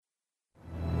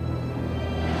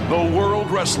the World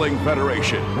Wrestling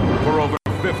Federation. For over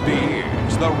 50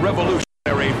 years, the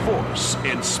revolutionary force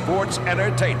in sports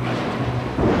entertainment.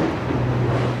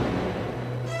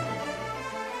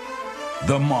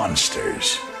 The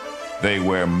Monsters. They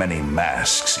wear many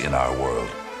masks in our world.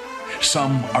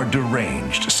 Some are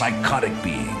deranged, psychotic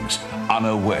beings,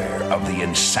 unaware of the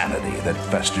insanity that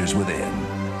festers within.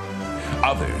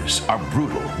 Others are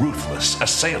brutal, ruthless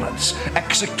assailants,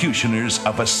 executioners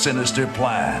of a sinister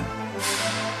plan.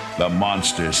 The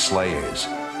Monster Slayers.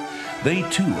 They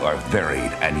too are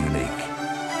varied and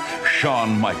unique.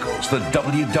 Shawn Michaels, the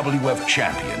WWF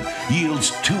champion,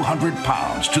 yields 200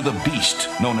 pounds to the beast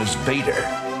known as Vader.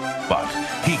 But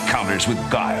he counters with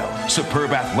guile,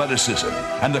 superb athleticism,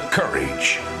 and the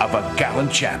courage of a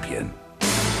gallant champion.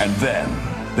 And then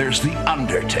there's The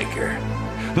Undertaker,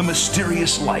 the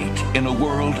mysterious light in a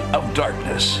world of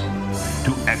darkness.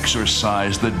 To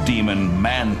exorcise the demon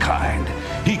mankind,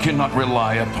 he cannot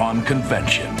rely upon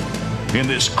convention. In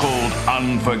this cold,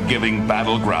 unforgiving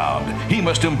battleground, he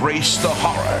must embrace the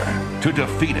horror to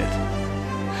defeat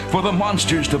it. For the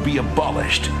monsters to be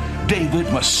abolished,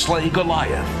 David must slay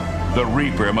Goliath. The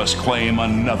Reaper must claim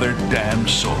another damned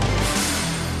soul.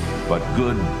 But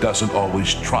good doesn't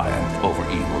always triumph over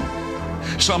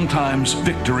evil. Sometimes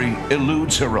victory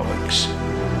eludes heroics.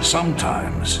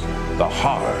 Sometimes the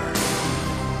horror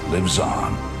lives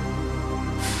on.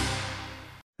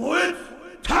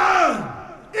 It's time!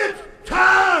 It's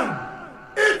time!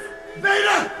 It's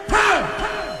Vader time!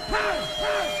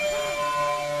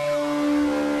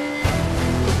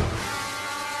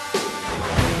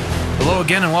 Hello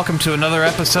again, and welcome to another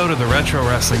episode of the Retro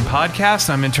Wrestling Podcast.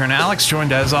 I'm intern Alex,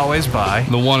 joined as always by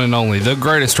the one and only, the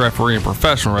greatest referee in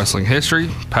professional wrestling history,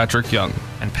 Patrick Young.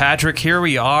 And Patrick, here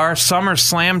we are.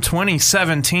 Summerslam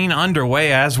 2017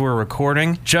 underway as we're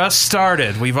recording. Just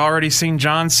started. We've already seen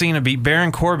John Cena beat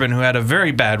Baron Corbin, who had a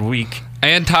very bad week.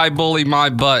 Anti-bully my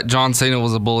butt. John Cena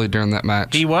was a bully during that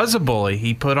match. He was a bully.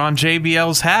 He put on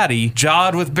JBL's hat. He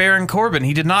jawed with Baron Corbin.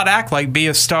 He did not act like be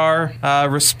a star,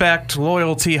 respect,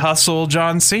 loyalty, hustle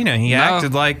John Cena. He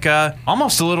acted like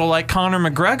almost a little like Conor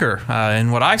McGregor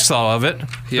in what I saw of it.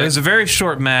 Yeah. It was a very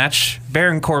short match.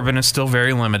 Baron Corbin is still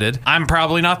very limited. I'm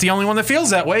probably not the only one that feels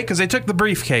that way because they took the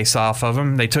briefcase off of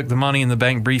him. They took the Money in the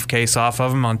Bank briefcase off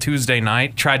of him on Tuesday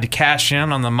night. Tried to cash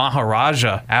in on the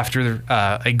Maharaja after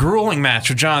a grueling match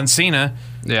with John Cena.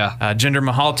 Yeah. Jinder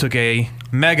Mahal took a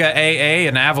Mega AA,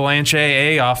 an Avalanche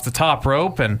AA off the top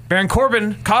rope, and Baron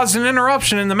Corbin caused an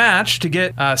interruption in the match to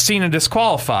get Cena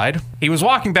disqualified. He was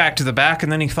walking back to the back,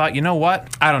 and then he thought, you know what?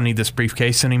 I don't need this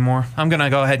briefcase anymore. I'm going to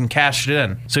go ahead and cash it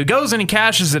in. So he goes and he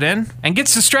cashes it in, and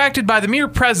gets distracted by the mere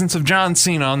presence of John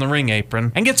Cena on the ring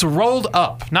apron, and gets rolled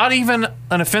up. Not even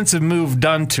an offensive move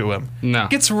done to him. No.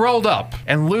 Gets rolled up,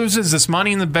 and loses this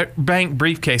Money in the Bank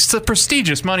briefcase. It's a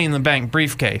prestigious Money in the Bank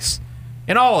briefcase.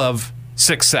 In all of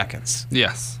 6 seconds.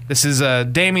 Yes. This is a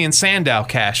Damian Sandow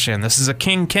cash-in. This is a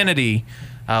King Kennedy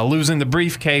losing the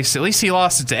briefcase. At least he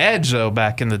lost it to Edge, though,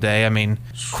 back in the day. I mean,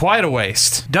 quite a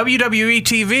waste. WWE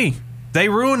TV, they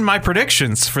ruined my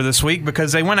predictions for this week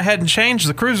because they went ahead and changed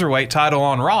the Cruiserweight title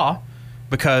on Raw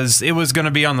because it was going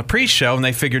to be on the pre-show, and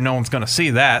they figured no one's going to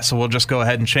see that, so we'll just go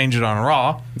ahead and change it on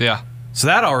Raw. Yeah. So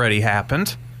that already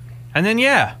happened. And then,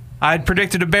 I'd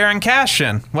predicted a Baron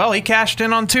cash-in. Well, he cashed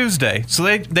in on Tuesday. So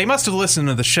they must have listened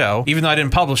to the show. Even though I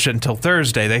didn't publish it until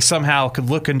Thursday, they somehow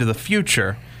could look into the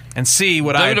future and see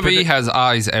what WWE has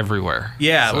eyes everywhere.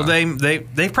 Yeah, so. Well,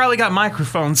 they've probably got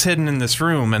microphones hidden in this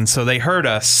room, and so they heard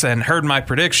us and heard my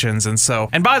predictions.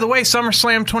 And by the way,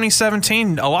 SummerSlam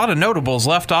 2017, a lot of notables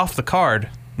left off the card.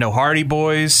 No Hardy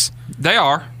Boys. They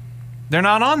are. They're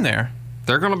not on there.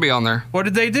 They're going to be on there. What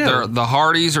did they do? The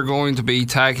Hardys are going to be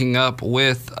tagging up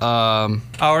with... are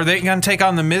they going to take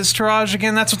on the Miz-Taraj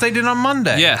again? That's what they did on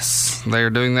Monday. Yes,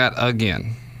 they're doing that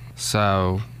again.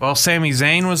 So... Well, Sami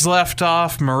Zayn was left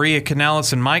off. Maria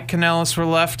Kanellis and Mike Kanellis were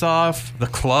left off. The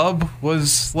Club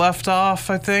was left off,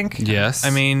 I think. Yes.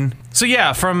 I mean... So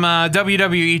yeah, from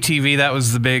WWE TV, that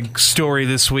was the big story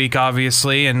this week,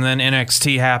 obviously. And then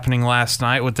NXT happening last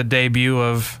night with the debut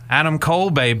of Adam Cole,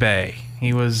 baby.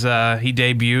 He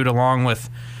debuted along with,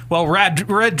 well,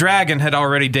 Red Dragon had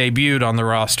already debuted on the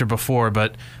roster before,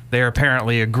 but they're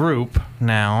apparently a group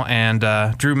now, and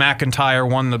Drew McIntyre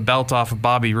won the belt off of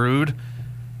Bobby Roode,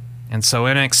 and so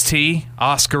NXT,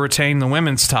 Asuka retained the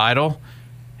women's title,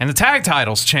 and the tag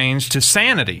titles changed to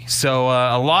Sanity, so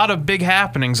a lot of big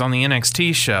happenings on the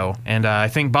NXT show, and I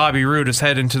think Bobby Roode is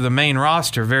heading to the main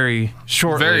roster very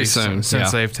shortly, very soon,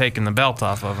 since they've taken the belt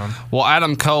off of him. Well,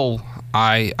 Adam Cole...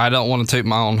 I don't want to toot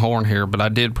my own horn here, but I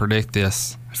did predict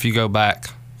this. If you go back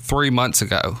 3 months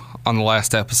ago on the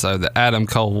last episode, that Adam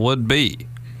Cole would be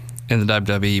in the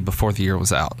WWE before the year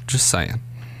was out. Just saying.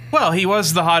 Well, he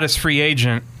was the hottest free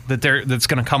agent that's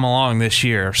going to come along this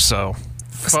year, so...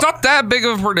 It's not that big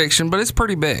of a prediction, but it's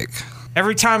pretty big.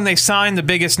 Every time they sign the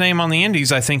biggest name on the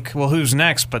indies, I think, well, who's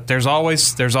next? But there's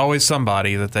always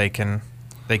somebody that they can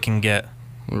get.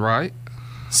 Right.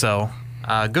 So,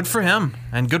 good for him,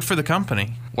 and good for the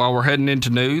company. While we're heading into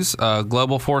news,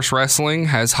 Global Force Wrestling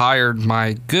has hired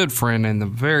my good friend and the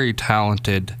very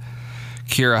talented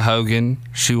Kiera Hogan.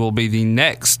 She will be the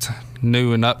next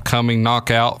new and upcoming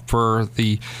knockout for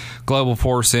the Global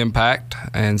Force Impact,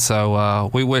 and so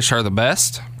we wish her the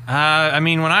best. I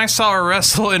mean, when I saw her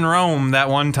wrestle in Rome that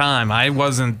one time, I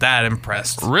wasn't that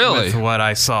impressed with what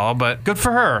I saw, but good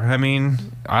for her. I mean,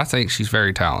 I think she's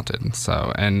very talented,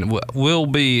 so, and will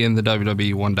be in the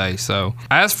WWE one day. So,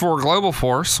 as for Global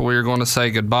Force, we're going to say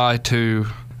goodbye to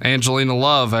Angelina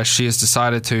Love as she has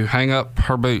decided to hang up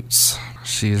her boots.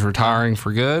 She is retiring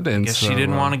for good, and I guess she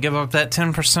didn't want to give up that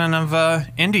 10% of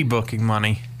indie booking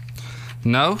money.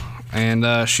 No,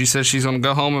 and she says she's going to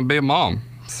go home and be a mom.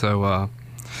 So,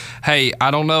 hey,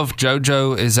 I don't know if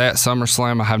JoJo is at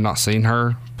SummerSlam. I have not seen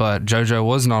her, but JoJo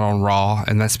was not on Raw,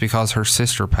 and that's because her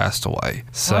sister passed away.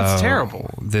 So that's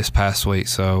terrible. This past week,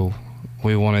 so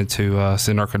we wanted to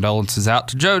send our condolences out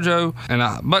to JoJo. And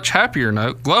a much happier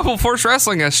note, Global Force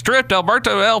Wrestling has stripped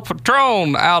Alberto El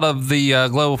Patron out of the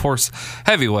Global Force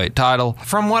Heavyweight title.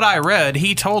 From what I read,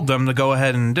 he told them to go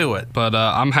ahead and do it. But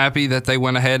I'm happy that they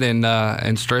went ahead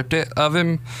and stripped it of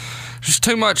him. There's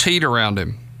too much heat around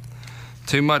him.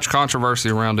 Too much controversy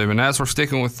around him. And as we're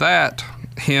sticking with that,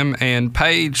 him and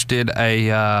Paige did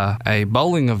a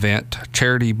bowling event,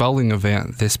 charity bowling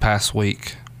event this past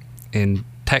week in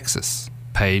Texas.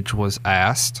 Paige was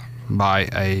asked by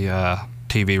a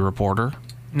TV reporter.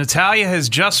 Natalya has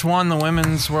just won the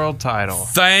women's world title.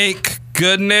 Thank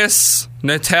goodness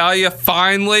Natalya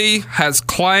finally has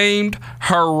claimed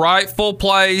her rightful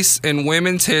place in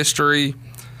women's history.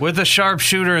 With a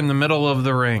sharpshooter in the middle of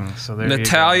the ring. So there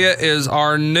Natalya is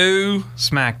our new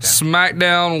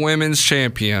SmackDown Women's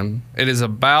Champion. It is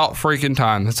about freaking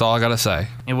time. That's all I got to say.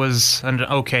 It was an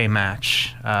okay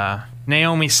match.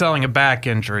 Naomi selling a back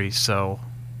injury, so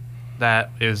that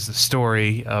is the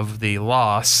story of the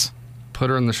loss.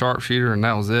 Put her in the sharpshooter, and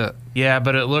that was it. Yeah,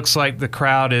 but it looks like the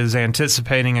crowd is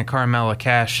anticipating a Carmella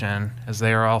cash-in as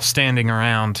they are all standing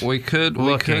around. We could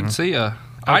see a...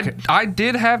 Okay. I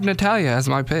did have Natalya as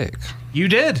my pick. You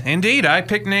did, indeed. I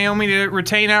picked Naomi to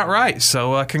retain outright,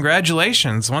 so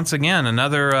congratulations. Once again,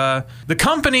 another... the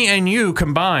company and you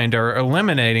combined are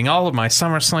eliminating all of my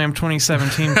SummerSlam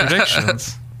 2017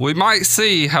 predictions. We might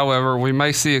see, however, a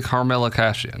Carmella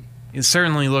cash-in. It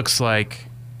certainly looks like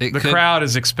crowd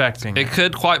is expecting it. It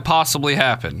could quite possibly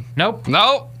happen. Nope.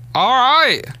 All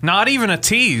right. Not even a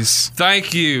tease.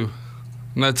 Thank you.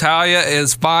 Natalya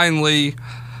is finally...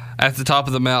 at the top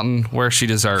of the mountain where she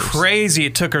deserves. Crazy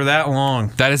it took her that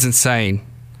long. That is insane.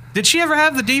 Did she ever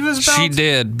have the Divas belt? She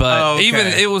did, but even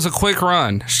it was a quick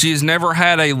run. She's never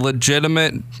had a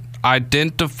legitimate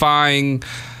identifying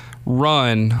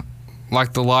run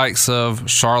like the likes of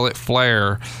Charlotte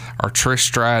Flair or Trish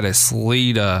Stratus,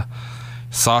 Lita,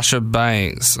 Sasha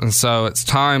Banks. And so it's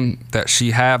time that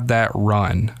she have that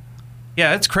run.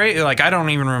 Yeah, it's crazy. Like, I don't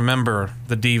even remember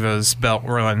the Divas belt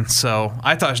run, so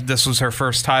I thought this was her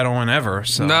first title win ever.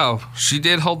 So. No, she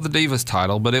did hold the Divas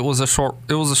title, but it was a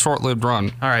short-lived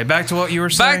run. All right, back to what you were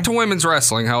saying. Back to women's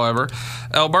wrestling, however.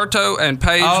 Alberto and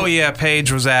Paige. Oh yeah,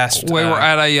 Paige was asked. We were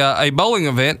at a bowling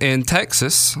event in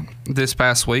Texas this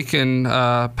past week, and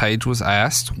Paige was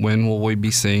asked, "When will we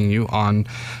be seeing you on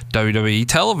WWE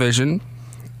television?"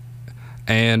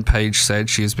 And Paige said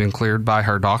she has been cleared by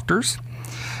her doctors.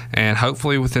 And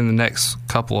hopefully within the next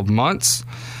couple of months,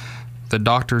 the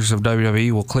doctors of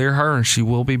WWE will clear her and she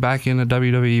will be back in a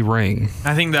WWE ring.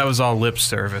 I think that was all lip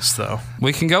service, though.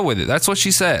 We can go with it. That's what she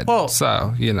said. Well,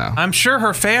 so, you know. I'm sure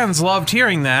her fans loved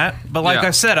hearing that. But like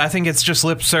I said, I think it's just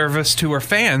lip service to her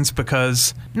fans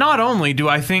because not only do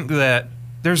I think that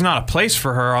there's not a place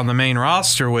for her on the main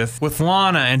roster with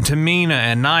Lana and Tamina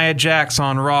and Nia Jax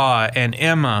on Raw and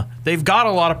Emma. They've got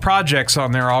a lot of projects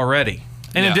on there already.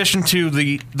 In addition to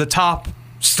the top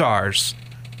stars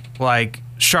like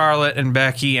Charlotte and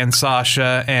Becky and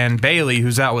Sasha and Bayley,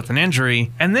 who's out with an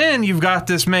injury. And then you've got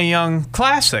this Mae Young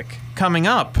Classic coming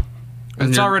up.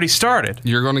 It's already started.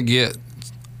 You're going to get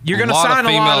sign a lot of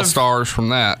female stars from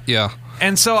that. Yeah.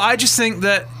 And so I just think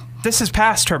that this has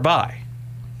passed her by.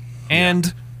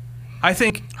 And I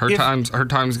think her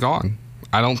time's gone.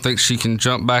 I don't think she can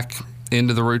jump back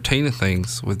into the routine of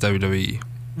things with WWE.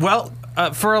 Well,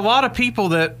 for a lot of people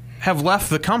that have left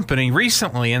the company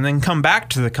recently and then come back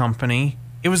to the company,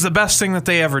 it was the best thing that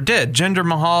they ever did. Jinder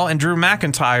Mahal and Drew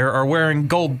McIntyre are wearing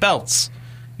gold belts,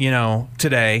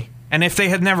 today. And if they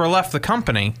had never left the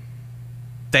company,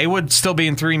 they would still be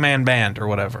in 3-man band or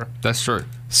whatever. That's true.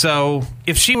 So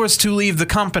if she was to leave the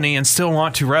company and still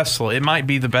want to wrestle, it might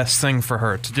be the best thing for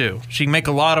her to do. She can make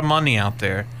a lot of money out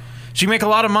there.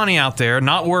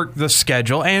 Not work the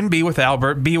schedule, and be with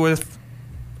Albert, be with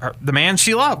the man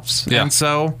she loves. Yeah. And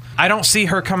so I don't see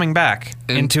her coming back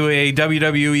into a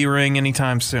WWE ring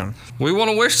anytime soon. We want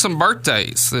to wish some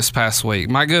birthdays this past week.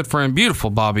 My good friend, beautiful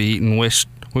Bobby Eaton,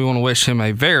 we want to wish him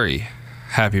a very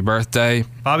happy birthday.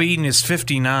 Bobby Eaton is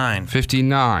 59.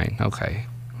 59, okay.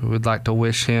 We would like to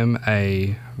wish him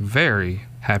a very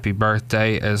happy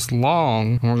birthday. We're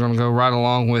going to go right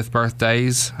along with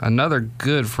birthdays. Another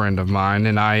good friend of mine,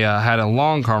 and I had a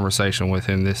long conversation with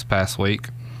him this past week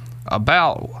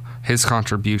about his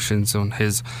contributions and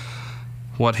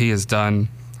what he has done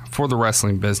for the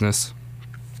wrestling business.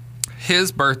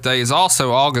 His birthday is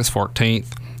also August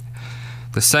 14th,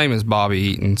 the same as Bobby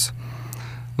Eaton's.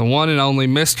 The one and only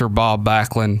Mr. Bob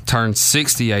Backlund turned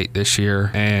 68 this year,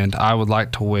 and I would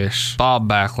like to wish Bob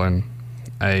Backlund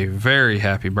a very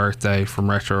happy birthday from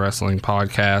Retro Wrestling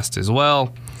Podcast as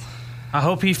well. I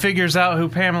hope he figures out who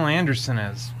Pamela Anderson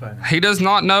is. But he does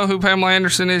not know who Pamela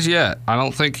Anderson is yet. I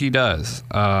don't think he does.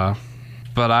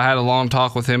 But I had a long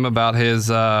talk with him about his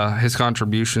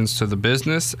contributions to the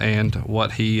business and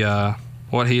what he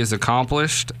has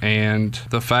accomplished, and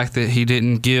the fact that he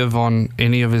didn't give on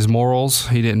any of his morals.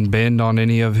 He didn't bend on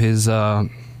any of his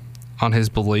on his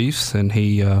beliefs, and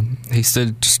he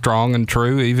stood strong and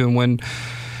true even when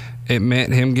it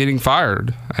meant him getting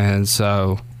fired. And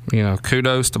so,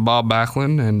 kudos to Bob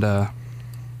Backlund, and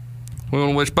we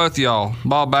want to wish both of y'all,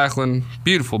 Bob Backlund,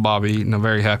 beautiful Bobby Eaton, a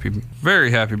very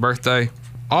happy birthday.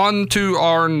 On to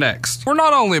our next. We're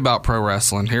not only about pro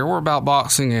wrestling here, we're about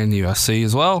boxing and UFC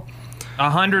as well.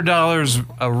 $100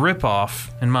 a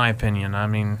ripoff, in my opinion. I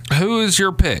mean, who is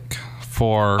your pick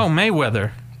for? Oh,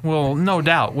 Mayweather will no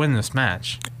doubt win this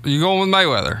match. You going with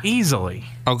Mayweather? Easily.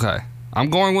 Okay, I'm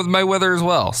going with Mayweather as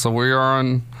well. So we are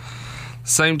on the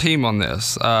same team on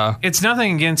this. It's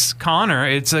nothing against Conor.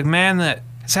 It's a man that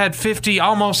has had 50.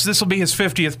 Almost, this will be his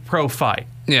 50th pro fight.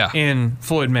 Yeah. In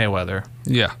Floyd Mayweather.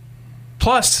 Yeah.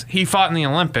 Plus, he fought in the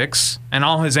Olympics and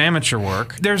all his amateur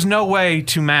work. There's no way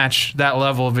to match that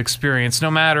level of experience, no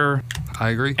matter... I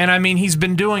agree. And, I mean, he's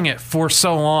been doing it for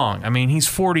so long. I mean, he's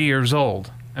 40 years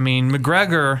old. I mean,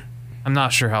 McGregor... I'm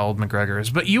not sure how old McGregor is,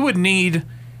 but you would need...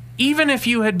 Even if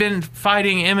you had been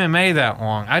fighting MMA that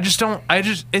long,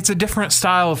 it's a different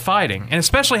style of fighting. And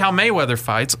especially how Mayweather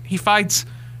fights. He fights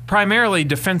primarily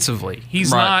defensively.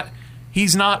 He's not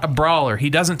a brawler.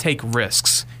 He doesn't take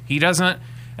risks. He doesn't...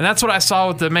 And that's what I saw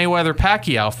with the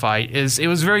Mayweather-Pacquiao fight, is it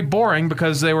was very boring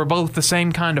because they were both the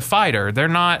same kind of fighter. They're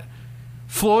not...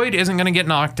 Floyd isn't going to get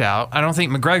knocked out. I don't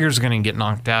think McGregor's going to get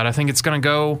knocked out. I think it's going to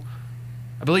go...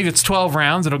 I believe it's 12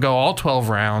 rounds. It'll go all 12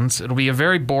 rounds. It'll be a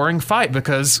very boring fight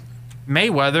because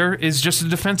Mayweather is just a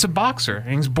defensive boxer.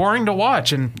 And he's boring to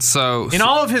watch. And so in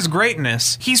all of his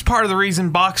greatness, he's part of the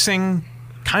reason boxing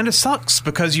kind of sucks,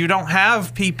 because you don't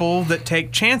have people that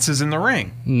take chances in the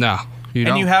ring. No.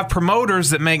 And you have promoters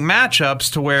that make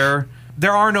matchups to where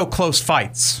there are no close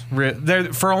fights.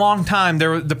 For a long time,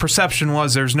 the perception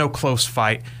was there's no close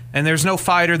fight. And there's no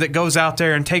fighter that goes out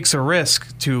there and takes a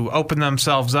risk to open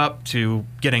themselves up to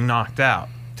getting knocked out,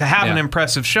 to have an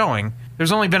impressive showing.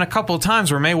 There's only been a couple of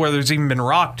times where Mayweather's even been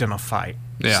rocked in a fight.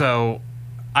 Yeah. So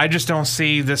I just don't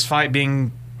see this fight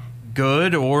being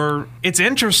good, or it's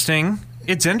interesting.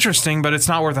 It's interesting, but it's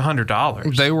not worth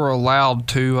 $100. They were allowed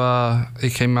to.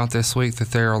 It came out this week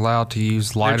that they're allowed to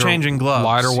use lighter, they're changing gloves,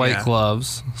 lighter weight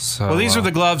gloves. So, well, these are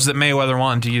the gloves that Mayweather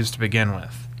wanted to use to begin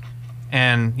with,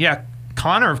 and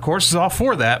Conor, of course, is all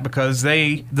for that because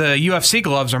the UFC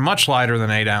gloves are much lighter than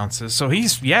 8 ounces. So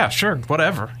he's sure,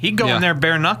 whatever. He'd go in there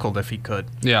bare knuckled if he could.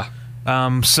 Yeah.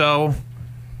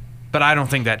 But I don't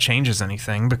think that changes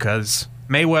anything because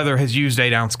Mayweather has used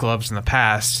 8-ounce gloves in the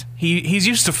past. He's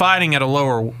used to fighting at a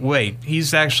lower weight.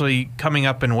 He's actually coming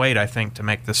up in weight, I think, to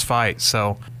make this fight.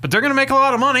 So, but they're going to make a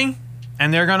lot of money,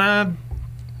 and they're going to.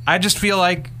 I just feel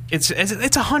like it's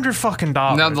 $100 fucking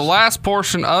dollars. Now the last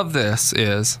portion of this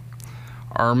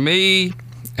are me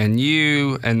and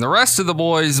you and the rest of the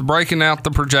boys breaking out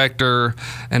the projector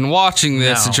and watching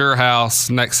this at your house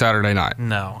next Saturday night.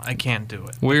 No, I can't do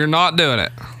it. We're not doing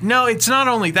it. No, it's not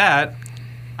only that.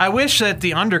 I wish that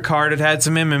the undercard had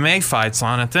some MMA fights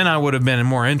on it. Then I would have been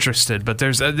more interested. But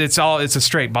it's a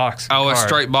straight boxing card. A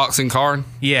straight boxing card?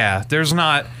 Yeah, there's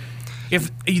not. if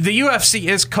the UFC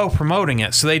is co-promoting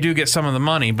it, so they do get some of the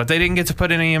money, but they didn't get to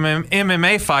put any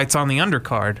MMA fights on the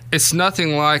undercard. It's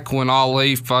nothing like when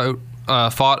Ali fought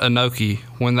Inoki,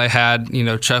 when they had,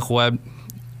 Chuck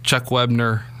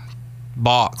Webner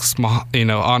box,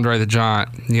 Andre the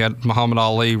Giant. You had Muhammad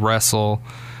Ali wrestle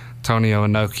Tonio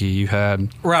Inoki. You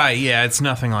had... Right, yeah, it's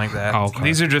nothing like that. Oh, okay.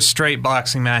 These are just straight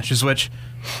boxing matches, which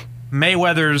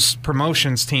Mayweather's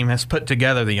promotions team has put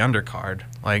together the undercard.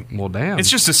 Well, damn. It's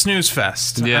just a snooze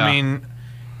fest. Yeah. I mean,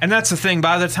 and that's the thing.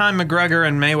 By the time McGregor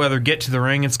and Mayweather get to the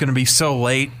ring, it's going to be so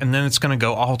late, and then it's going to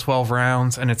go all 12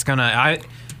 rounds, and it's going to...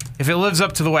 If it lives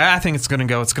up to the way I think it's going to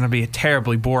go, it's going to be a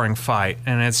terribly boring fight,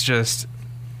 and it's just...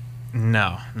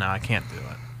 No, I can't do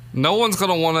it. No one's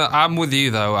going to want to... I'm with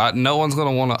you, though. No one's going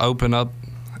to want to open up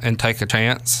and take a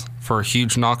chance for a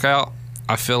huge knockout.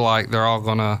 I feel like they're all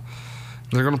going to...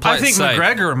 They're going to play it safe. I think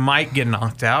McGregor might get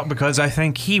knocked out because I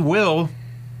think he will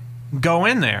go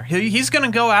in there. He's going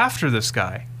to go after this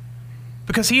guy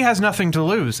because he has nothing to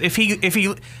lose.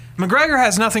 McGregor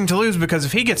has nothing to lose because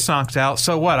if he gets knocked out,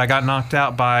 so what? I got knocked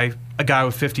out by a guy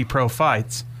with 50 pro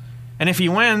fights. And if he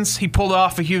wins, he pulled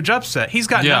off a huge upset. He's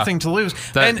got nothing to lose.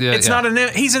 He's an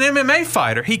MMA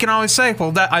fighter. He can always say,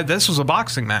 well, this was a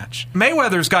boxing match.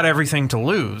 Mayweather's got everything to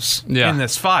lose in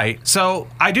this fight. So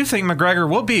I do think McGregor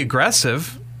will be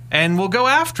aggressive and will go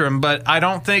after him. But I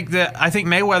think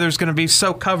Mayweather's going to be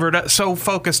so covered up, so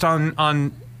focused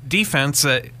on defense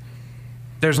that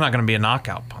there's not going to be a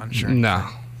knockout punch. No.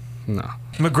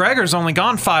 McGregor's only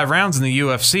gone 5 rounds in the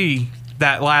UFC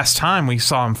that last time we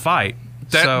saw him fight.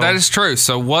 That is true.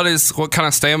 So what kind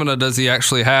of stamina does he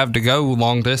actually have to go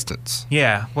long distance?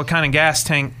 Yeah. What kind of gas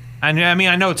tank? I mean,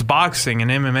 I know it's boxing,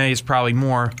 and MMA is probably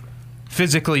more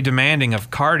physically demanding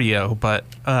of cardio, but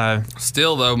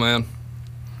still, though, man,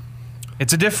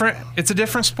 it's a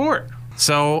different sport.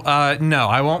 So no,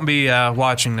 I won't be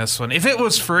watching this one. If it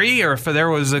was free, or if there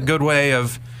was a good way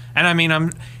of, and I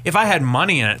mean, if I had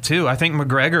money in it too, I think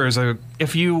McGregor is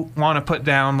if you want to put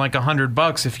down like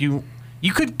 $100,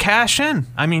 you could cash in.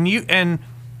 I mean,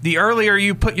 the earlier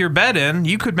you put your bet in,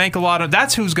 you could make a lot of...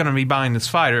 That's who's going to be buying this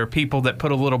fight, are people that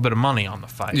put a little bit of money on the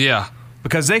fight. Yeah.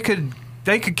 Because they could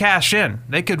cash in.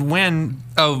 They could win.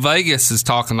 Oh, Vegas is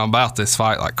talking about this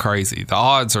fight like crazy. The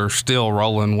odds are still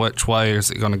rolling. Which way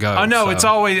is it going to go? Oh, no,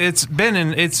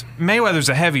 Mayweather's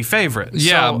a heavy favorite.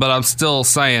 Yeah, so, but I'm still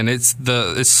saying it's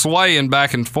swaying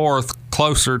back and forth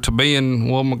closer to being,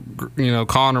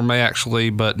 Conor may actually,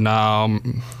 but no,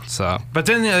 so. But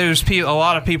then there's a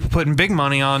lot of people putting big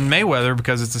money on Mayweather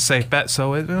because it's a safe bet,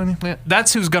 so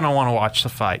that's who's going to want to watch the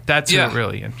fight. That's who it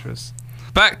really interests.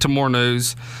 Back to more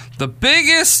news. The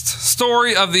biggest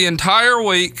story of the entire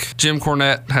week, Jim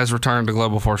Cornette has returned to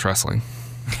Global Force Wrestling.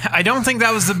 I don't think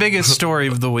that was the biggest story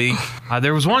of the week.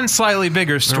 There was one slightly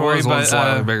bigger story. Jim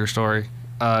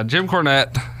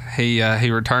Cornette,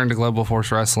 he returned to Global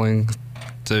Force Wrestling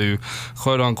to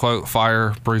quote-unquote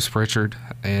fire Bruce Pritchard,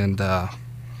 and I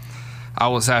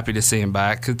was happy to see him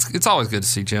back. It's always good to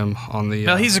see Jim on the...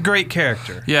 No, he's a great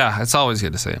character. Yeah, it's always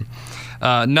good to see him.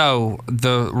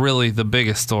 The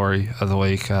biggest story of the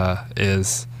week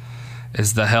is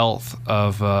the health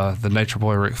of the Nature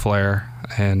Boy Ric Flair,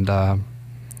 and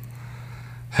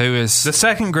who is the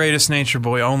second greatest Nature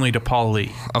Boy, only to Paul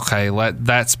Lee. Okay,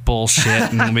 that's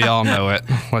bullshit, and we all know it.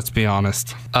 Let's be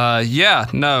honest.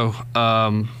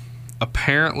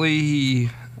 Apparently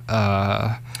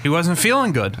he wasn't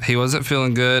feeling good. He wasn't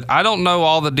feeling good. I don't know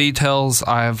all the details.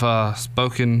 I've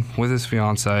spoken with his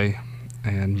fiance.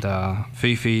 And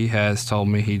Fifi has told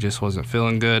me he just wasn't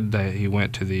feeling good. He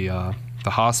went to the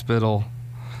hospital,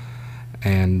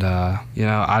 and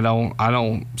I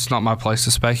don't. It's not my place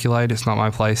to speculate. It's not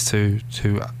my place to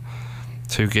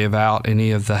give out any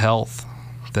of the health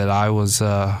that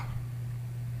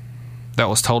that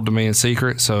was told to me in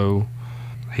secret. So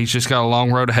he's just got a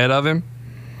long road ahead of him,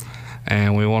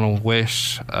 and we want to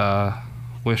wish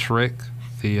Rick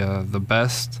the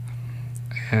best.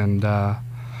 And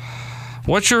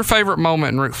what's your favorite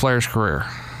moment in Ric Flair's career?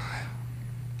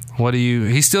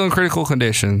 He's still in critical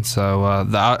condition, so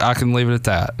I can leave it at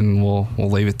that, and we'll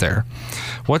leave it there.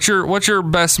 What's your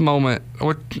best moment?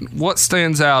 What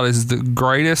stands out as the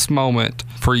greatest moment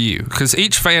for you? Because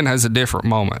each fan has a different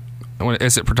moment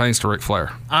as it pertains to Ric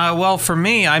Flair. Well, for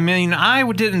me, I mean,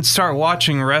 I didn't start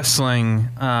watching wrestling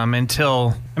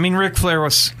until... I mean, Ric Flair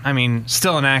was,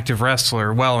 still an active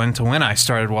wrestler well into when I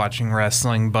started watching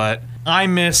wrestling, but I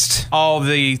missed all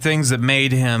the things that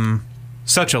made him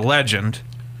such a legend.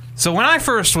 So when I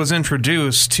first was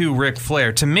introduced to Ric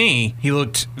Flair, to me, he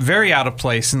looked very out of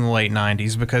place in the late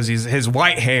 90s because his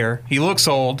white hair. He looks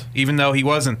old, even though he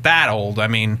wasn't that old. I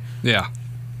mean... Yeah.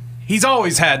 he's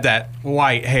always had that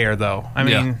white hair, though. I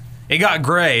mean, it got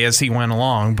gray as he went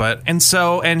along,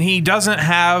 and he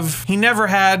never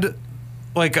had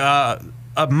like a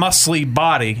muscly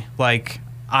body like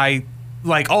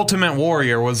Ultimate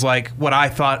Warrior was like what I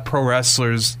thought pro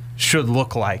wrestlers should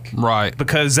look like. Right.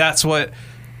 Because that's what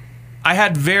I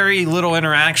had very little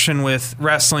interaction with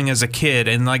wrestling as a kid,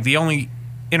 and like the only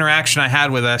interaction I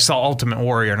had with it, I saw Ultimate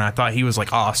Warrior, and I thought he was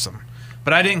like awesome.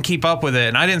 But I didn't keep up with it,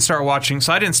 and I didn't start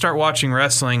watching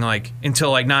wrestling like until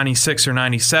like 96 or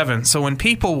 97. So when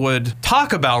people would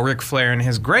talk about Ric Flair and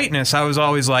his greatness, I was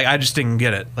always like, I just didn't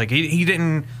get it. Like he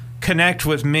didn't connect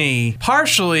with me,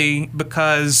 partially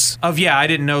because of, I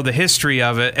didn't know the history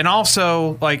of it, and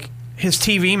also like his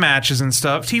TV matches and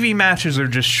stuff. TV matches are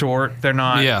just short. They're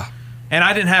not. Yeah. And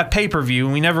I didn't have pay-per-view,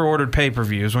 and we never ordered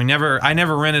pay-per-views. I never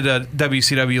rented a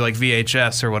WCW like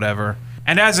VHS or whatever.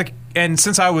 And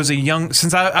since I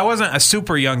wasn't a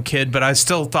super young kid, but I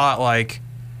still thought like,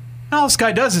 all this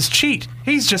guy does is cheat.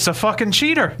 He's just a fucking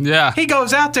cheater. Yeah. He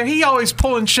goes out there, he always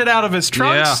pulling shit out of his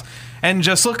trunks and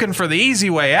just looking for the easy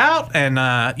way out. And,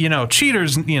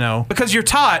 cheaters, because you're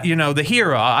taught, the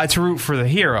hero, to root for the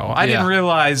hero. I didn't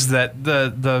realize that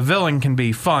the villain can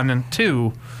be fun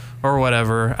too, or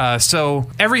whatever. So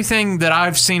everything that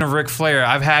I've seen of Ric Flair,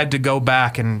 I've had to go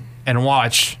back and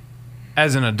watch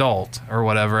as an adult or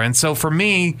whatever. And so for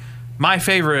me, my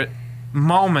favorite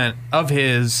moment of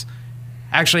his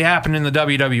actually happened in the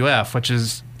WWF, which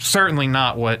is certainly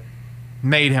not what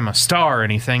made him a star or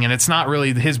anything, and it's not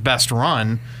really his best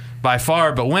run by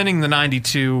far, but winning the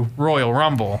 92 Royal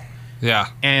Rumble. Yeah.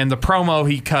 And the promo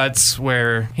he cuts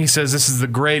where he says this is the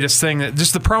greatest thing,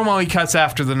 just the promo he cuts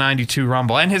after the 92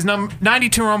 Rumble and his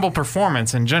 92 Rumble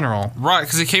performance in general. Right,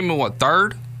 because he came in,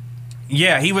 third?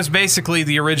 Yeah, he was basically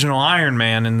the original Iron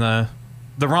Man in the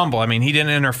Rumble. I mean, he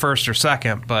didn't enter first or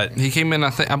second, but he came in,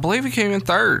 I believe he came in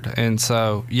third. And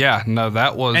so,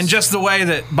 that was... And just the way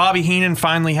that Bobby Heenan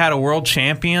finally had a world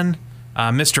champion.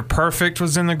 Mr. Perfect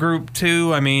was in the group,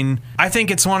 too. I mean, I think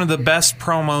it's one of the best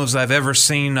promos I've ever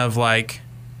seen of,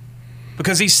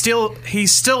 because he's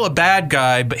still a bad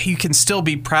guy, but he can still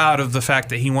be proud of the fact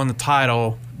that he won the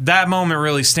title. That moment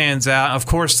really stands out. Of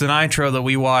course, the Nitro that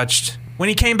we watched when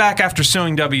he came back after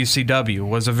suing WCW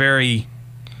was a very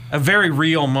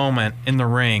real moment in the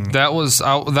ring. That was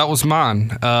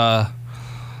mine. I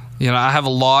have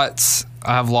lots.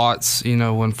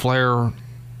 When Flair,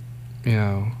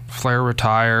 Flair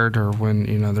retired, or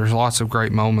when there's lots of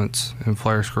great moments in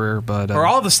Flair's career, but or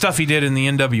all the stuff he did in the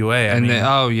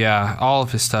NWA. All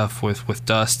of his stuff with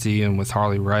Dusty and with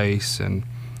Harley Race, and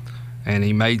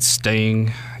he made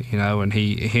Sting, and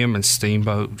him and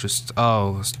Steamboat just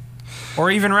Or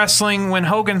even wrestling when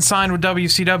Hogan signed with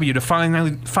WCW to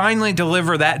finally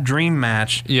deliver that dream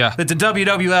match that the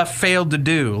WWF failed to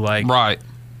do. Right.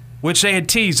 Which they had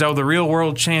teased, the real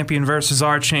world champion versus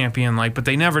our champion, but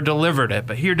they never delivered it.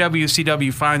 But here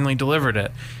WCW finally delivered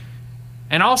it.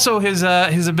 And also his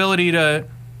ability to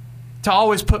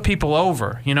always put people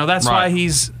over. That's why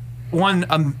he's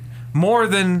won more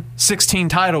than 16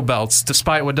 title belts,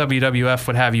 despite what WWF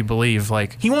would have you believe.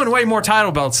 He won way more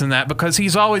title belts than that because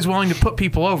he's always willing to put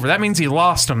people over. That means he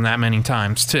lost them that many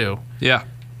times, too. Yeah.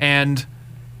 And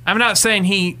I'm not saying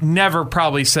he never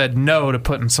probably said no to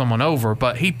putting someone over,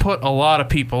 but he put a lot of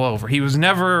people over. He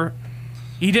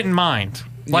didn't mind.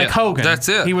 Hogan. That's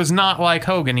it. He was not like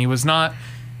Hogan. He was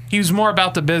more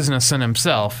about the business than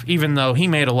himself, even though he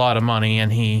made a lot of money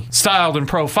and he styled and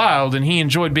profiled and he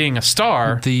enjoyed being a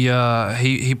star.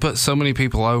 He put so many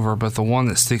people over, but the one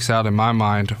that sticks out in my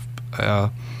mind,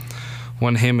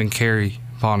 when him and Kerry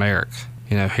Von Erich,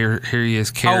 here he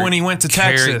is. When he went to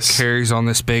Texas, Kerry's on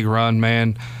this big run,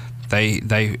 man.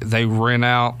 They rent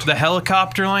out the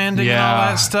helicopter landing and all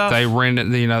that stuff. They rent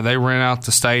out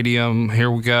the stadium.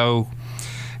 Here we go,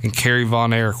 and Kerry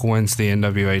Von Erich wins the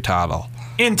NWA title.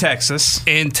 In Texas.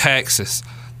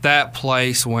 That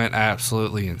place went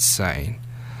absolutely insane.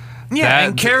 Yeah,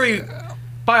 and Kerry,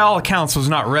 by all accounts, was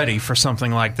not ready for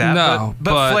something like that. No,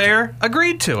 but Flair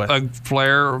agreed to it.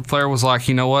 Flair was like,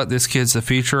 you know what? This kid's the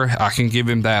future. I can give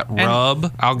him that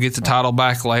rub. I'll get the title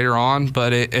back later on,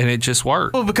 but it just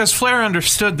worked. Well, because Flair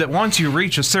understood that once you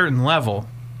reach a certain level,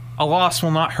 a loss will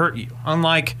not hurt you.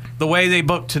 Unlike the way they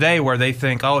book today where they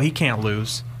think, he can't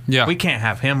lose. Yeah. We can't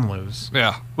have him lose.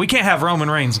 Yeah. We can't have Roman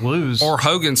Reigns lose. Or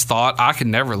Hogan's thought, I can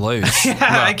never lose.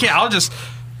 I can't.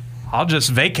 I'll just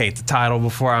vacate the title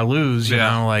before I lose, you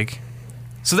know,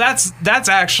 So that's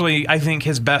actually, I think,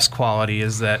 his best quality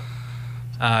is that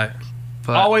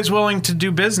always willing to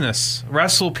do business,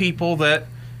 wrestle people that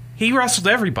he wrestled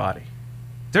everybody.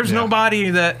 There's nobody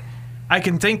that I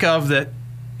can think of that,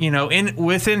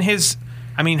 within his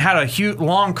I mean, had a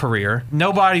long career.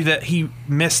 Nobody that he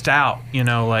missed out,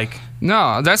 like...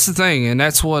 No, that's the thing, and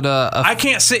that's what... I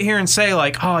can't sit here and say,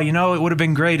 like, oh, it would have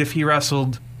been great if he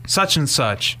wrestled such and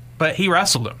such. But he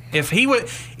wrestled him.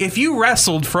 If you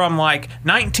wrestled from, like,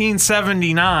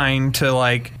 1979 to,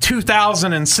 like,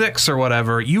 2006 or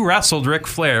whatever, you wrestled Ric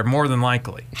Flair, more than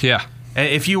likely. Yeah.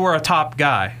 If you were a top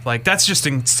guy. Like, that's just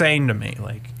insane to me.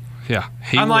 Like... Yeah.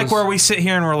 Unlike where we sit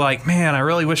here and we're like, man, I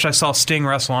really wish I saw Sting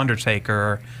wrestle Undertaker,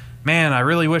 or man, I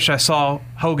really wish I saw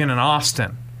Hogan and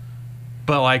Austin.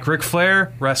 But like Ric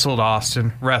Flair wrestled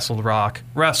Austin, wrestled Rock,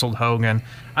 wrestled Hogan.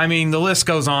 I mean, the list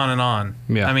goes on and on.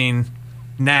 Yeah. I mean,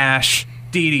 Nash,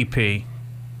 DDP.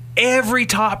 Every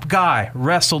top guy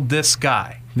wrestled this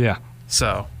guy. Yeah.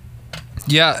 So.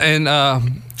 Yeah, and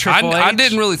Triple H? I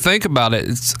didn't really think about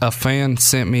it. A fan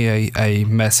sent me a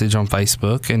message on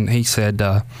Facebook, and he said,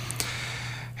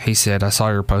 I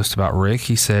saw your post about Rick.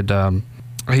 He said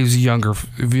he was a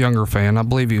younger fan. I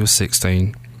believe he was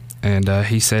 16. And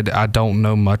he said, I don't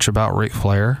know much about Ric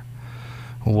Flair.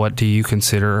 What do you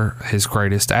consider his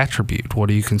greatest attribute? What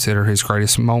do you consider his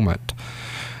greatest moment?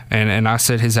 And I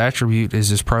said his attribute is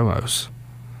his promos.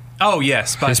 Oh,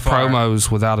 yes, by his far. promos,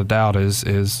 without a doubt, is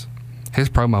his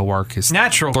promo work is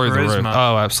natural through the roof. charisma.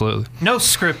 Oh, absolutely. No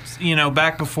scripts,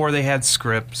 back before they had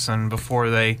scripts and before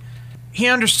he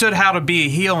understood how to be a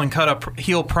heel and cut a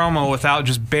heel promo without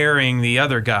just burying the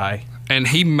other guy. And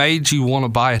he made you want to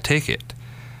buy a ticket.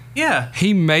 Yeah.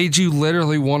 He made you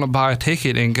literally want to buy a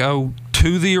ticket and go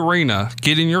to the arena,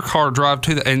 get in your car, drive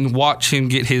and watch him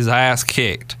get his ass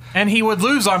kicked. And he would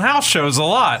lose on house shows a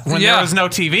lot when there was no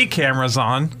TV cameras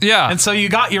on. Yeah. And so you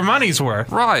got your money's worth.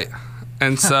 Right.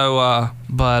 And so,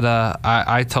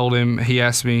 I told him, he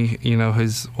asked me,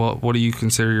 what do you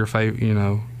consider your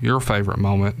favorite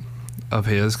moment of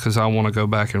his? Because I want to go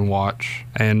back and watch.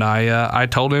 And I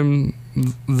told him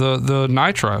the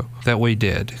Nitro that we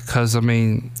did. Because, I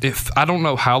mean, I don't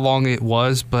know how long it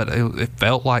was, but it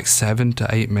felt like 7 to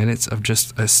 8 minutes of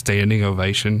just a standing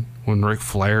ovation when Ric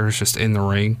Flair is just in the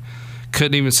ring.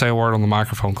 Couldn't even say a word on the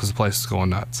microphone because the place is going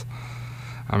nuts.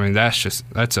 I mean, that's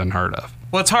unheard of.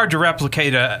 Well, it's hard to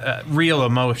replicate a real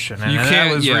emotion, and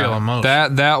that was real emotion.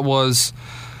 That was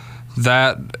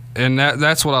that, and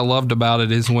that's what I loved about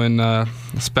it is when,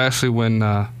 especially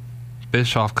when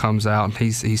Bischoff comes out and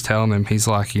he's telling him, he's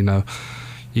like,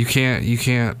 you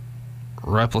can't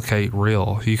replicate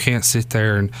real. You can't sit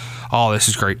there and, oh, this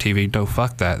is great TV. No,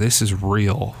 fuck that. This is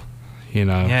real.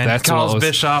 Yeah, that's he calls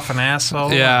Bischoff an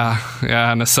asshole. Yeah,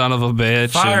 and a son of a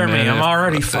bitch. Fire me! I'm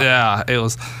already fired. Yeah, it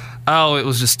was. Oh, it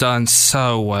was just done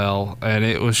so well, and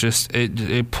it was just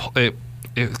it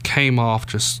came off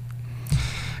just.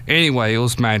 Anyway, it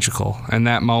was magical, and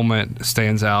that moment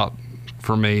stands out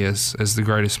for me as the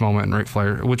greatest moment in Ric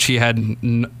Flair, which he had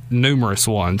numerous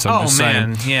ones. I'm just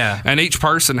saying. Yeah. And each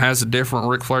person has a different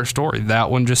Ric Flair story.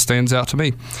 That one just stands out to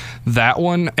me. That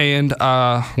one, and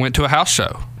went to a house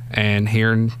show, and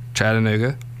here in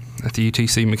Chattanooga at the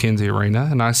UTC McKenzie Arena,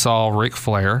 and I saw Ric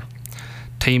Flair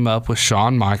team up with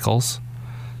Shawn Michaels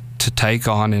to take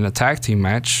on, in a tag team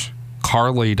match,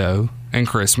 Carlito and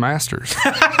Chris Masters.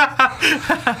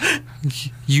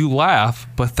 You laugh,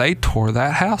 but they tore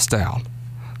that house down.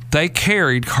 They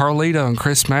carried Carlito and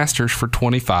Chris Masters for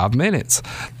 25 minutes.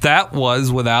 That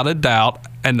was, without a doubt,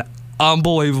 an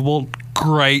unbelievable,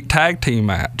 great tag team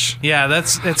match. Yeah,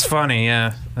 it's funny,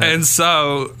 yeah. And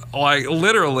so, like,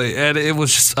 literally, and it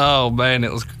was just, oh, man,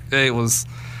 it was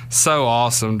so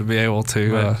awesome to be able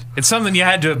to. It's something you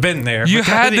had to have been there. You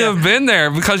had to have been there,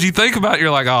 because you think about it,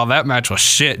 you're like, oh, that match was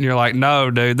shit. And you're like,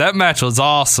 no, dude, that match was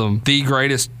awesome. The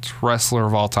greatest wrestler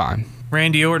of all time.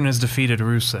 Randy Orton has defeated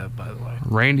Rusev, by the way.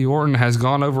 Randy Orton has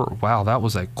gone over. Wow, that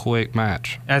was a quick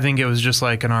match. I think it was just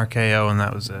like an RKO, and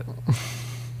that was it.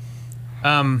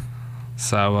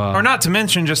 Or not to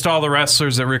mention just all the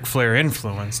wrestlers that Ric Flair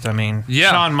influenced. I mean,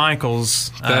 Shawn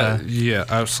Michaels. Yeah,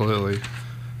 absolutely.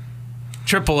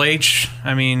 Triple H.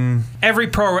 I mean,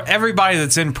 everybody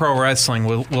that's in pro wrestling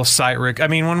will cite Rick. I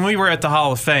mean, when we were at the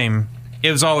Hall of Fame,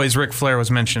 it was always Ric Flair was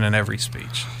mentioned in every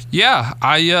speech. Yeah,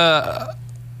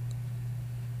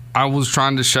 I was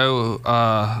trying to show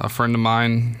a friend of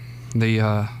mine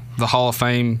the Hall of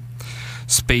Fame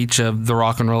speech of the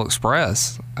Rock and Roll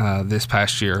Express this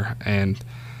past year,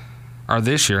 or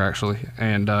this year actually,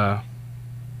 and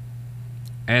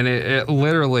it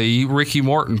literally, Ricky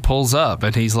Morton pulls up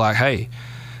and he's like, "Hey,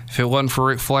 if it wasn't for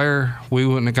Ric Flair, we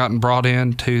wouldn't have gotten brought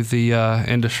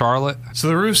into Charlotte." So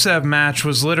the Rusev match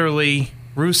was literally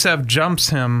Rusev jumps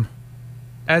him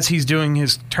as he's doing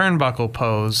his turnbuckle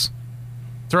pose,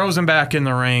 throws him back in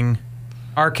the ring,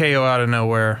 RKO out of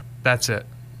nowhere. That's it.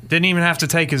 Didn't even have to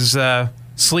take his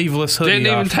sleeveless hoodie Didn't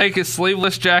even off. take his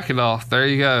sleeveless jacket off. There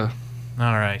you go.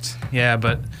 All right. Yeah,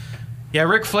 but... Yeah,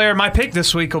 Ric Flair, my pick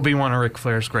this week will be one of Ric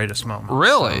Flair's greatest moments.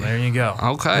 Really? So there you go.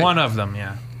 Okay. One of them,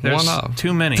 yeah. There's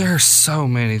too many. There's so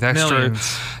many. That's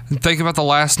Millions. true. Think about the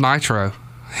last Nitro.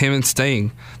 Him and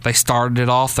Sting. They started it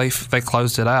off. They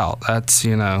closed it out. That's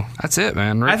that's it,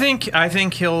 man. I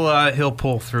think he'll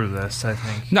pull through this. I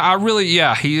think. No, I really,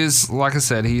 he is. Like I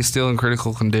said, he is still in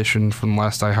critical condition. From the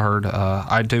last I heard,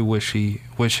 I do wish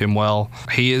him well.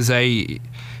 He is a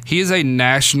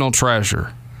national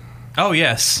treasure. Oh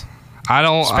yes.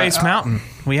 Space Mountain.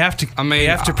 We have to. I mean, we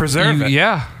have to preserve it.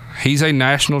 Yeah, he's a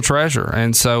national treasure,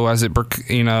 and so I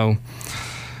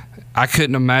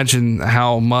couldn't imagine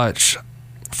how much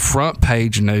front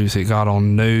page news it got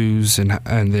on news and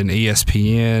then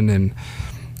ESPN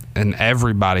and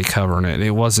everybody covering it.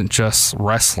 It wasn't just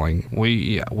wrestling.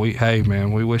 Hey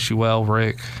man, we wish you well,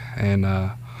 Rick,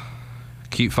 and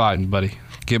keep fighting, buddy.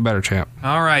 Get better, champ.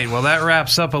 All right, well, that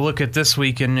wraps up a look at this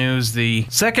week in news, the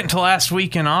second to last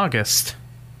week in August,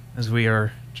 as we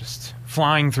are just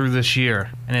flying through this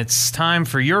year. And it's time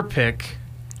for your pick.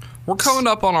 We're coming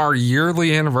up on our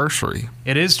yearly anniversary.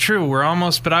 It is true. We're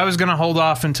almost, but I was going to hold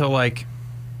off until,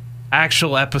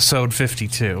 actual episode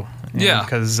 52. Yeah.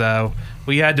 Because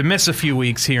we had to miss a few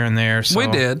weeks here and there. So, we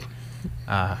did.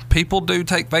 People do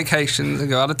take vacations and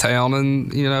go out of town,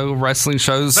 and wrestling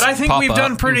shows. But I think we've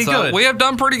done pretty good. We have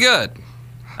done pretty good.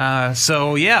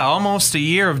 So yeah, almost a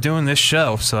year of doing this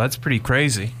show. So that's pretty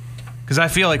crazy. Because I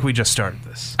feel like we just started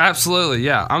this. Absolutely,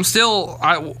 yeah.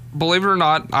 I believe it or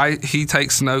not, he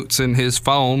takes notes in his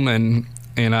phone, and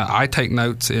I take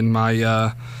notes in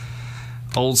my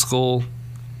old school,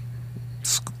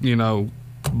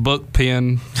 book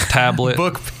pen, tablet.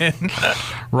 Book pen.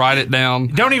 Write it down.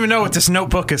 Don't even know what this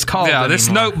notebook is called anymore. This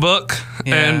notebook.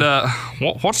 Yeah.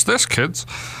 And what's this, kids?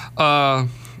 And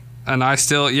I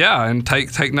still, and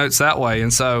take notes that way.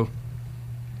 And so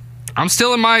I'm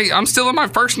still in my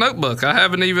first notebook. I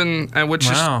haven't even, and which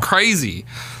is crazy.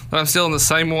 But I'm still in the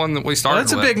same one that we started with.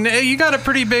 That's a big. You got a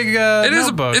pretty big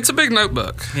notebook. It's a big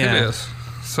notebook. Yeah. It is.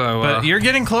 So, but you're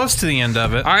getting close to the end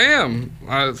of it. I am.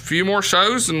 A few more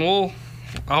shows, and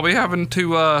I'll be having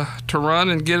to run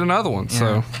and get another one. Yeah.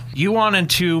 So you wanted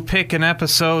to pick an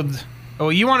episode. Oh,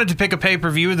 you wanted to pick a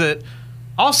pay-per-view that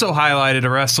also highlighted a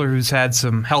wrestler who's had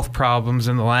some health problems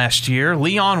in the last year.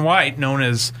 Leon White, known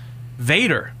as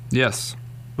Vader. Yes.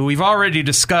 Who we've already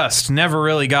discussed, never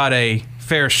really got a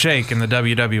fair shake in the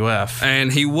WWF.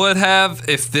 And he would have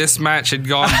if this match had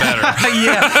gone better.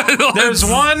 Yeah. There's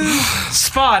one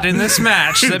spot in this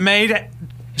match that made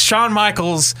Shawn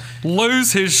Michaels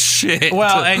lose his shit.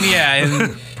 Well,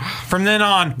 and from then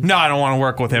on, no, I don't want to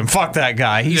work with him. Fuck that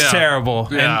guy. He's terrible.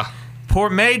 Yeah. And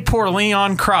made poor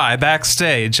Leon cry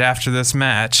backstage after this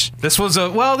match. This was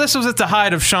at the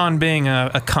height of Shawn being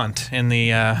a cunt in the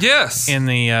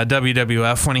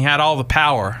WWF when he had all the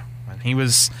power. He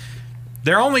was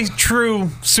their only true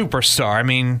superstar. I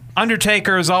mean,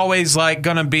 Undertaker is always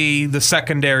gonna be the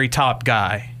secondary top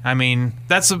guy. I mean,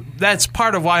 that's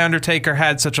part of why Undertaker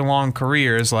had such a long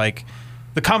career. Is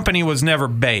the company was never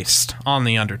based on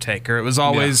the Undertaker. It was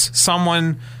always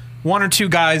someone. One or two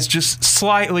guys just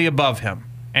slightly above him.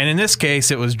 And in this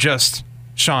case, it was just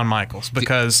Shawn Michaels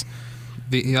because...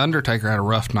 The Undertaker had a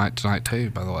rough night tonight, too,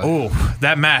 by the way. Oh,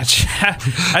 that match.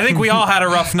 I think we all had a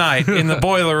rough night in the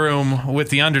boiler room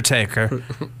with the Undertaker.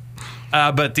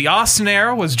 But the Austin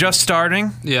era was just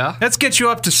starting. Yeah. Let's get you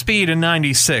up to speed in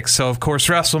 96. So, of course,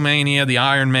 WrestleMania, the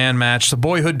Iron Man match, the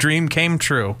boyhood dream came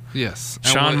true. Yes.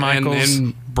 Shawn Michaels.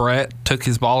 And Brett took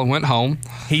his ball and went home.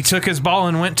 He took his ball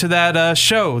and went to that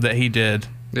show that he did.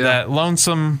 Yeah. That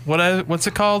Lonesome, what's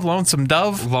it called? Lonesome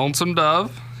Dove? Lonesome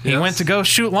Dove. He went to go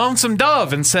shoot Lonesome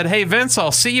Dove and said, "Hey, Vince,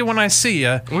 I'll see you when I see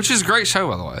you." Which is a great show,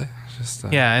 by the way.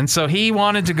 Yeah, and so he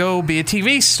wanted to go be a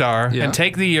TV star and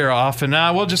take the year off, and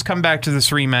we'll just come back to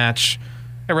this rematch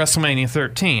at WrestleMania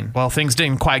 13. Well, things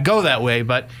didn't quite go that way,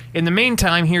 but in the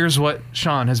meantime, here's what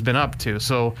Shawn has been up to.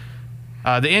 So,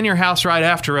 the In Your House right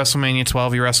after WrestleMania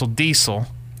 12, he wrestled Diesel.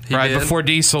 Before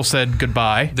Diesel said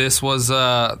goodbye. This was,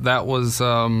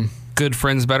 Good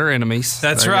Friends, Better Enemies.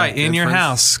 That's right, In Your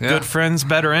House. Yeah. Good Friends,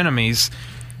 Better Enemies.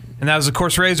 And that was, of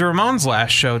course, Razor Ramon's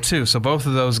last show, too. So both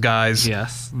of those guys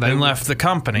then left the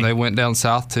company. They went down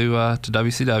south to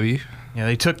WCW. Yeah,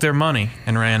 they took their money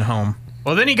and ran home.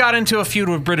 Well, then he got into a feud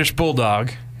with British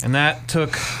Bulldog, and that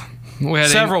took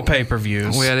several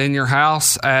pay-per-views. We had In Your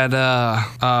House at...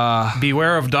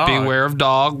 Beware of Dog. Beware of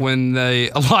Dog when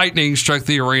the lightning struck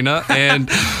the arena, and...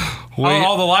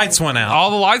 all the lights went out.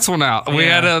 All the lights went out. Yeah. We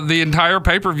had the entire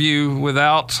pay-per-view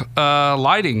without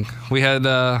lighting. We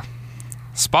had...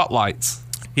 spotlights.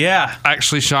 Yeah.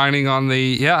 actually shining on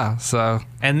the so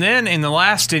And then in the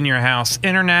last In Your House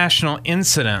international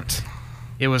incident,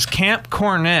 it was Camp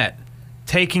Cornette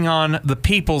taking on the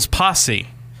People's Posse,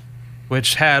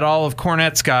 which had all of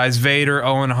Cornette's guys, Vader,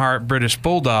 Owen Hart, British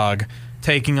Bulldog,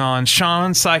 taking on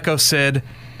Shawn, Sycho Sid,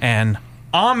 and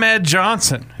Ahmed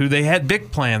Johnson, who they had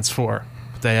big plans for.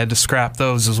 But they had to scrap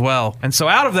those as well. And so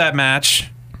out of that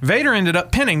match, Vader ended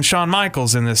up pinning Shawn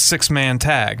Michaels in this 6-man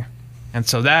tag. And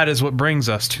so that is what brings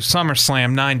us to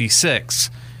SummerSlam 96,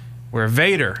 where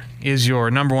Vader is your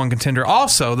number one contender.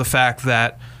 Also, the fact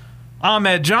that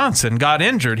Ahmed Johnson got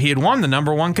injured. He had won the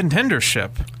number one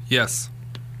contendership, yes.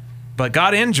 but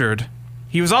got injured.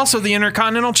 He was also the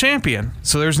Intercontinental Champion,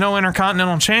 so there's no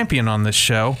Intercontinental Champion on this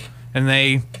show. And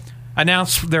they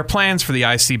announced their plans for the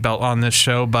IC belt on this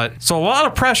show, but so a lot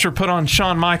of pressure put on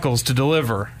Shawn Michaels to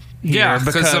deliver. Yeah, here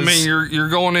because I mean you're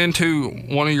going into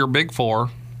one of your big four.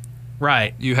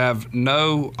 Right. You have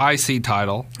no IC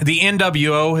title. The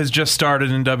NWO has just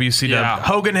started in WCW. Yeah.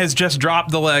 Hogan has just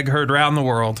dropped the leg, heard around the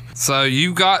world. So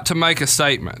you got to make a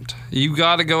statement. You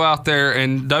got to go out there,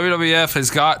 and WWF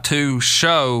has got to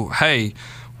show, hey,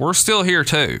 we're still here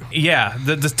too. Yeah,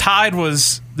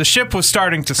 the ship was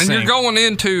starting to sink. And you're going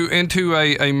into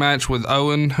a match with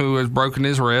Owen, who has broken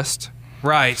his wrist.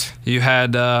 Right. You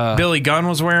had Billy Gunn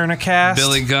was wearing a cast.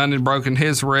 Billy Gunn had broken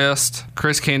his wrist.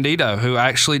 Chris Candido, who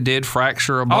actually did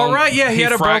fracture a bone. Oh, right, yeah, he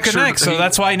had a broken neck, so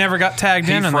that's why he never got tagged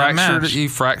in that match. He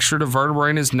fractured a vertebrae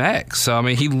in his neck. So, I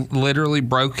mean, he literally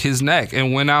broke his neck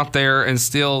and went out there and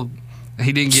still,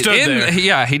 he didn't get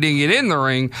he didn't get in the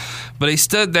ring, but he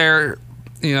stood there.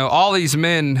 You know, all these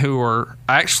men who are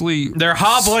actually... They're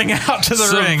hobbling out to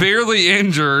the ring. Severely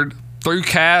injured, threw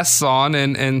casts on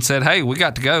and said, hey, we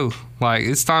got to go. Like,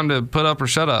 it's time to put up or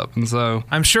shut up. And so...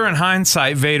 I'm sure in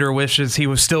hindsight, Vader wishes he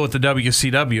was still with the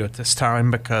WCW at this time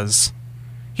because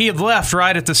he had left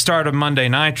right at the start of Monday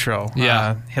Nitro.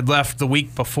 Yeah. Had left the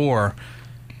week before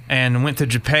and went to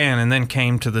Japan and then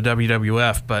came to the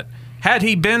WWF. But had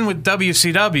he been with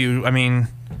WCW, I mean...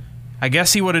 I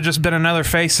guess he would have just been another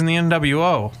face in the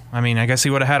NWO. I mean, I guess he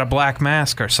would have had a black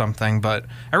mask or something, but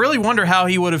I really wonder how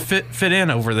he would have fit in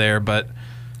over there, but...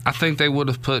 I think they would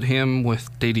have put him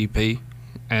with DDP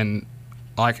and,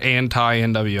 like,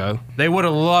 anti-NWO. They would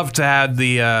have loved to have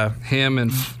the... Him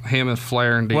and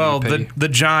Flair and DDP. Well, the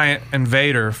Giant and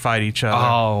Vader fight each other.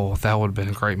 Oh, that would have been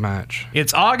a great match.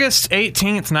 It's August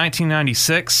 18th,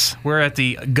 1996. We're at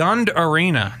the Gund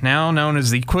Arena, now known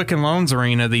as the Quicken Loans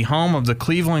Arena, the home of the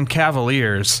Cleveland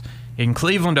Cavaliers, in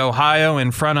Cleveland, Ohio, in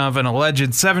front of an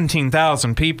alleged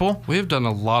 17,000 people. We have done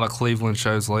a lot of Cleveland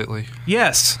shows lately.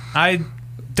 Yes, I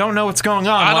don't know what's going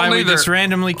on. Why we just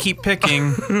randomly keep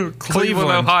picking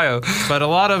Cleveland, Ohio. But a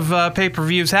lot of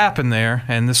pay-per-views happen there,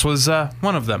 and this was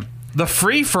one of them. The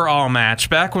free-for-all match,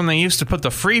 back when they used to put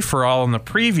the free-for-all on the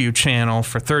preview channel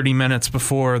for 30 minutes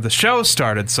before the show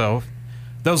started, so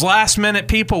those last-minute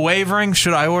people wavering,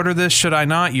 should I order this, should I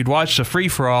not, you'd watch the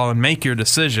free-for-all and make your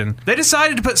decision. They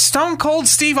decided to put Stone Cold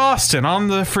Steve Austin on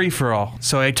the free-for-all,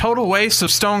 so a total waste of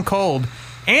Stone Cold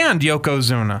and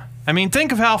Yokozuna. I mean,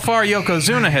 think of how far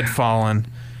Yokozuna had fallen.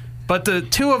 But the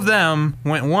two of them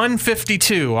went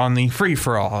 152 on the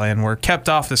free-for-all and were kept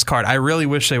off this card. I really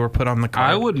wish they were put on the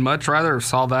card. I would much rather have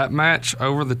saw that match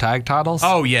over the tag titles.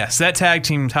 Oh, yes. That tag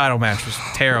team title match was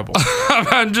terrible.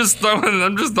 I'm just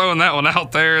throwing that one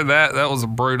out there. That was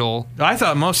brutal. I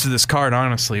thought most of this card,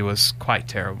 honestly, was quite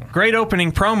terrible. Great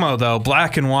opening promo, though.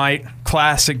 Black and white,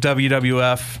 classic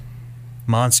WWF.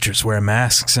 Monsters wear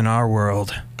masks in our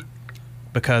world.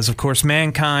 Because, of course,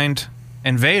 Mankind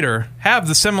and Vader have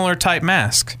the similar type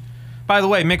mask. By the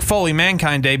way, Mick Foley,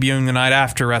 Mankind, debuting the night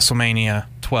after WrestleMania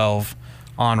 12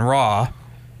 on Raw,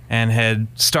 and had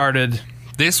started...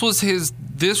 This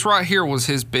right here was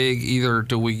his big, either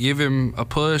do we give him a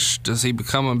push, does he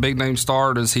become a big name star,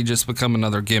 or does he just become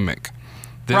another gimmick?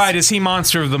 Right, is he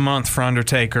Monster of the Month for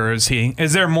Undertaker? Is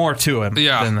there more to him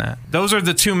than that? Those are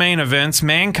the two main events.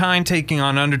 Mankind taking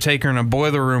on Undertaker in a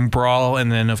Boiler Room brawl,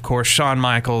 and then, of course, Shawn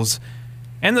Michaels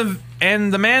and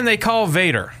the man they call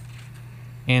Vader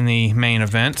in the main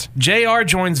event. JR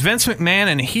joins Vince McMahon,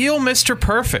 and heel Mr.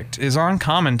 Perfect is on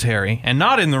commentary and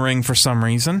not in the ring for some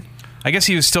reason. I guess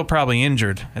he was still probably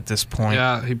injured at this point.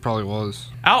 Yeah, he probably was.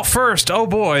 Out first, oh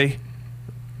boy,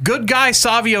 good guy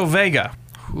Savio Vega.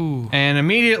 Ooh. And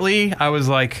immediately I was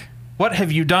like, what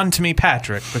have you done to me,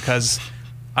 Patrick? Because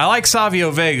I like Savio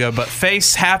Vega, but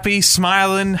face happy,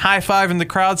 smiling, high-fiving the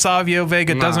crowd Savio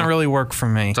Vega doesn't really work for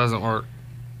me. Doesn't work.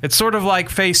 It's sort of like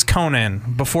face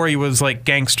Conan before he was like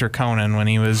gangster Conan, when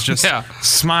he was just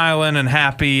smiling and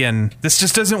happy, and this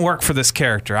just doesn't work for this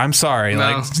character. I'm sorry. No.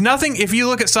 Like, nothing, if you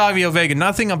look at Savio Vega,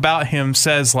 nothing about him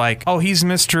says like, oh, he's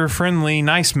Mr. Friendly,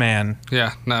 nice man.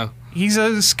 Yeah, no. He's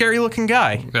a scary looking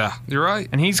guy. Yeah, you're right.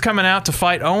 And he's coming out to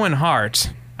fight Owen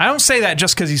Hart. I don't say that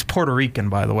just because he's Puerto Rican,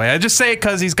 by the way. I just say it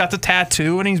because he's got the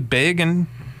tattoo and he's big and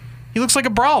he looks like a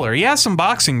brawler. He has some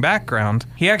boxing background.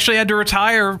 He actually had to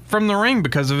retire from the ring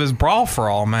because of his Brawl for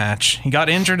All match. He got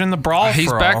injured in the Brawl for All.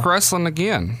 He's back wrestling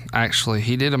again, actually.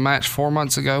 He did a match 4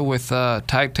 months ago with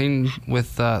tag team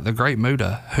with the great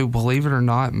Muda, who, believe it or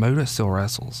not, Muda still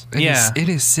wrestles. In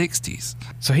his 60s.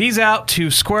 So he's out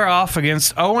to square off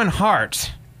against Owen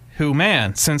Hart, who,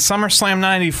 man, since SummerSlam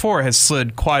 94 has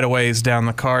slid quite a ways down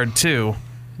the card, too.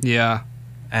 Yeah.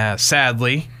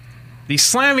 Sadly. The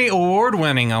Slammy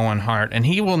award-winning Owen Hart, and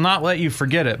he will not let you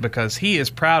forget it because he is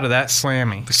proud of that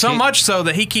Slammy. So much so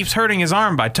that he keeps hurting his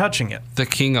arm by touching it. The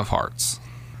King of Hearts.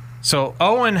 So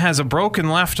Owen has a broken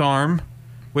left arm,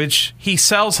 which he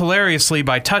sells hilariously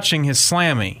by touching his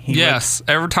Slammy.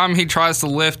 Every time he tries to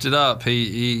lift it up,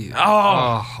 it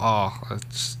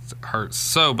just hurts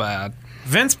so bad.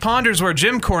 Vince ponders where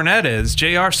Jim Cornette is.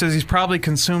 JR says he's probably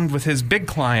consumed with his big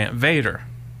client, Vader.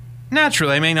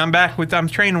 Naturally, I mean, I'm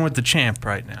training with the champ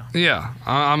right now. Yeah,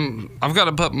 I've got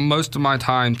to put most of my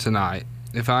time tonight.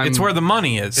 It's where the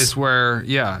money is. It's where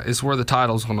the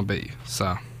title's going to be.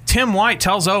 So Tim White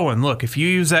tells Owen, look, if you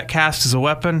use that cast as a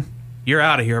weapon, you're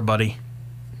out of here, buddy.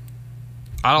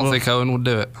 I don't think Owen would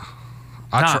do it.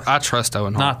 I trust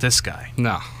Owen Hart. Not this guy.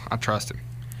 No, I trust him.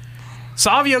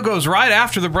 Savio goes right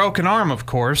after the broken arm, of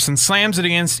course, and slams it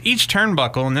against each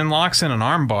turnbuckle and then locks in an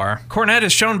arm bar. Cornette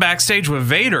is shown backstage with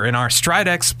Vader in our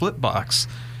Stridex split box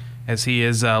as he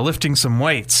is lifting some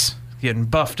weights, getting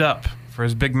buffed up for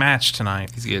his big match tonight.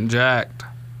 He's getting jacked.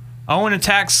 Owen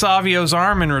attacks Savio's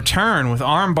arm in return with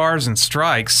arm bars and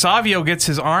strikes. Savio gets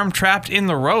his arm trapped in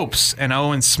the ropes, and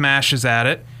Owen smashes at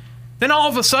it. Then all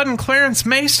of a sudden, Clarence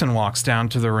Mason walks down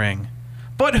to the ring.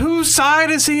 But whose side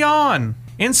is he on?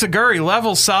 Insaguri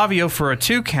levels Savio for a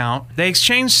 2 count. They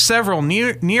exchange several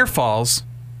near falls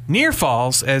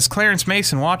as Clarence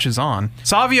Mason watches on.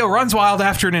 Savio runs wild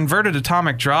after an inverted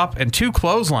atomic drop and 2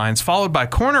 clotheslines, followed by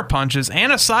corner punches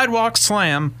and a sidewalk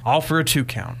slam, all for a 2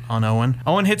 count on Owen.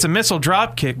 Owen hits a missile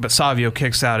drop kick, but Savio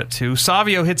kicks out at 2.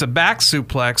 Savio hits a back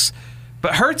suplex,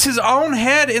 but hurts his own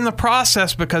head in the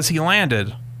process because he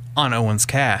landed on Owen's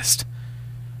cast.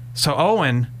 So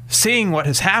Owen, seeing what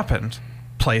has happened,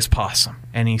 plays possum,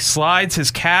 and he slides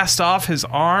his cast off his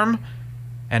arm,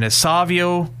 and as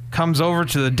Savio comes over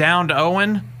to the downed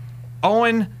Owen,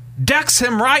 Owen decks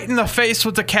him right in the face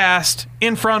with the cast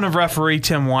in front of referee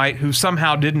Tim White, who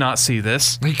somehow did not see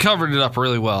this. He covered it up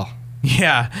really well.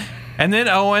 Yeah, and then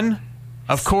Owen,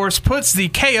 of course, puts the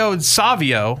KO'd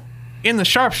Savio in the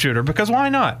sharpshooter, because why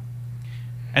not?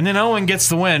 And then Owen gets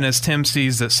the win as Tim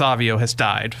sees that Savio has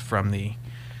died from the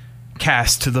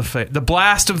cast to the face. The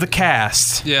blast of the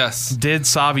cast. Yes. Did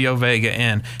Savio Vega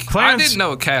in. I didn't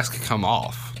know a cast could come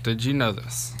off. Did you know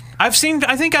this? I think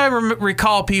I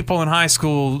recall people in high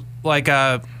school, like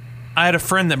I had a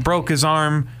friend that broke his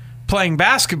arm playing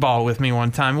basketball with me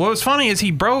one time. What was funny is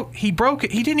he broke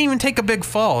it. He didn't even take a big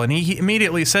fall, and he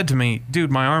immediately said to me,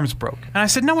 dude, my arm's broke. And I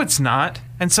said, no, it's not.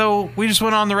 And so we just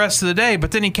went on the rest of the day,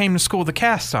 but then he came to school with a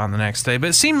cast on the next day. But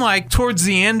it seemed like towards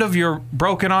the end of your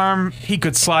broken arm, he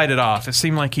could slide it off. It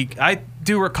seemed like I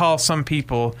do recall some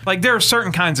people, like there are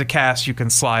certain kinds of casts you can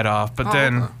slide off, but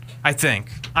then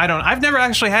I've never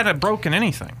actually had it broken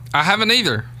anything. I haven't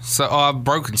either. So I've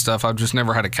broken stuff. I've just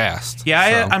never had a cast.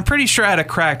 Yeah, I'm pretty sure I had a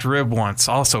cracked rib once,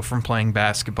 also from playing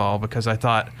basketball, because I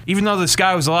thought, even though this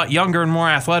guy was a lot younger and more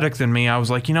athletic than me, I was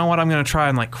like, you know what, I'm going to try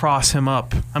and like cross him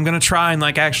up. I'm going to try and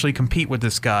like actually compete with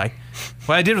this guy.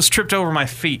 What I did was tripped over my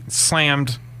feet and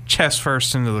slammed chest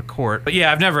first into the court. But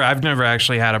yeah, I've never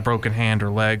actually had a broken hand or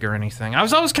leg or anything. I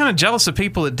was always kind of jealous of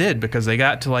people that did, because they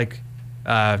got to like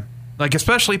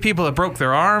especially people that broke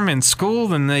their arm in school,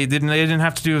 then they didn't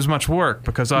have to do as much work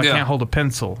because I can't hold a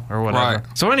pencil or whatever.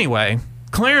 Right. So anyway,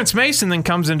 Clarence Mason then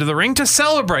comes into the ring to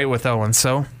celebrate with Owen,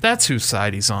 so that's whose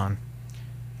side he's on.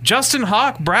 Justin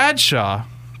Hawk Bradshaw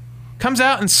comes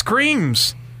out and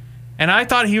screams, and I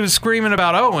thought he was screaming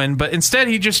about Owen, but instead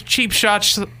he just cheap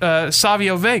shots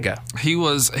Savio Vega. He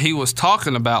was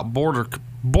talking about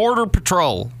border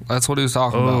patrol. That's what he was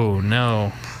talking about. Oh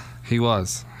no, he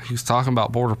was. He was talking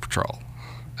about Border Patrol,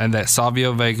 and that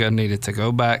Savio Vega needed to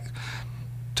go back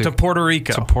to Puerto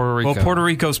Rico. Well, Puerto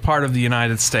Rico's part of the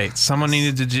United States. Someone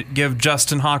needed to give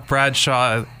Justin Hawk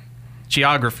Bradshaw a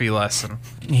geography lesson.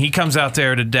 He comes out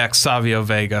there to deck Savio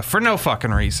Vega for no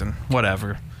fucking reason.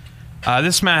 Whatever.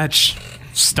 This match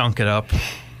stunk it up,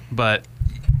 but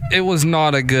it was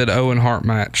not a good Owen Hart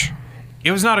match.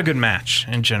 It was not a good match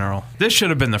in general. This should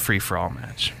have been the free-for-all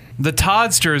match. The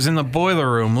Toddster is in the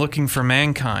boiler room looking for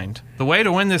Mankind. The way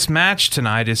to win this match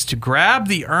tonight is to grab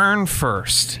the urn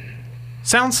first.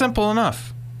 Sounds simple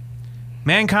enough.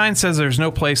 Mankind says there's no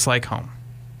place like home.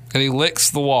 And he licks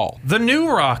the wall. The New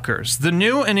Rockers. The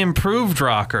new and improved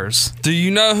Rockers. Do you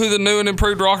know who the new and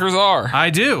improved Rockers are? I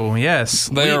do, yes.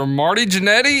 They are Marty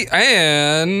Jannetty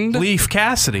and... Leif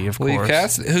Cassidy, of course. Leif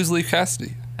Cassidy. Who's Leif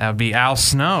Cassidy? That would be Al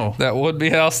Snow. That would be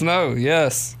Al Snow,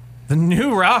 yes. The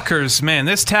New Rockers, man,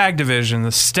 this tag division,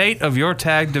 the state of your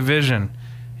tag division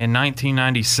in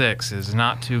 1996 is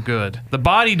not too good. The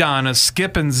Body Donnas,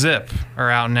 Skip and Zip, are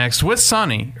out next with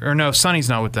Sonny. Or no, Sonny's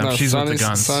not with them. No, she's with the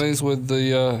Guns. Sonny's with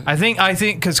the... I think,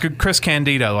 because Chris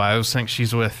Candido, I always think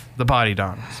she's with the Body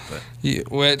Donnas. But. Yeah,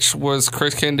 which was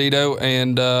Chris Candido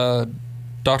and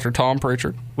Dr. Tom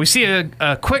Pritchard. We see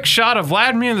a quick shot of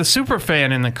Vladimir the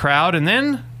Superfan in the crowd, and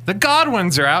then the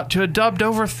Godwins are out to a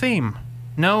dubbed-over theme.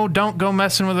 No, don't go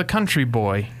messing with a country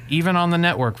boy, even on the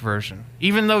network version.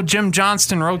 Even though Jim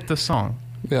Johnston wrote the song.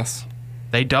 Yes.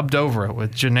 They dubbed over it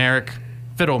with generic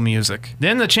fiddle music.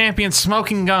 Then the champion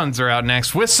Smoking Guns are out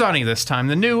next, with Sonny this time.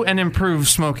 The new and improved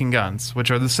Smoking Guns, which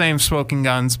are the same Smoking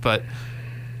Guns, but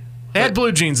they had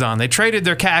blue jeans on. They traded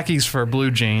their khakis for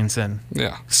blue jeans, and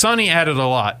Sonny added a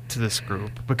lot to this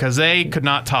group because they could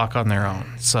not talk on their own.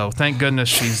 So thank goodness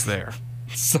she's there.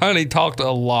 Sonny talked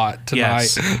a lot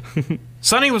tonight. Yes.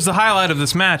 Sonny was the highlight of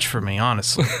this match for me,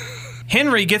 honestly.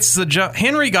 Henry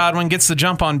Godwin gets the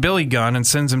jump on Billy Gunn and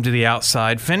sends him to the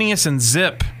outside. Phineas and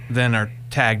Zip then are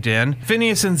tagged in.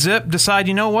 Phineas and Zip decide,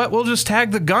 you know what, we'll just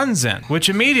tag the Guns in, which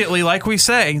immediately, like we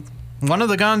say, one of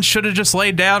the Guns should have just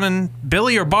laid down and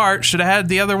Billy or Bart should have had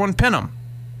the other one pin him.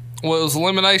 Well, it was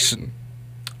elimination.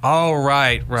 Oh,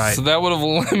 right. So that would have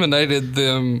eliminated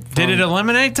them. Did it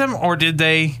eliminate them, or did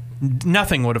they...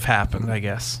 Nothing would have happened, I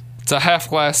guess. It's a half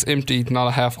glass empty, not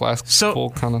a half glass full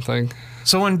kind of thing.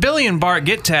 So when Billy and Bart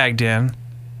get tagged in,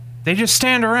 they just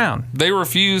stand around. They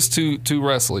refuse to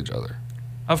wrestle each other.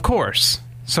 Of course.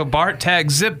 So Bart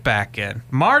tags Zip back in.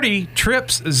 Marty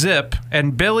trips Zip,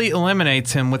 and Billy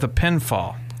eliminates him with a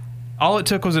pinfall. All it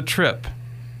took was a trip.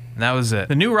 And that was it.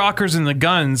 The New Rockers and the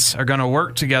Guns are going to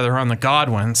work together on the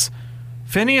Godwins.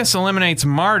 Phineas eliminates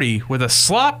Marty with a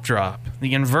slop drop,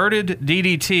 the inverted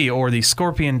DDT, or the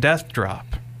Scorpion Death Drop.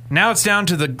 Now it's down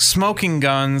to the Smoking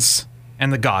Guns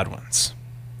and the Godwins.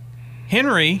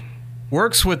 Henry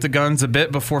works with the Guns a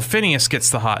bit before Phineas gets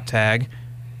the hot tag.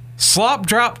 Slop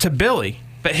drop to Billy,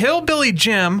 but Hillbilly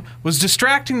Jim was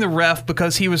distracting the ref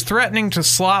because he was threatening to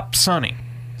slop Sonny.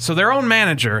 So their own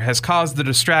manager has caused the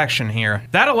distraction here.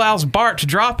 That allows Bart to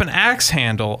drop an axe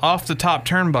handle off the top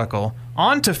turnbuckle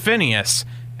onto Phineas,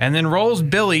 and then rolls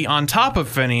Billy on top of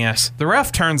Phineas. The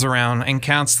ref turns around and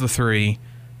counts the 3.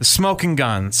 The Smoking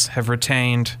Guns have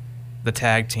retained the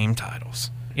tag team titles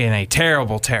in a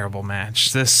terrible, terrible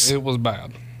match. It was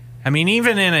bad. I mean,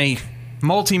 even in a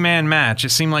multi-man match, it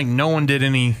seemed like no one did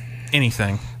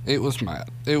anything. It was mad.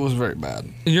 It was very bad.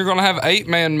 You're going to have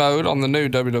 8-man mode on the new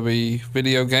WWE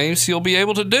video game, so you'll be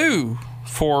able to do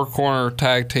 4-corner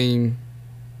tag team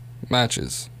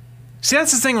matches. See,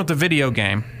 that's the thing with the video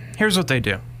game. Here's what they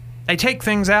do. They take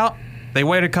things out, they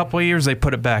wait a couple of years, they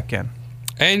put it back in.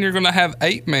 And you're going to have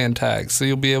 8-man tags, so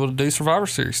you'll be able to do Survivor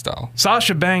Series style.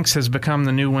 Sasha Banks has become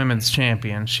the new women's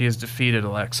champion. She has defeated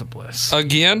Alexa Bliss.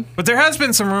 Again? But there has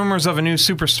been some rumors of a new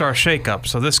superstar shakeup,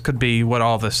 so this could be what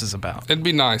all this is about. It'd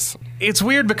be nice. It's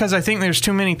weird because I think there's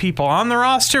too many people on the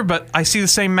roster, but I see the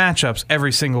same matchups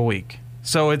every single week.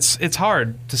 So it's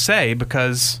hard to say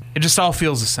because it just all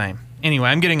feels the same. Anyway,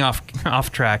 I'm getting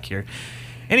off track here.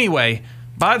 Anyway,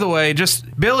 by the way, just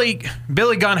Billy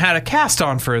Gunn had a cast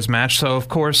on for his match, so of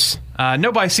course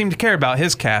nobody seemed to care about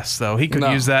his cast, though. He could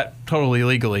use that totally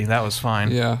legally. That was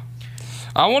fine. Yeah.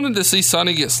 I wanted to see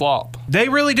Sonny get slop. They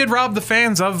really did rob the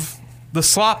fans of the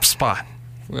slop spot.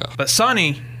 Yeah. But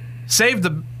Sonny saved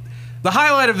the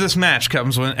highlight of this match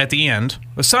comes when at the end,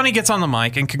 where Sonny gets on the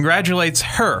mic and congratulates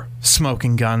her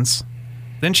Smoking Guns.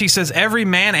 Then she says every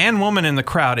man and woman in the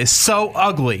crowd is so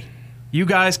ugly. You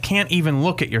guys can't even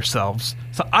look at yourselves.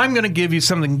 So I'm going to give you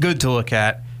something good to look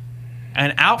at.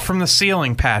 And out from the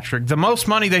ceiling, Patrick, the most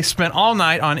money they spent all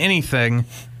night on anything,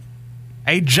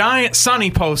 a giant Sonny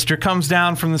poster comes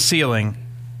down from the ceiling.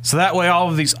 So that way all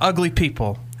of these ugly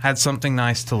people had something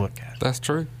nice to look at. That's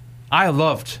true. I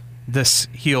loved this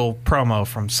heel promo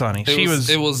from Sonny. It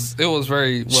was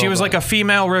very well She was done. like a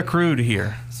female Rick Rude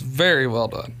here. It's very well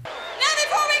done. Now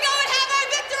before we go and have our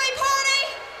victory party,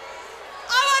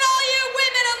 I want all you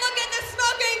women to look at the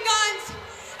Smoking Guns.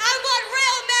 I want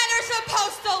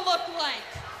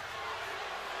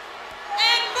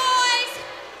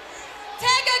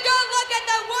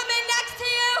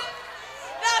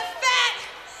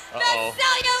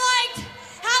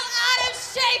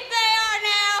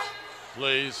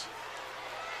please.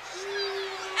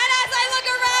 And as I look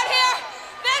around here,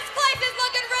 this place is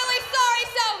looking really sorry,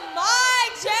 so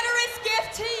my generous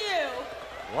gift to you.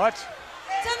 What?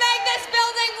 To make this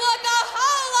building look a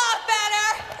whole lot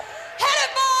better. Hit it,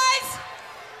 boys!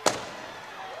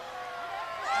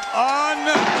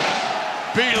 Unbelievable.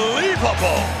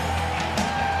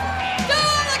 Do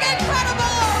I look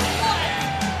incredible or what?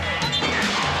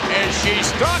 Is she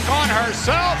stuck on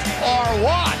herself or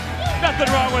what?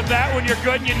 Nothing wrong with that when you're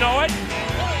good and you know it.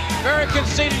 Very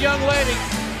conceited young lady.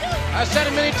 I said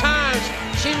it many times.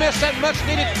 She missed that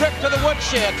much-needed trip to the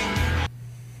woodshed.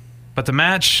 But the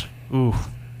match, ooh.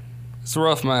 It's a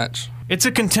rough match. It's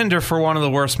a contender for one of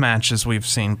the worst matches we've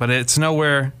seen, but it's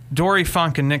nowhere. Dory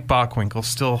Funk and Nick Bockwinkel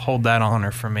still hold that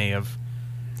honor for me of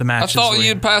the matches. I thought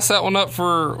you'd pass that one up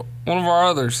for one of our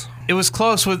others. It was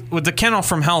close with the Kennel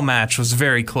from Hell match was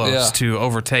very close to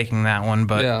overtaking that one,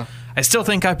 but I still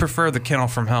think I prefer the Kennel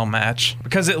from Hell match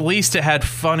because at least it had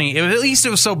funny. At least it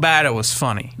was so bad it was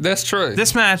funny. That's true.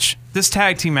 This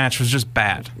tag team match was just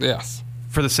bad. Yes.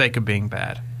 For the sake of being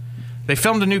bad. They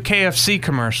filmed a new KFC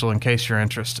commercial in case you're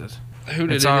interested. Who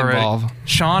did it involve?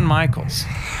 Shawn Michaels.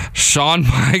 Shawn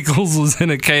Michaels was in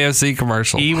a KFC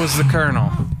commercial. He was the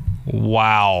Colonel.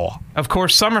 Wow. Of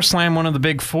course, Summerslam, one of the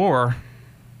big four.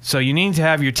 So you need to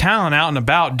have your talent out and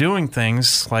about doing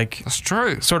things like... That's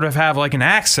true. Sort of have like an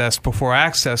Access before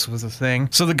Access was a thing.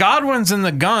 So the Godwins and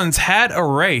the Guns had a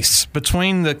race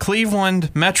between the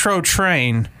Cleveland Metro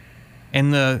train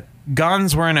and the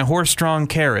Guns were in a horse-drawn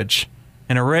carriage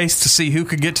in a race to see who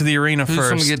could get to the arena first. Who's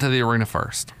going to get to the arena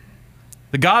first?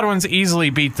 The Godwins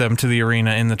easily beat them to the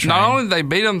arena in the train. Not only did they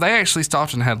beat them, they actually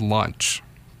stopped and had lunch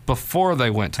before they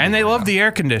went to the arena. And they love the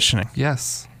air conditioning.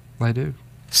 Yes, they do.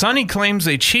 Sonny claims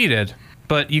they cheated,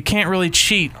 but you can't really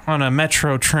cheat on a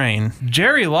Metro train.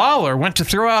 Jerry Lawler went to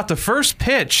throw out the first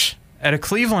pitch at a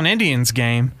Cleveland Indians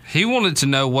game. He wanted to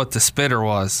know what the spitter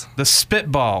was. The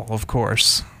spitball, of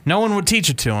course. No one would teach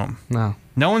it to him. No.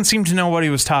 No one seemed to know what he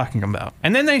was talking about.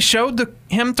 And then they showed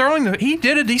him throwing he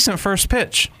did a decent first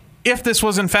pitch. If this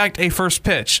was in fact a first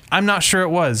pitch. I'm not sure it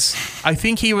was. I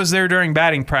think he was there during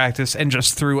batting practice and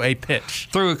just threw a pitch.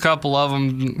 Threw a couple of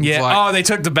them. Yeah. They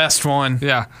took the best one.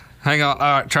 Yeah. Hang on.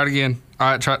 All right, try it again.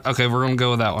 All right, try. Okay, we're going to go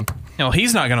with that one. No,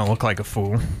 he's not going to look like a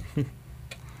fool.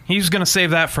 He's going to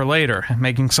save that for later,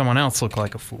 making someone else look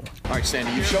like a fool. All right,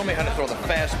 Sandy, you showed me how to throw the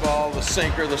fastball, the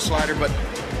sinker, the slider, but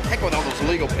heck with all those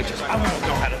legal pitches. I want to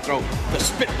know how to throw the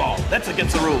spitball. That's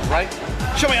against the rules, right?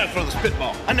 Show me how to throw the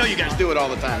spitball. I know you guys do it all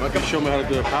the time. Okay. Show me how to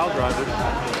do a pile driver.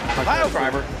 Pile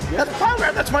driver? Yeah, the pile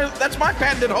driver. That's my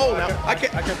patented hole now. I can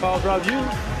pile drive you.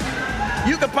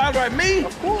 You can pile drive me?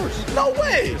 Of course. No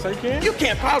way. Yes, I can. You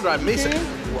can't pile drive me.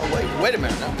 Well, wait a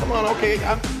minute now. Come on,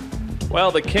 okay. Well,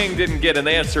 the King didn't get an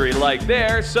answer he liked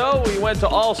there, so we went to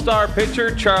all-star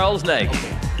pitcher Charles Nagy.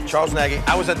 Okay. Charles Nagy,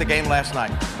 I was at the game last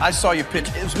night. I saw you pitch.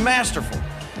 It was masterful.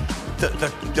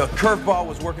 The curveball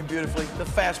was working beautifully, the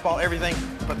fastball, everything.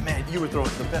 But man, you were throwing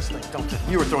the best thing, don't you?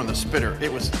 You were throwing the spitter. It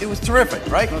was terrific,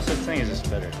 right? No such thing as a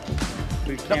spitter.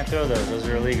 We can't throw those. Those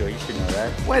are illegal. You should know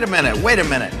that. Wait a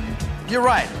minute. You're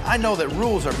right. I know that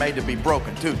rules are made to be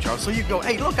broken too, Charles. So you go,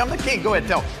 hey, look, I'm the king. Go ahead,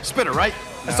 tell. Spitter, right?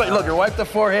 So look, you wipe the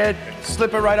forehead,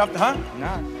 slip it right off the,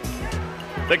 No.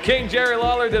 The King, Jerry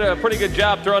Lawler, did a pretty good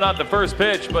job throwing out the first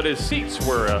pitch, but his seats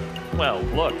were,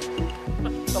 look.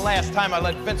 The last time I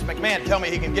let Vince McMahon tell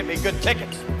me he can get me good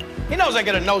tickets. He knows I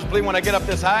get a nosebleed when I get up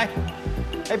this high.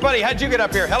 Hey, buddy, how'd you get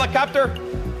up here? Helicopter?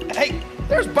 Hey,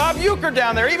 there's Bob Uecker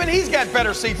down there. Even he's got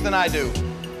better seats than I do.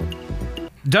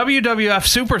 WWF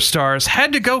superstars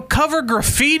had to go cover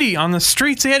graffiti on the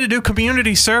streets. They had to do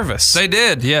community service. They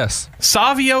did, yes.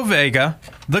 Savio Vega,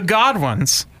 the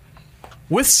Godwins,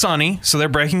 with Sonny, so they're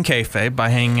breaking kayfabe by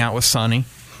hanging out with Sonny,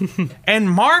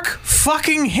 and Mark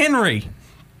fucking Henry,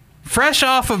 fresh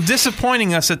off of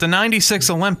disappointing us at the 96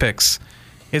 Olympics,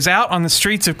 is out on the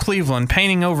streets of Cleveland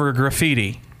painting over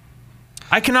graffiti.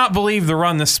 I cannot believe the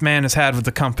run this man has had with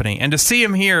the company, and to see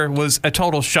him here was a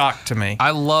total shock to me.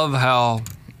 I love how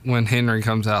when Henry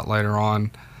comes out later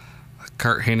on,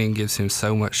 Kurt Hennig gives him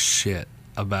so much shit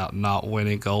about not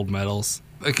winning gold medals.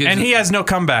 And he has no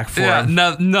comeback for him.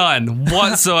 None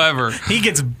whatsoever. He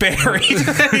gets buried. He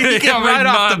gets right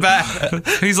off the bat.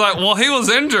 He's like, well, he was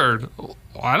injured. Well,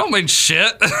 I don't mean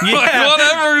shit. Yeah. Like,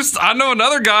 whatever. I know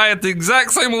another guy at the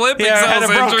exact same Olympics that was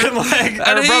had a injured. broken leg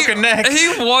and a broken neck.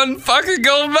 He won fucking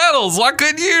gold medals. Why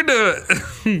couldn't you do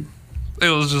it?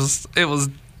 It was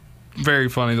very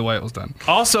funny the way it was done.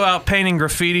 Also out painting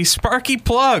graffiti, Sparky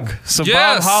Plug. So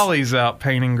yes. Bob Holly's out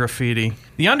painting graffiti.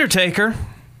 The Undertaker,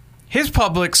 his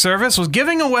public service was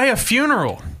giving away a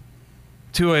funeral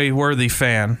to a worthy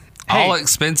fan. All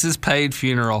expenses paid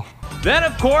funeral. Then,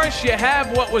 of course, you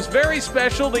have what was very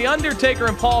special. The Undertaker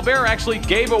and Paul Bearer actually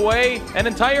gave away an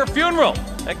entire funeral.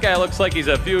 That guy looks like he's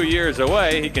a few years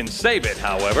away. He can save it,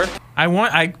 however.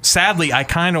 Sadly, I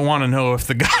kind of want to know if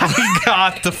the guy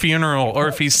got the funeral or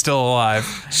if he's still alive.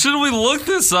 Should we look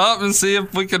this up and see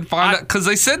if we can find out? Because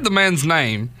they said the man's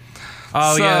name.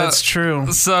 Oh, yeah, that's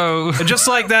true. So just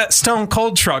like that Stone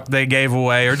Cold truck they gave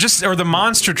away, or the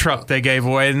monster truck they gave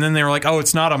away, and then they were like, "Oh,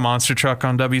 it's not a monster truck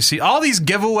on WC." All these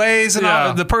giveaways and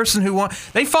all, the person who won,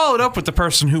 they followed up with the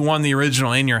person who won the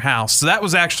original In Your House. So that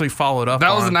was actually followed up.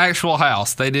 That was an actual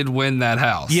house. They did win that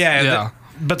house. Yeah.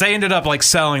 But they ended up like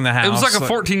selling the house. It was like a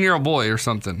 14-year-old boy or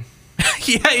something.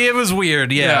 Yeah, it was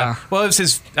weird. Yeah. Well, it was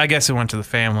his. I guess it went to the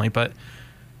family, but.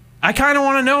 I kind of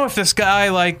want to know if this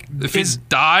guy, if he's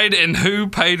died and who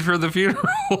paid for the funeral.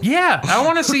 Yeah, I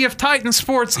want to see if Titan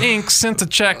Sports Inc. sent a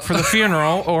check for the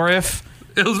funeral, or if...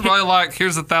 It was probably like,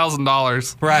 here's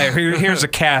 $1,000. Right, here's a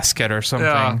casket or something.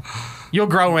 Yeah. You'll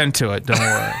grow into it, don't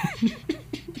worry.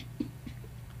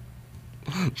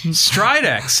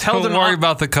 Stridex held Don't worry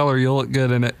about the color, you'll look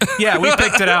good in it. Yeah, we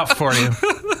picked it out for you.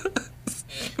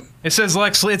 It says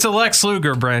it's a Lex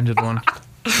Luger branded one.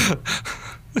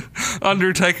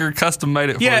 Undertaker custom made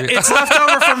it for you. Yeah, it's left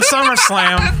over from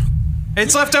SummerSlam.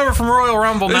 It's left over from Royal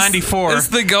Rumble 94. It's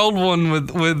the gold one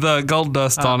with gold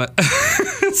dust on it.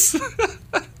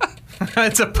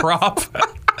 It's a prop.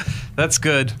 That's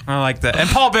good. I like that. And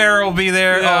Paul Bearer will be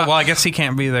there. Yeah. Oh, well, I guess he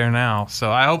can't be there now. So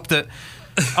I hope that...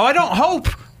 Oh, I don't hope,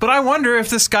 but I wonder if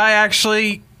this guy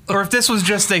actually... Or if this was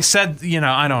just they said,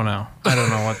 I don't know. I don't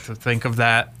know what to think of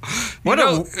that.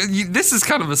 This is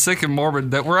kind of a sick and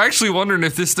morbid that we're actually wondering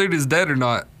if this dude is dead or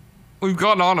not. We've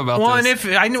gone on about this. Well, and if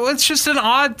I know it's just an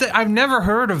odd thing. I've never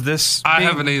heard of this. I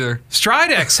haven't either.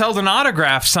 Stridex held an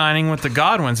autograph signing with the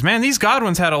Godwins. Man, these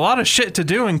Godwins had a lot of shit to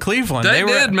do in Cleveland. They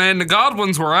did, man. The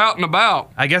Godwins were out and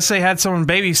about. I guess they had someone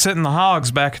babysitting the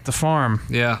hogs back at the farm.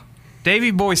 Yeah.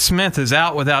 Davey Boy Smith is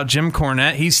out without Jim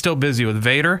Cornette. He's still busy with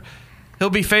Vader. He'll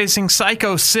be facing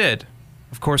Sycho Sid.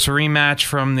 Of course, a rematch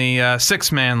from the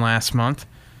six-man last month.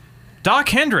 Doc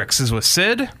Hendricks is with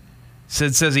Sid.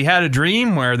 Sid says he had a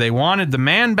dream where they wanted the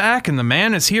man back, and the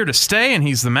man is here to stay, and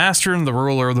he's the master and the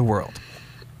ruler of the world.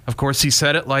 Of course, he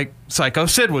said it like Sycho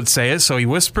Sid would say it, so he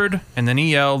whispered, and then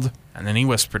he yelled, and then he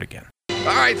whispered again. All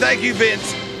right, thank you,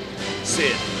 Vince.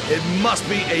 Sid, it must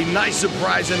be a nice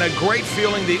surprise and a great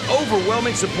feeling, the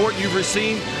overwhelming support you've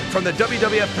received from the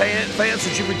WWF fans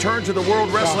since you returned to the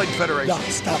World Wrestling Federation. Doc,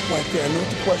 stop right there. I know what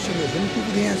the question is. Let me give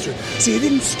you the answer. See, it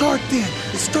didn't start then.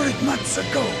 It started months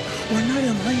ago. One night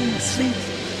I'm laying asleep,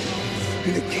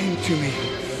 and it came to me.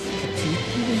 The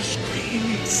people were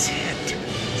screaming, Sid,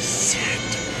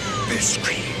 Sid. They're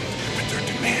screaming, but their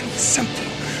demand was simple.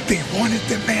 They wanted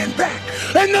the man back.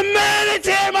 And the man is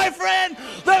here, my friend!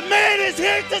 The man is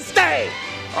here to stay!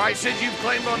 All right, Sid, you've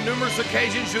claimed on numerous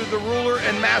occasions you're the ruler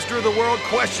and master of the world.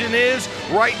 Question is,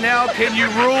 right now, can you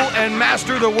rule and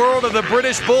master the world of the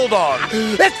British Bulldog?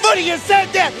 It's funny you said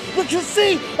that, because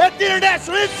see, at the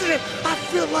international incident, I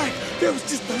feel like there was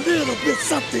just a little bit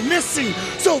something missing.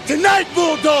 So tonight,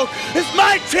 Bulldog, is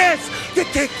my chance to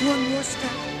take one more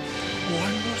step to the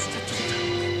top.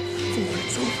 For when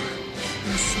it's over,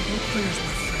 there's some more players,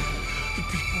 my friend. The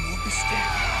people will be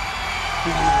standing.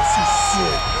 And you will see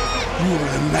Sid. You are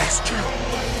the master.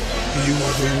 You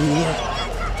are the ruler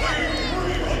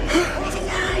of the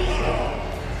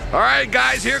world. All right,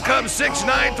 guys, here comes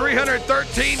 6'9",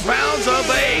 313 pounds of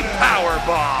a power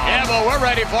bomb. Yeah, well, we're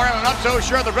ready for him. I'm not so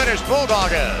sure the British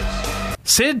Bulldog is.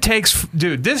 Sid takes...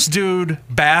 Dude, this dude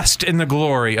basked in the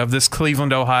glory of this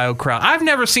Cleveland, Ohio crowd. I've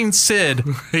never seen Sid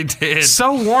he did.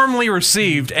 so warmly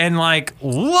received and,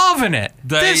 loving it.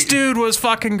 This dude was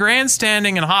fucking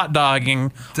grandstanding and hot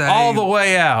dogging all the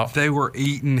way out. They were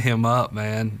eating him up,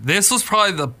 man. This was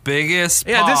probably the biggest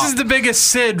Yeah, pop. this is the biggest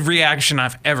Sid reaction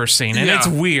I've ever seen, and it's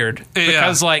weird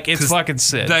because, it's fucking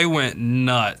Sid. They went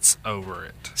nuts over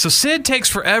it. So Sid takes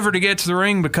forever to get to the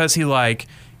ring because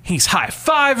he's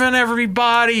high-fiving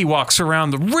everybody. He walks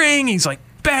around the ring. He's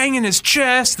banging his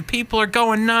chest. The people are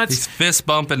going nuts. He's fist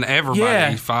bumping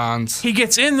everybody he finds. He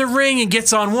gets in the ring and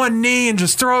gets on one knee and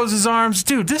just throws his arms.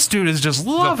 Dude, this dude is just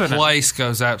loving it. The place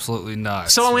goes absolutely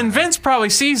nuts. So when Vince probably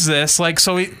sees this,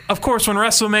 of course, when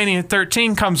WrestleMania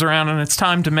 13 comes around and it's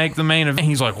time to make the main event,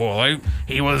 he's like, well,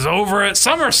 he was over at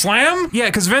SummerSlam. Yeah,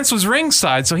 because Vince was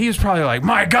ringside, so he was probably like,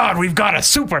 my God, we've got a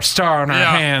superstar on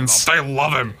our hands. They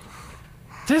love him.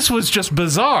 This was just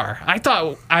bizarre. I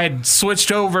thought I had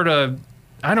switched over to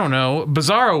I don't know,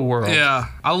 Bizarro World. Yeah.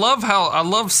 I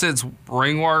love Sid's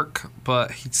ring work,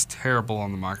 but he's terrible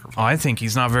on the microphone. Oh, I think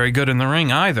he's not very good in the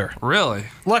ring either. Really?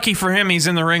 Lucky for him, he's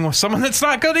in the ring with someone that's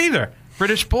not good either.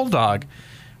 British Bulldog.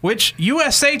 Which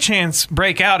USA chants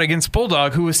break out against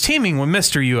Bulldog, who was teaming with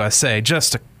Mr. USA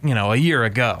just a year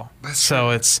ago.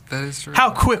 That is true. How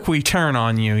quick we turn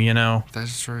on you, you know. That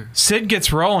is true. Sid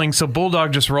gets rolling, so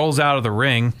Bulldog just rolls out of the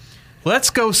ring. Let's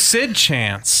go Sid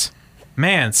chants.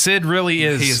 Man, Sid really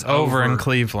is over in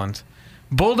Cleveland.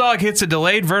 Bulldog hits a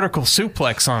delayed vertical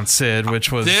suplex on Sid,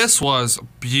 which was... This was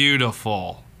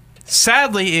beautiful.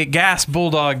 Sadly, it gassed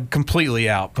Bulldog completely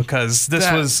out because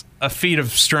this was a feat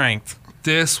of strength.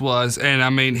 This was, and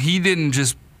I mean, he didn't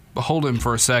just hold him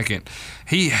for a second.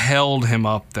 He held him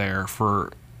up there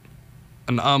for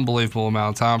an unbelievable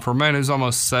amount of time. For a man who's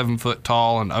almost 7 foot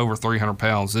tall and over 300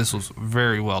 pounds, this was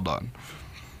very well done.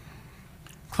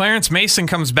 Clarence Mason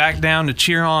comes back down to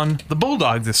cheer on the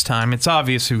Bulldog this time. It's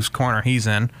obvious whose corner he's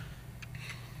in.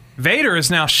 Vader is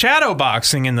now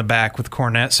shadowboxing in the back with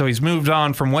Cornette, so he's moved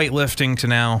on from weightlifting to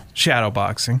now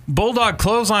shadowboxing. Bulldog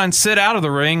clotheslines Sid out of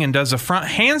the ring and does a front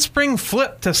handspring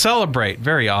flip to celebrate.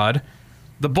 Very odd.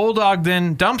 The Bulldog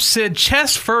then dumps Sid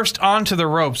chest first onto the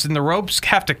ropes, and the ropes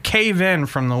have to cave in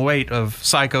from the weight of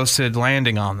Sycho Sid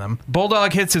landing on them.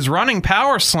 Bulldog hits his running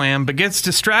power slam, but gets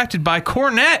distracted by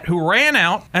Cornette, who ran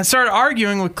out and started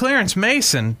arguing with Clarence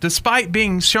Mason, despite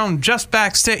being shown just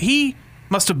backstage. He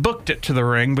must have booked it to the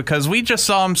ring because we just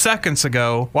saw him seconds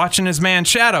ago watching his man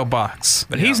shadowbox.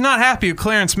 But he's not happy with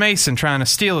Clarence Mason trying to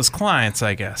steal his clients,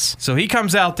 I guess. So he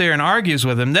comes out there and argues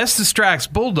with him. This distracts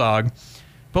Bulldog.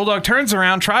 Bulldog turns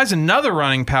around, tries another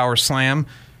running power slam,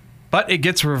 but it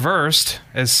gets reversed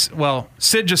as, well,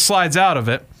 Sid just slides out of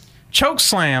it. Sid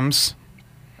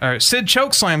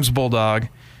chokeslams Bulldog,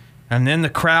 and then the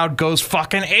crowd goes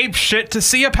fucking ape shit to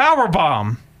see a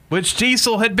powerbomb, which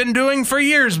Diesel had been doing for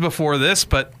years before this,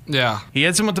 but he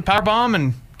hits him with the powerbomb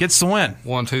and gets the win.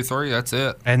 1, 2, 3, that's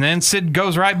it. And then Sid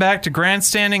goes right back to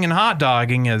grandstanding and hot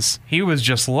dogging as he was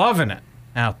just loving it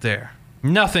out there.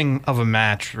 Nothing of a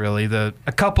match, really. The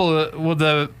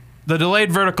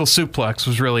delayed vertical suplex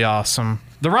was really awesome.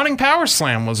 The running power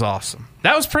slam was awesome.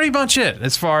 That was pretty much it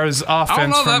as far as offense. I don't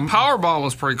know, that powerbomb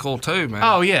was pretty cool too, man.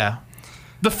 Oh, yeah.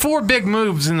 The 4 big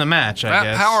moves in the match, I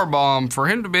guess. That powerbomb, for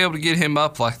him to be able to get him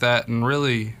up like that, and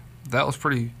really, that was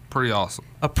pretty awesome.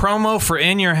 A promo for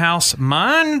In Your House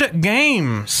Mind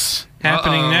Games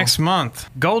happening next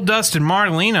month. Goldust and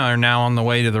Marlena are now on the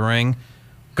way to the ring.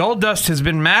 Goldust has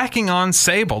been macking on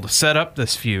Sable to set up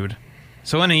this feud.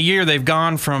 So in a year, they've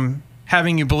gone from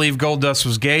having you believe Goldust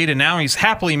was gay to now he's a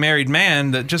happily married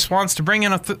man that just wants to bring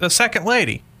in a second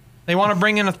lady. They want to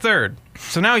bring in a third.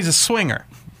 So now he's a swinger.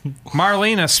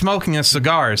 Marlena smoking a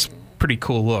cigar is pretty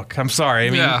cool look. I'm sorry. I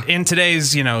mean, in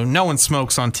today's, no one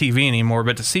smokes on TV anymore,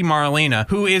 but to see Marlena,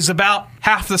 who is about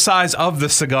half the size of the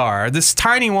cigar, this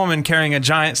tiny woman carrying a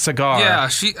giant cigar. Yeah,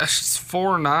 she's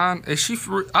 4'9". Is she?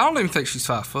 I don't even think she's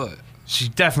 5 foot. She's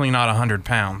definitely not 100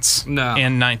 pounds. No.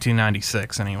 In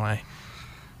 1996, anyway.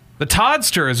 The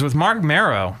Toddster is with Mark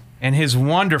Marrow and his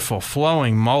wonderful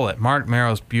flowing mullet. Mark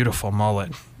Marrow's beautiful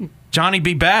mullet. Johnny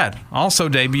B. Bad also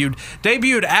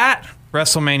debuted at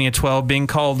WrestleMania 12, being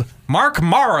called Mark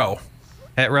Morrow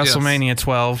at WrestleMania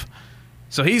 12.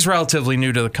 So he's relatively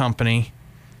new to the company.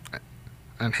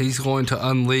 And he's going to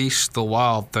unleash the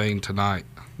Wild Thing tonight.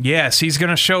 Yes, he's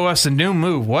going to show us a new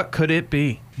move. What could it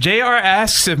be? JR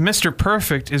asks if Mr.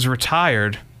 Perfect is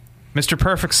retired. Mr.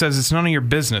 Perfect says it's none of your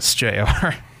business,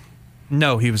 JR.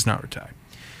 No, he was not retired.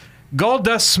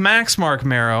 Goldust smacks Mark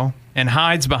Marrow and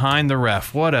hides behind the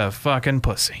ref. What a fucking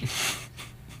pussy.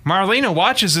 Marlena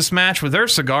watches this match with her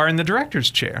cigar in the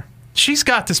director's chair. She's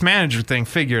got this manager thing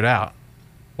figured out.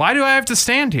 Why do I have to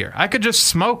stand here? I could just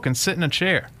smoke and sit in a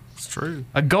chair. It's true.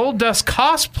 A Goldust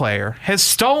cosplayer has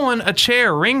stolen a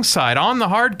chair ringside on the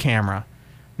hard camera.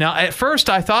 Now, at first,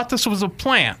 I thought this was a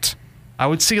plant. I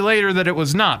would see later that it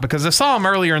was not, because I saw him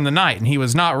earlier in the night, and he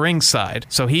was not ringside.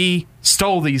 So he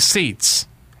stole these seats,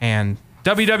 and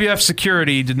WWF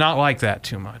security did not like that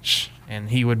too much, and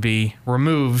he would be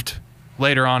removed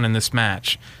later on in this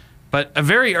match. But a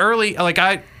very early,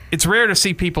 it's rare to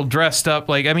see people dressed up.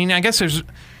 I guess there's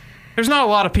not a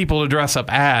lot of people to dress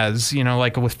up as,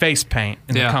 with face paint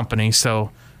in the company.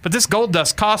 So, but this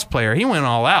Goldust cosplayer, he went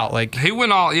all out. He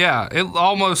went all, it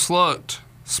almost looked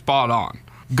spot on.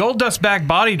 Goldust back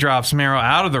body drops Marrow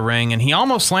out of the ring, and he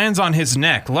almost lands on his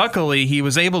neck. Luckily, he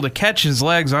was able to catch his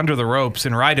legs under the ropes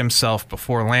and right himself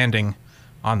before landing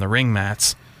on the ring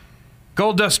mats.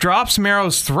 Goldust drops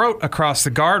Marrow's throat across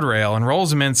the guardrail and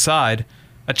rolls him inside.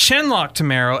 A chinlock to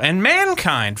Marrow, and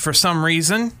Mankind, for some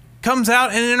reason, comes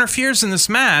out and interferes in this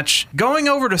match, going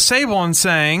over to Sable and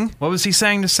saying, what was he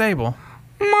saying to Sable?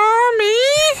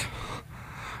 Mommy?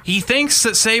 He thinks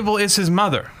that Sable is his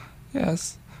mother.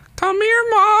 Yes. Come here,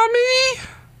 Mommy.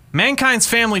 Mankind's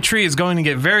family tree is going to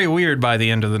get very weird by the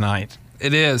end of the night.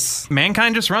 It is.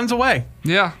 Mankind just runs away.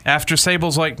 Yeah. After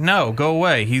Sable's like, no, go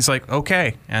away. He's like,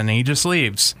 okay. And he just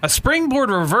leaves. A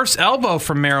springboard reverse elbow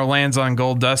from Mero lands on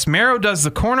Goldust. Mero does the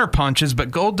corner punches,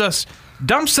 but Goldust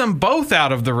dumps them both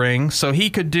out of the ring so he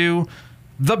could do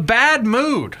the bad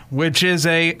mood, which is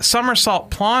a somersault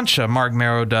plancha Mark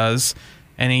Mero does.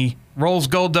 And he rolls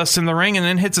Goldust in the ring and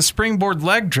then hits a springboard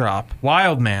leg drop.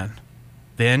 Wildman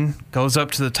then goes up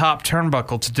to the top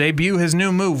turnbuckle to debut his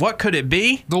new move. What could it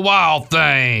be? The Wild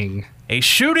Thing. A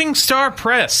shooting star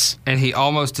press. And he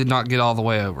almost did not get all the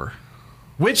way over.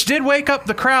 Which did wake up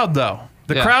the crowd, though.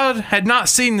 The crowd had not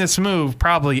seen this move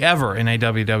probably ever in a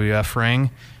WWF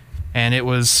ring. And it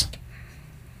was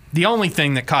the only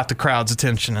thing that caught the crowd's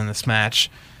attention in this match.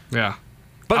 Yeah.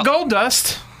 But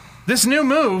Goldust, this new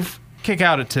move, kick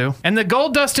out at 2. And the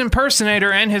Goldust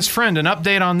impersonator and his friend, an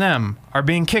update on them, are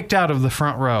being kicked out of the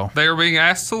front row. They are being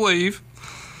asked to leave.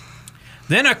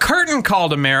 Then a curtain call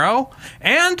to Mero,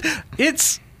 and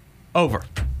it's over.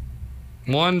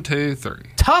 1, 2, 3.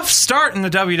 Tough start in the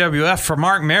WWF for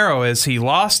Mark Mero as he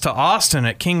lost to Austin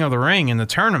at King of the Ring in the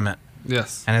tournament.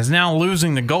 Yes. And is now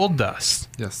losing to Goldust.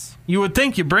 Yes. You would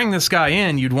think you bring this guy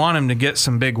in, you'd want him to get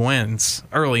some big wins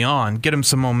early on, get him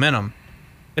some momentum.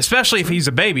 Especially if he's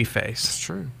a babyface. That's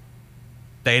true.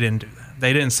 They didn't do that.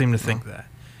 They didn't seem to think that.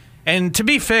 And to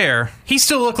be fair, he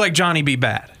still looked like Johnny B.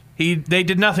 Bad. They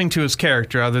did nothing to his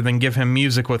character other than give him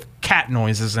music with cat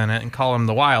noises in it and call him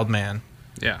the Wild Man.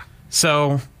 Yeah.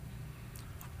 So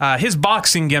his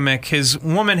boxing gimmick, his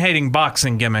woman-hating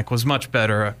boxing gimmick, was much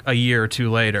better a year or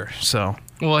two later. So.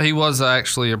 Well, he was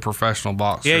actually a professional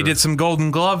boxer. Yeah, he did some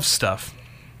Golden Glove stuff.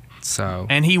 So.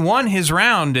 And he won his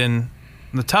round in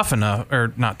the Tough Enough,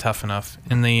 or not Tough Enough,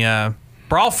 in the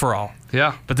Brawl for All.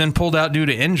 Yeah. But then pulled out due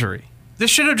to injury. This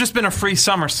should have just been a free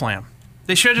SummerSlam.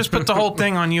 They should have just put the whole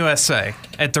thing on USA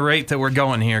at the rate that we're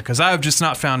going here, because I have just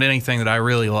not found anything that I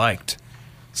really liked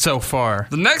so far.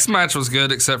 The next match was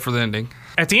good, except for the ending.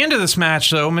 At the end of this match,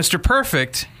 though, Mr.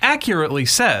 Perfect accurately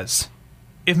says,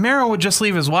 if Mero would just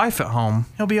leave his wife at home,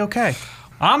 he'll be okay.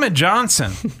 Ahmed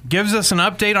Johnson gives us an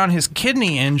update on his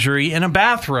kidney injury in a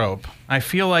bathrobe. I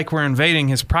feel like we're invading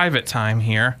his private time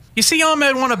here. You see,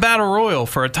 Ahmed won a battle royal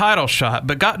for a title shot,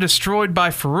 but got destroyed by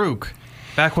Farouk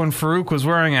back when Farouk was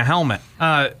wearing a helmet.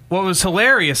 What was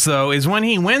hilarious, though, is when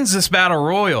he wins this battle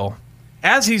royal,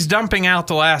 as he's dumping out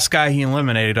the last guy he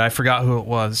eliminated, I forgot who it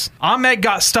was, Ahmed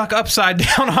got stuck upside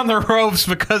down on the ropes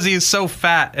because he is so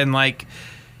fat and,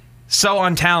 so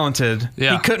untalented.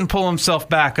 Yeah. He couldn't pull himself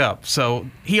back up. So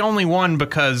he only won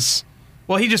because,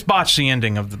 he just botched the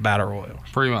ending of the Battle Royal.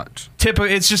 Pretty much.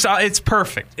 It's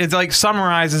perfect. It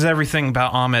summarizes everything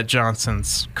about Ahmed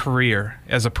Johnson's career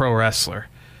as a pro wrestler.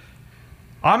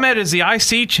 Ahmed is the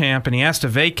IC champ and he has to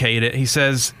vacate it. He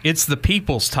says it's the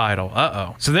people's title.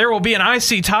 Uh-oh. So there will be an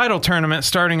IC title tournament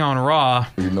starting on Raw.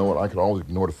 You know what? I can always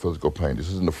ignore the physical pain. This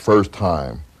isn't the first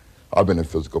time I've been in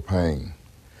physical pain.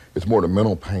 It's more the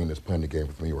mental pain that's playing the game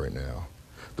with me right now.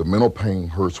 The mental pain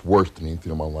hurts worse than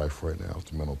anything in my life right now. It's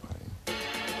the mental pain.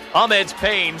 Ahmed's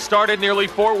pain started nearly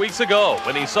 4 weeks ago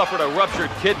when he suffered a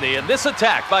ruptured kidney in this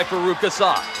attack by Farouk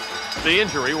Assad. The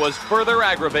injury was further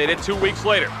aggravated 2 weeks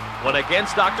later when,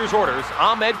 against doctor's orders,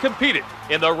 Ahmed competed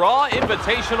in the Raw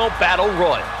Invitational Battle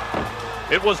Royal.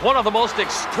 It was one of the most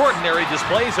extraordinary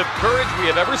displays of courage we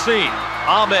have ever seen.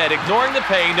 Ahmed ignoring the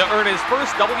pain to earn his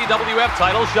first WWF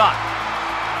title shot.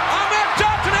 Ahmed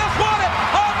Johnson has won it!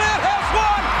 Ahmed has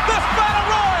won this Battle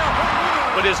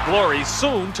Royal! But his glory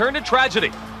soon turned to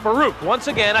tragedy. Farouk once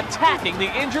again attacking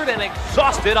the injured and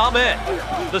exhausted Ahmed.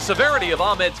 The severity of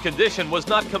Ahmed's condition was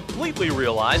not completely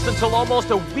realized until almost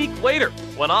a week later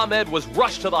when Ahmed was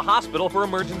rushed to the hospital for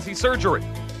emergency surgery.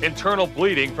 Internal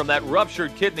bleeding from that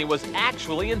ruptured kidney was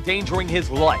actually endangering his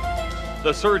life.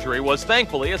 The surgery was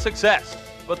thankfully a success,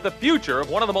 but the future of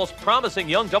one of the most promising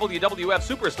young WWF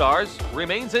superstars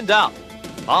remains in doubt.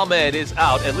 Ahmed is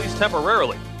out, at least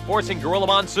temporarily, forcing Gorilla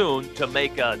Monsoon to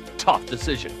make a tough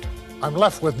decision. I'm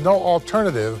left with no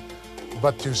alternative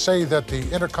but to say that the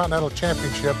Intercontinental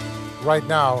Championship right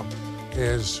now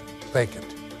is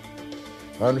vacant.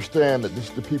 I understand that this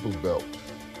is the people's belt.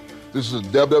 This is a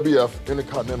WWF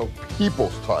Intercontinental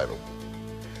People's title.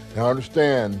 Now I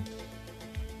understand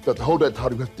that to hold that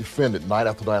title, you have to defend it night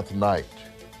after night after night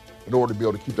in order to be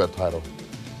able to keep that title.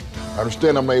 I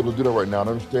understand I'm not able to do that right now. I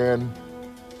understand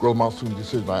Gorilla Monsoon's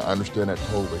decision. I understand that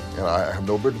totally. And I have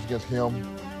no bitterness against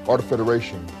him or the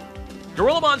Federation.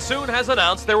 Gorilla Monsoon has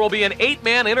announced there will be an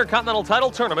 8-man Intercontinental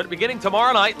title tournament beginning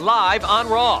tomorrow night live on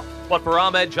Raw. But for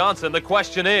Ahmed Johnson, the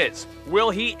question is, will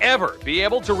he ever be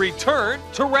able to return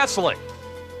to wrestling?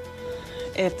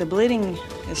 If the bleeding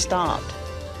is stopped,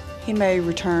 he may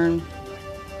return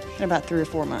in about 3 or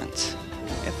 4 months.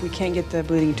 If we can't get the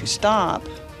bleeding to stop,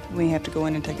 we have to go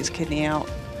in and take his kidney out,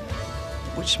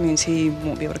 which means he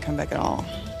won't be able to come back at all.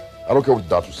 I don't care what the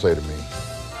doctors say to me.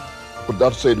 What the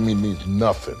doctors say to me means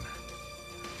nothing.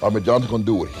 Ahmed Johnson's gonna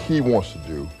do what he wants to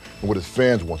do and what his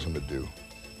fans want him to do.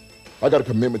 I got a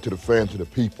commitment to the fans and the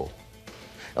people.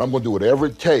 And I'm gonna do whatever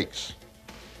it takes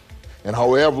and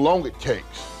however long it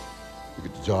takes to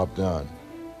get the job done.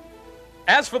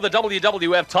 As for the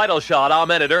WWF title shot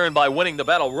Ahmed had earned by winning the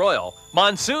Battle Royal,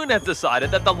 Monsoon has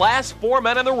decided that the last 4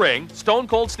 men in the ring, Stone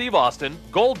Cold Steve Austin,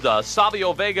 Goldust,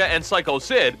 Savio Vega, and Sycho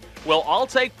Sid, will all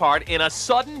take part in a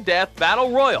sudden death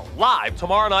Battle Royal live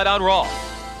tomorrow night on Raw.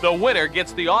 The winner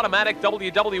gets the automatic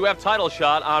WWF title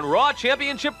shot on Raw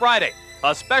Championship Friday,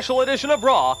 a special edition of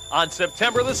Raw on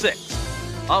September the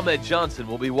 6th. Ahmed Johnson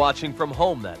will be watching from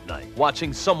home that night,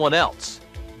 watching someone else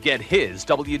get his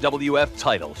WWF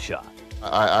title shot.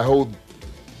 I hold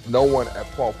no one at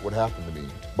fault for what happened to me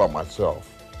but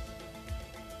myself.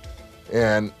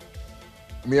 And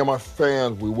me and my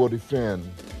fans, we will defend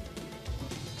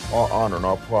our honor and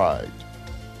our pride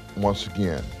once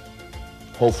again,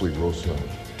 hopefully real soon.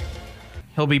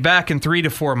 He'll be back in 3 to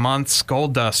 4 months.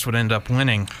 Goldust would end up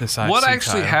winning this IC What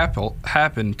actually title.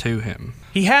 happened to him?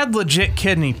 He had legit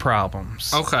kidney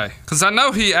problems. Okay, because I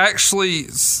know he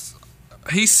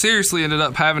seriously ended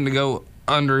up having to go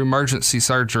under emergency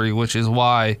surgery, which is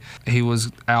why he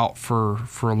was out for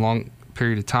a long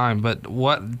period of time. But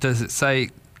what does it say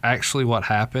actually what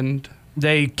happened?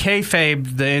 They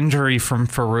kayfabed the injury from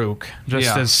Farouk,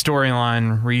 just as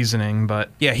storyline reasoning. But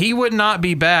yeah, he would not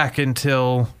be back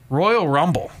until Royal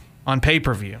Rumble on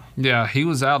pay-per-view. Yeah, he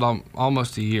was out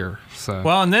almost a year. So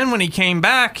well, and then when he came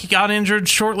back, he got injured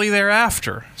shortly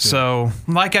thereafter. Yeah. So,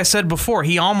 like I said before,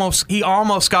 he almost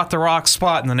got the Rock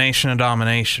spot in the Nation of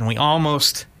Domination. We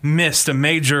almost missed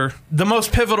the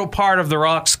most pivotal part of the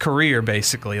Rock's career,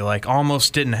 basically. Like,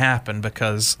 almost didn't happen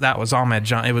because that was Ahmed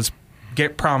Johnson. It was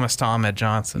promised to Ahmed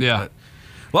Johnson. Yeah. But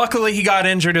luckily, he got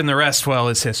injured, and the rest, well,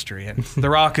 is history. And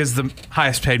The Rock is the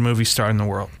highest-paid movie star in the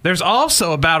world. There's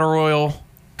also a Battle Royal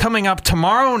coming up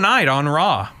tomorrow night on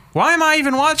Raw. Why am I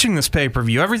even watching this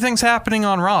pay-per-view? Everything's happening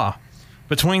on Raw.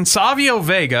 Between Savio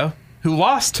Vega, who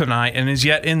lost tonight and is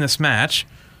yet in this match,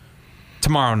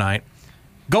 tomorrow night,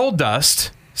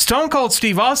 Goldust, Stone Cold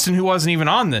Steve Austin, who wasn't even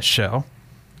on this show,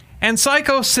 and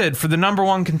Sycho Sid for the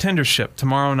 #1 contendership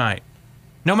tomorrow night.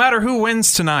 No matter who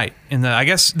wins tonight, I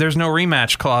guess there's no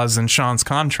rematch clause in Shawn's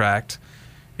contract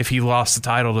if he lost the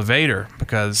title to Vader,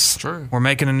 because we're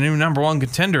making a new #1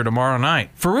 contender tomorrow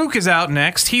night. Farouk is out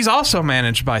next. He's also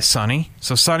managed by Sonny,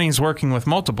 so Sonny's working with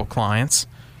multiple clients.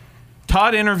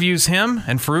 Todd interviews him,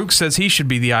 and Farouk says he should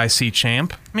be the IC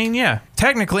champ. I mean, yeah,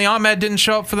 technically Ahmed didn't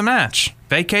show up for the match.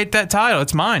 Vacate that title.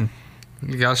 It's mine.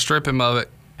 You gotta strip him of it.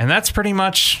 And that's pretty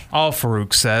much all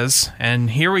Farouk says.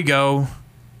 And here we go.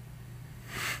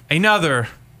 Another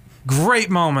great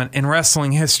moment in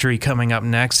wrestling history coming up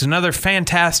next. Another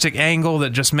fantastic angle that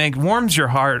just warms your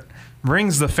heart,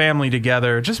 brings the family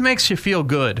together, just makes you feel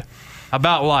good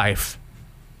about life.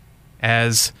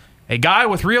 As a guy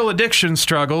with real addiction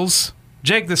struggles,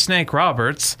 Jake the Snake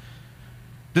Roberts,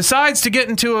 decides to get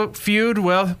into a feud.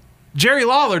 Well, Jerry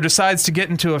Lawler decides to get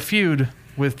into a feud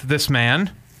with this man.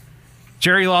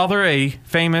 Jerry Lawler, a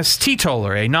famous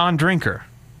teetotaler, a non-drinker,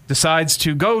 decides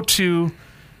to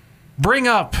bring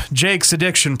up Jake's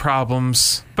addiction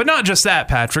problems. But not just that,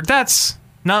 Patrick. That's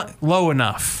not low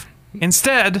enough.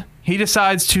 Instead, he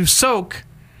decides to soak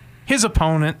his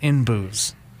opponent in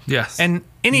booze. Yes. And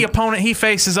any opponent he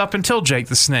faces up until Jake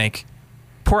the Snake.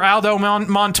 Poor Aldo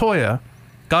Montoya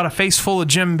got a face full of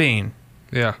Jim Beam.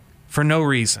 Yeah. For no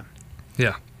reason.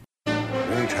 Yeah.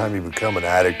 Anytime you become an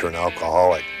addict or an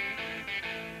alcoholic,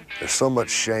 there's so much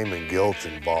shame and guilt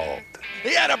involved.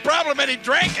 He had a problem and he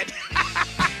drank it.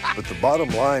 But the bottom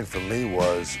line for me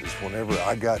is whenever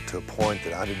I got to a point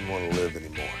that I didn't want to live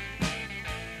anymore,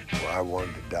 where I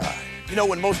wanted to die. You know,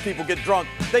 when most people get drunk,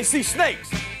 they see snakes.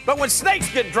 But when snakes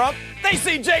get drunk, they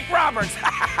see Jake Roberts.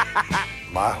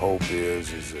 My hope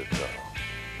is that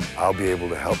I'll be able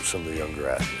to help some of the younger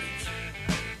athletes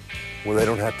where they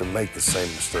don't have to make the same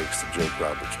mistakes that Jake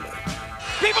Roberts made.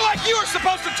 People like you are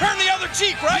supposed to turn the other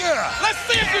cheek, right? Yeah. Let's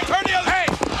see if you turn the other.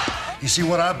 Hey! You see,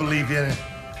 what I believe in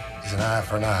is an eye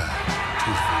for an eye,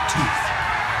 tooth for a tooth.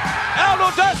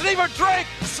 Aldo doesn't even drink.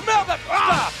 Smell the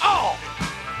stuff. Oh!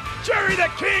 Jerry the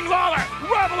King Lawler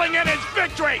reveling in his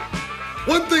victory.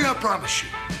 One thing I promise you.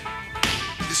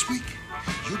 This week,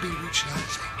 you'll be reaching out and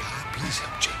saying, God, please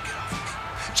help Jake get off of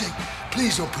me. Jake,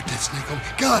 please don't put that snake on me.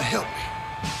 God, help me.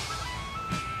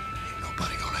 Ain't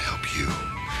nobody gonna help you.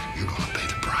 You're gonna pay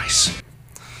the price.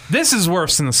 This is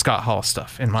worse than the Scott Hall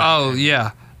stuff, in my opinion.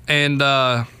 Yeah.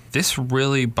 And this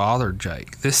really bothered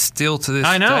Jake. This still to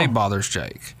this day bothers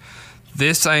Jake.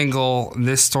 This angle,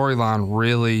 this storyline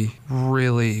really,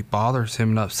 really bothers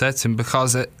him and upsets him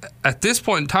because at this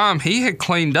point in time, he had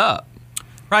cleaned up.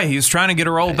 Right, he was trying to get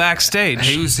a role backstage.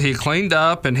 He cleaned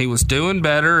up and he was doing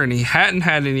better, and he hadn't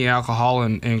had any alcohol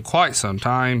in quite some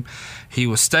time. He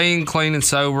was staying clean and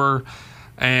sober,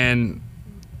 and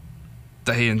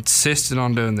they insisted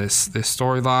on doing this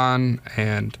storyline.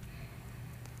 And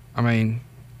I mean,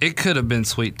 it could have been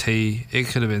sweet tea. It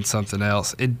could have been something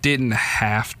else. It didn't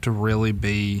have to really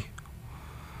be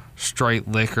straight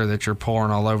liquor that you're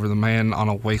pouring all over the man on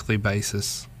a weekly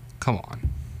basis. Come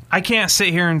on. I can't sit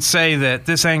here and say that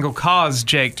this angle caused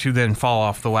Jake to then fall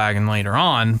off the wagon later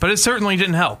on, but it certainly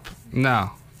didn't help.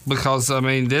 No, because, I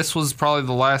mean, this was probably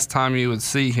the last time you would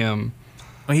see him.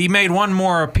 He made one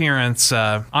more appearance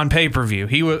on pay-per-view.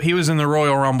 He was in the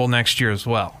Royal Rumble next year as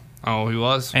well. Oh, he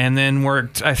was? And then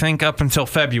worked, I think, up until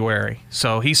February.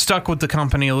 So he stuck with the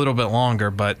company a little bit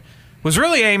longer, but was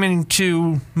really aiming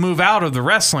to move out of the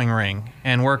wrestling ring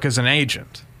and work as an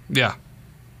agent. Yeah.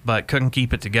 But couldn't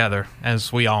keep it together,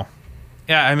 as we all...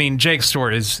 Yeah, I mean, Jake's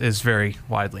story is very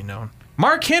widely known.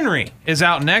 Mark Henry is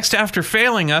out next after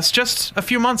failing us just a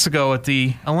few months ago at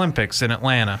the Olympics in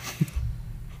Atlanta.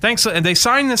 And they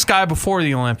signed this guy before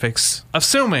the Olympics,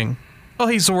 assuming, well,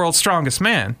 he's the world's strongest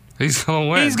man. He's going to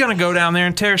win. He's going to go down there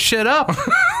and tear shit up.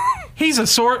 He's a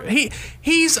sure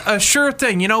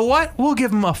thing. You know what? We'll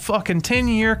give him a fucking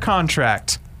 10-year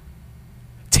contract.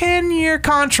 10-year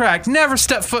contract. Never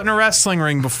stepped foot in a wrestling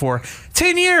ring before.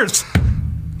 10 years.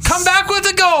 Come back with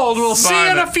the gold. We'll see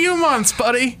you in a few months,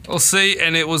 buddy. We'll see.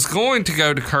 And it was going to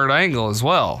go to Kurt Angle as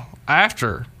well.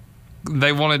 After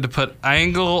they wanted to put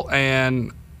Angle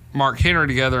and Mark Henry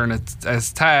together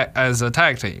as a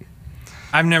tag team.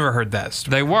 I've never heard that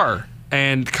story. They were.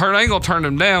 And Kurt Angle turned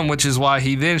him down, which is why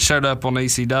he then showed up on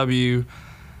ECW,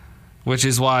 which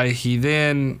is why he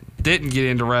then didn't get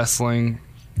into wrestling.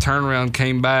 Turned around,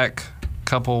 came back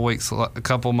a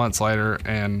couple months later,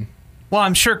 and... Well,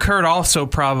 I'm sure Kurt also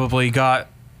probably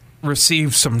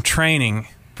received some training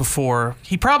before.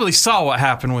 He probably saw what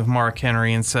happened with Mark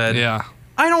Henry and said, yeah,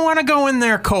 I don't want to go in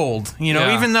there cold.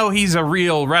 Even though he's a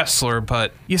real wrestler,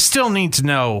 but you still need to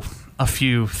know a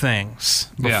few things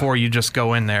before you just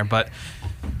go in there. But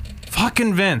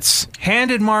fucking Vince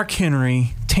handed Mark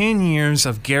Henry 10 years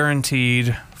of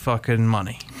guaranteed fucking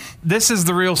money. This is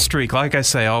the real streak, like I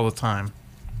say all the time.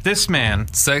 This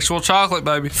man... Sexual chocolate,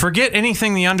 baby. Forget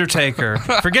anything The Undertaker.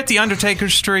 Forget The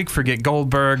Undertaker's streak. Forget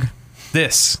Goldberg.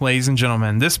 This, ladies and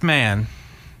gentlemen, this man...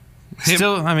 It's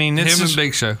him and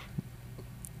Big Show.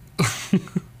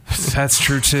 That's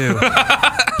true, too.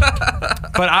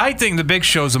 But I think the Big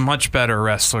Show's a much better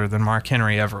wrestler than Mark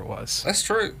Henry ever was. That's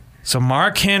true. So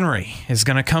Mark Henry is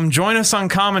going to come join us on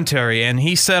commentary, and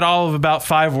he said all of about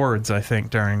 5 words, I think,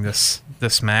 during this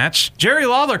match. Jerry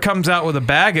Lawler comes out with a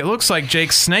bag. It looks like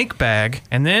Jake's snake bag,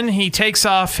 and then he takes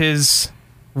off his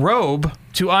robe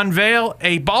to unveil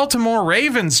a Baltimore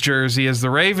Ravens jersey as the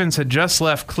Ravens had just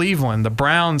left Cleveland. The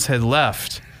Browns had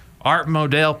left. Art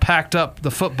Modell packed up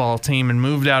the football team and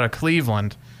moved out of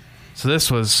Cleveland. So this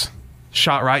was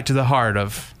shot right to the heart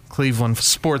of Cleveland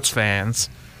sports fans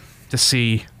to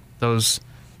see those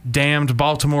damned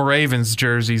Baltimore Ravens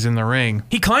jerseys in the ring.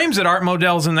 He claims that Art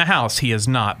Modell's in the house. He is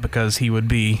not, because he would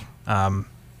be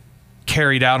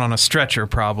carried out on a stretcher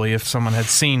probably if someone had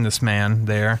seen this man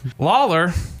there.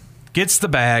 Lawler gets the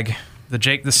bag, the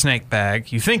Jake the Snake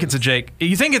bag. You think it's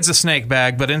a snake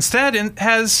bag, but instead it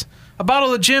has a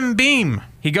bottle of Jim Beam.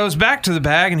 He goes back to the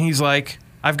bag and he's like,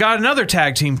 I've got another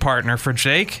tag team partner for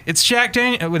Jake. It's Jack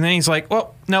Daniels. And then he's like,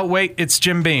 well, no, wait, it's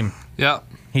Jim Beam. Yep.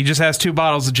 He just has 2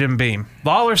 bottles of Jim Beam.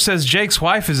 Lawler says Jake's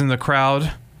wife is in the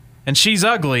crowd, and she's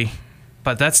ugly,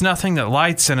 but that's nothing that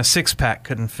lights and a 6-pack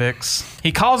couldn't fix.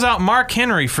 He calls out Mark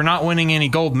Henry for not winning any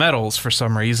gold medals for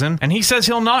some reason, and he says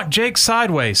he'll knock Jake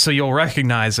sideways so you'll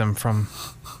recognize him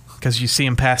because you see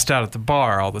him passed out at the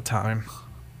bar all the time.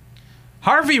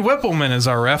 Harvey Whippleman is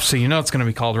our ref, so you know it's going to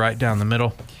be called right down the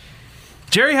middle.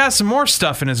 Jerry has some more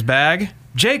stuff in his bag.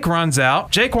 Jake runs out.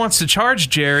 Jake wants to charge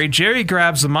Jerry. Jerry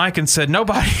grabs the mic and said,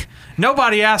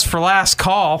 Nobody asked for last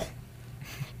call.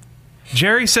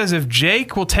 Jerry says if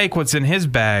Jake will take what's in his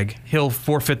bag, he'll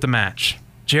forfeit the match.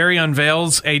 Jerry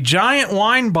unveils a giant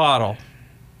wine bottle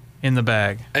in the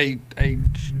bag. A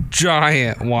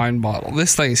giant wine bottle.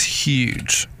 This thing's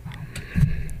huge.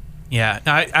 Yeah,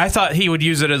 I thought he would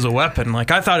use it as a weapon.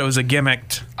 Like, I thought it was a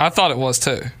gimmicked. I thought it was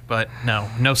too. But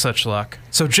no such luck.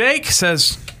 So Jake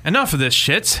says, enough of this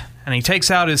shit, and he takes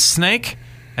out his snake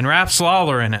and wraps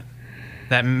Lawler in it.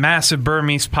 That massive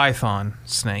Burmese python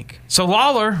snake. So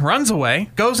Lawler runs away,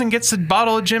 goes and gets a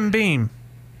bottle of Jim Beam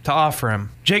to offer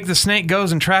him. Jake the Snake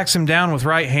goes and tracks him down with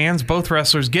right hands. Both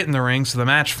wrestlers get in the ring, so the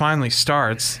match finally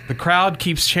starts. The crowd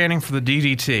keeps chanting for the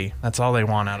DDT. That's all they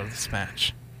want out of this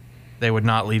match. They would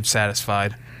not leave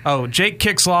satisfied. Oh, Jake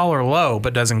kicks Lawler low,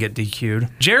 but doesn't get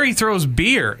DQ'd. Jerry throws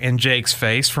beer in Jake's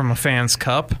face from a fan's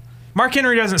cup. Mark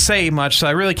Henry doesn't say much, so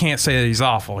I really can't say that he's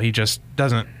awful. He just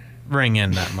doesn't ring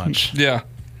in that much. Yeah.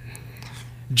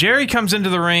 Jerry comes into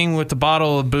the ring with the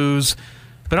bottle of booze,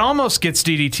 but almost gets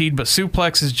DDT'd, but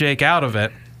suplexes Jake out of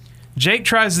it. Jake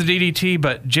tries the DDT,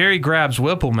 but Jerry grabs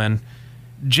Whippleman.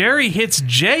 Jerry hits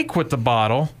Jake with the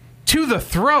bottle to the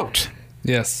throat.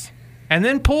 Yes. And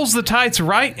then pulls the tights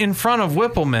right in front of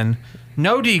Whippleman.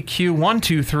 No DQ, 1,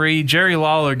 2, 3. Jerry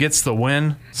Lawler gets the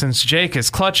win. Since Jake is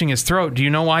clutching his throat, do you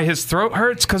know why his throat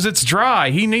hurts? Because it's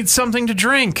dry. He needs something to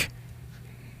drink.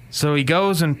 So he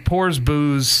goes and pours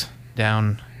booze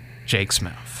down Jake's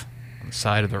mouth on the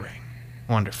side of the ring.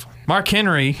 Wonderful. Mark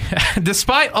Henry,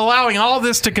 despite allowing all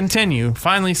this to continue,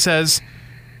 finally says,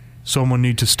 someone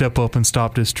need to step up and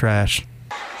stop this trash.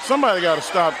 Somebody got to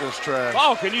stop this trash.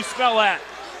 Oh, can you smell that?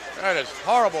 That is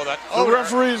horrible. That The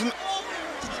referees.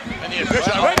 and the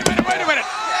official. Wait a minute.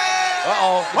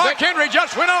 Uh-oh. Mark Henry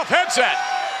just went off headset.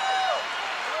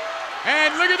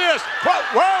 And look at this.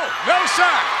 Whoa, no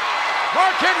sign.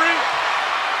 Mark Henry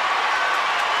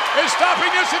is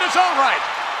stopping this in his own right.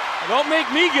 Don't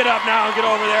make me get up now and get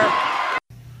over there.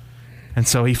 And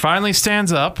so he finally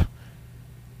stands up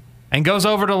and goes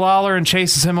over to Lawler and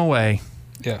chases him away.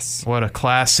 Yes. What a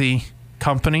classy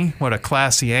company. What a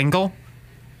classy angle.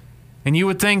 And you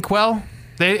would think, well,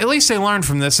 at least they learned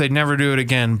from this. They'd never do it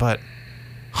again. But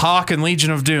Hawk and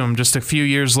Legion of Doom, just a few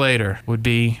years later, would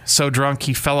be so drunk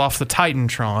he fell off the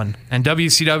Titantron. And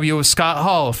WCW was Scott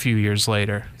Hall a few years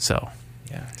later. So,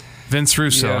 yeah. Vince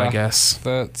Russo, I guess.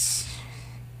 That's...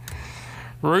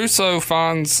 Russo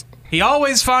finds... He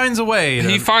always finds a way.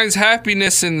 He finds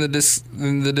happiness in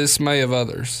the dismay of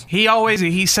others.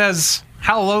 He says,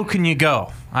 how low can you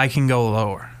go? I can go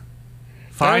lower.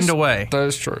 Find a way. That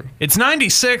is true. It's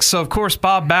 96, so of course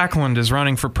Bob Backlund is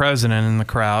running for president in the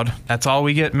crowd. That's all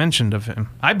we get mentioned of him.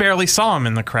 I barely saw him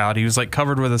in the crowd. He was like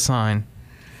covered with a sign.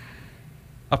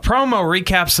 A promo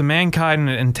recaps the Mankind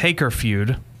and Taker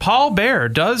feud. Paul Bearer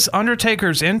does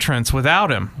Undertaker's entrance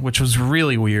without him, which was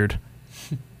really weird.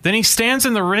 Then he stands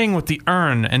in the ring with the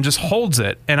urn and just holds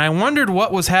it. And I wondered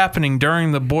what was happening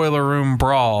during the Boiler Room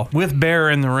brawl with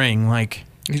Bear in the ring. Like,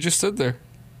 he just stood there.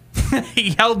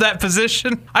 He held that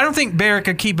position. I don't think Bear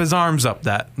could keep his arms up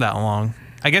that long.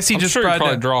 I guess he just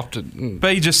probably dropped it.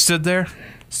 But he just stood there?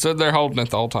 Stood there holding it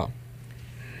the whole time.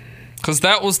 Because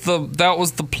that was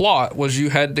the plot, was you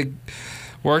had to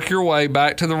work your way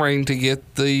back to the ring to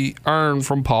get the urn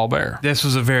from Paul Bearer. This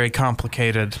was a very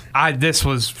complicated... This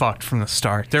was fucked from the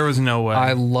start. There was no way.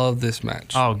 I love this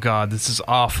match. Oh, God, this is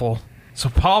awful. So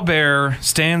Paul Bearer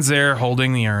stands there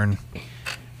holding the urn.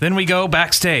 Then we go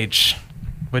backstage,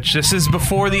 which this is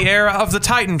before the era of the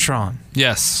Titantron.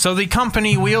 Yes. So the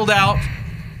company wheeled out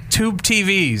tube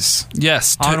TVs.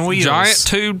 Yes. On wheels. Giant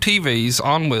tube TVs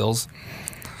on wheels.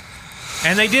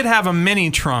 And they did have a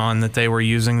Minitron that they were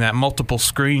using, that multiple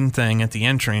screen thing at the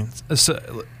entrance,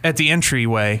 at the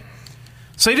entryway.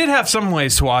 So they did have some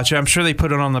ways to watch it. I'm sure they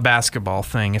put it on the basketball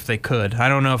thing if they could. I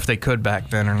don't know if they could back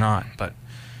then or not, but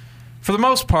for the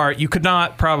most part, you could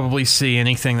not probably see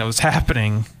anything that was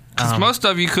happening. Because most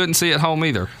of you couldn't see at home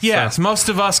either. Yes, so. Most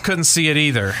of us couldn't see it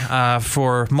either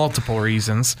for multiple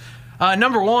reasons.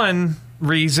 Number one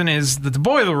reason is that the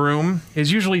Boiler Room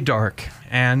is usually dark,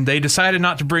 and they decided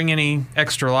not to bring any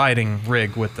extra lighting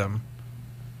rig with them.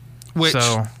 Which,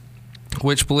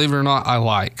 believe it or not, I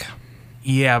like.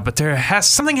 Yeah, but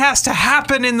something has to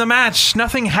happen in the match.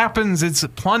 Nothing happens. It's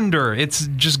plunder. It's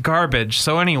just garbage.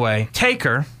 So anyway,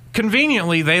 Taker,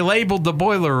 conveniently, they labeled the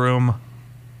Boiler Room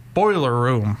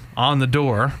on the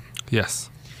door. Yes.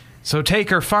 So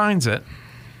Taker finds it.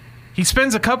 He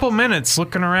spends a couple minutes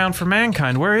looking around for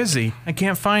Mankind. Where is he? I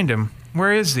can't find him.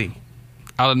 Where is he?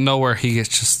 Out of nowhere, he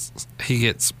gets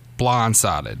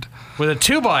blindsided. With a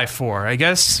 2x4. I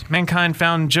guess Mankind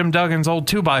found Jim Duggan's old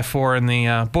 2x4 in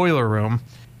the Boiler Room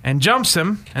and jumps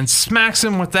him and smacks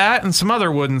him with that and some other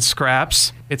wooden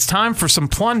scraps. It's time for some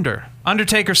plunder.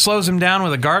 Undertaker slows him down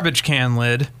with a garbage can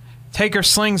lid. Taker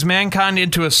slings Mankind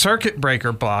into a circuit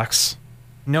breaker box.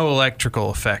 No electrical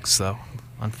effects, though.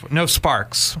 No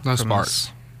sparks. No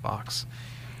sparks. Box.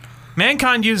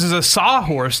 Mankind uses a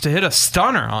sawhorse to hit a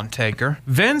stunner on Taker.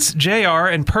 Vince, JR,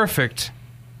 and Perfect.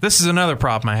 This is another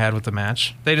problem I had with the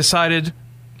match. They decided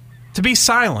to be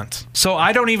silent. So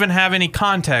I don't even have any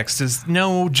context. There's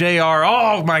no JR,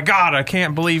 oh my God, I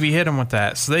can't believe he hit him with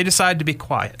that. So they decided to be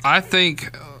quiet. I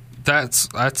think that's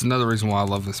another reason why I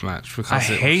love this match. Because I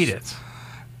hate it.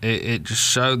 It just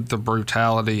showed the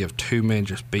brutality of two men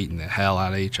just beating the hell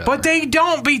out of each other. But they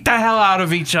don't beat the hell out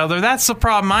of each other. That's the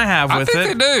problem I have with it. I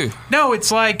think they do. No,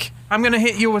 it's like, I'm going to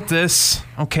hit you with this.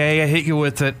 Okay, I hit you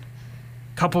with it.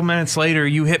 A couple minutes later,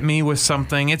 you hit me with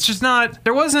something. It's just not,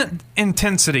 there wasn't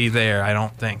intensity there, I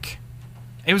don't think.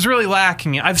 It was really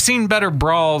lacking. I've seen better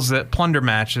brawls at plunder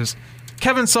matches.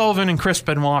 Kevin Sullivan and Chris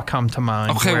Benoit come to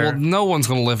mind. Okay, well, no one's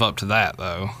going to live up to that,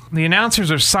 though. The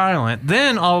announcers are silent.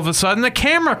 Then, all of a sudden, the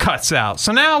camera cuts out.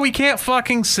 So now we can't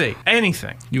fucking see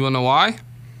anything. You want to know why?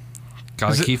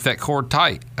 Got to keep that cord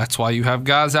tight. That's why you have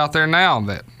guys out there now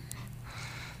that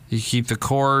you keep the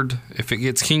cord, if it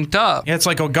gets kinked up. Yeah, it's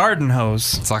like a garden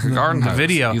hose. It's like a garden hose. The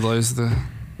video. You lose the...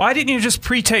 Why didn't you just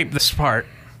pre-tape this part?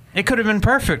 It could have been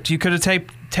perfect. You could have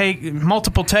taped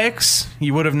multiple takes.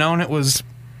 You would have known it was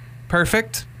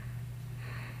perfect.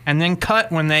 And then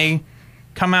cut when they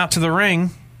come out to the ring.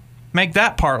 Make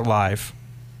that part live.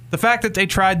 The fact that they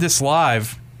tried this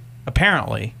live,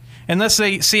 apparently, unless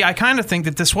they... See, I kind of think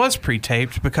that this was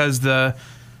pre-taped because the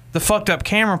fucked up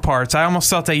camera parts, I almost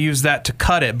thought they used that to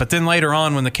cut it. But then later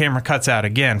on, when the camera cuts out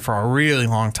again for a really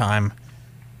long time,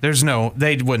 they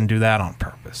wouldn't do that on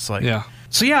purpose. Like, yeah.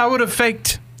 So yeah, I would have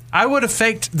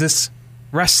faked this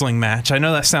wrestling match. I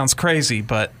know that sounds crazy,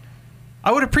 but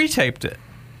I would have pre-taped it.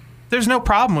 There's no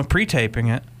problem with pre-taping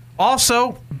it.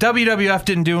 Also, WWF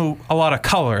didn't do a lot of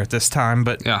color at this time,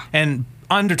 but and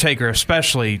Undertaker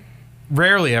especially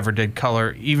rarely ever did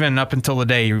color, even up until the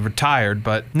day he retired.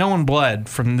 But no one bled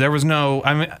from. There was no.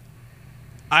 I mean,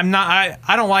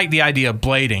 I don't like the idea of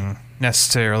blading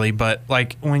necessarily, but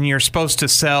like when you're supposed to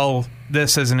sell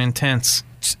this as an intense,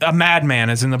 a madman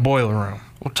is in the boiler room.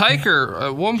 Well, Taker,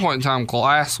 at one point in time,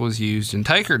 glass was used, and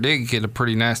Taker did get a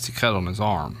pretty nasty cut on his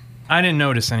arm. I didn't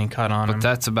notice any cut on him. But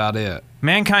that's about it.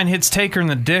 Mankind hits Taker in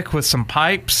the dick with some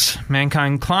pipes.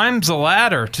 Mankind climbs a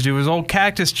ladder to do his old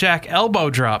Cactus Jack elbow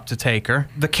drop to Taker.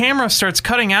 The camera starts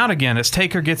cutting out again as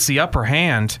Taker gets the upper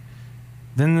hand.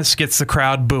 Then this gets the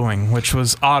crowd booing, which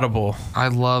was audible. I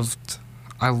loved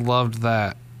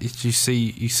that. You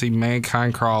see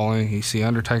Mankind crawling, you see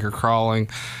Undertaker crawling,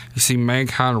 you see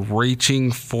Mankind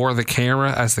reaching for the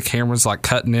camera as the camera's like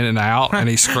cutting in and out, and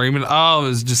he's screaming.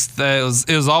 Oh,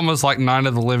 it was almost like Night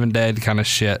of the Living Dead kind of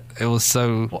shit. It was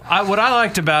so. Well, what I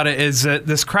liked about it is that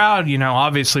this crowd,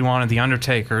 obviously wanted the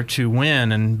Undertaker to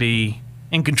win and be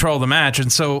in control of the match,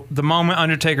 and so the moment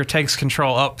Undertaker takes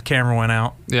control, the camera went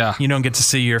out. Yeah, you don't get to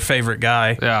see your favorite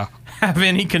guy. Yeah. Have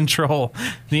any control.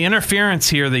 The interference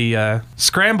here, the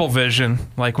scramble vision,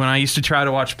 like when I used to try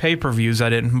to watch pay-per-views I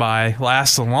didn't buy,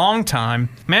 lasts a long time.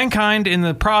 Mankind, in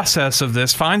the process of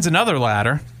this, finds another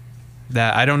ladder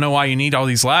that I don't know why you need all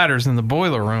these ladders in the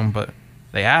boiler room, but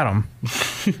they add them.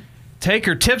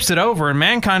 Taker tips it over, and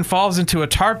Mankind falls into a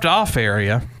tarped-off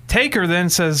area. Taker then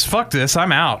says, fuck this,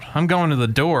 I'm out. I'm going to the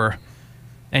door.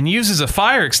 And uses a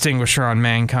fire extinguisher on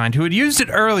Mankind, who had used it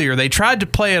earlier. They tried to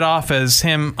play it off as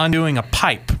him undoing a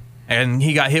pipe, and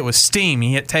he got hit with steam.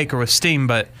 He hit Taker with steam,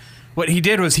 but what he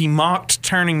did was he mocked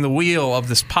turning the wheel of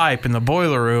this pipe in the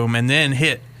boiler room and then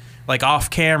hit, like off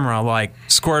camera, like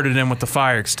squirted him with the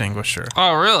fire extinguisher.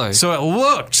 Oh, really? So it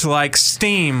looked like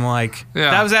steam.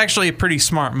 That was actually a pretty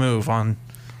smart move on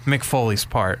Mick Foley's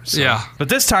part. So. Yeah. But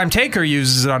this time, Taker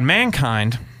uses it on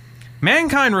Mankind.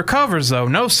 Mankind recovers, though,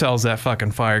 no-sells that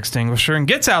fucking fire extinguisher and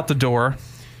gets out the door.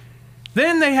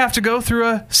 Then they have to go through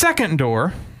a second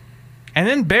door and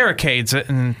then barricades it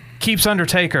and keeps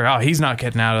Undertaker. Oh, he's not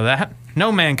getting out of that.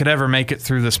 No man could ever make it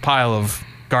through this pile of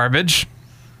garbage.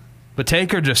 But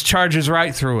Taker just charges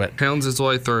right through it. Pounds his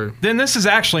way through. Then this is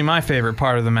actually my favorite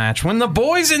part of the match. When the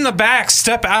boys in the back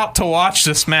step out to watch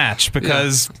this match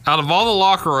because... Yeah. Out of all the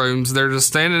locker rooms, they're just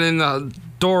standing in the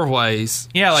doorways.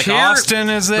 Yeah, like Austin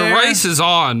is there. The race is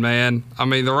on, man. I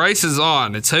mean, the race is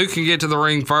on. It's who can get to the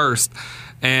ring first.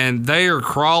 And they are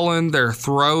crawling. They're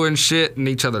throwing shit in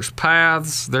each other's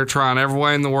paths. They're trying every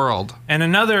way in the world. And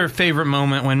another favorite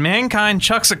moment when Mankind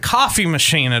chucks a coffee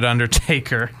machine at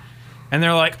Undertaker. And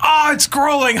they're like, oh, it's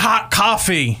growling hot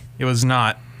coffee. It was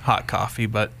not hot coffee,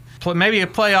 but maybe a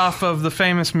play off of the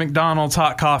famous McDonald's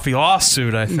hot coffee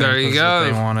lawsuit, I think. There you go. What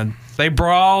they wanted. They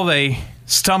brawl. They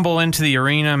stumble into the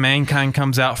arena. Mankind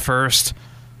comes out first.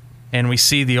 And we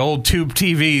see the old tube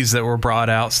TVs that were brought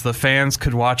out so the fans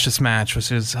could watch this match,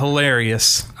 which is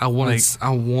hilarious. I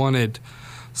wanted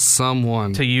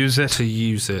someone to use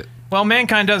it. Well,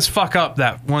 Mankind does fuck up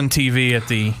that one TV at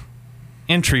the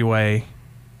entryway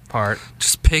part.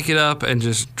 Just pick it up and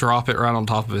just drop it right on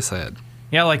top of his head.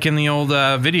 Yeah, like in the old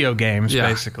video games,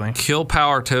 basically. Kill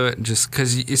power to it, just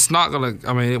because it's not going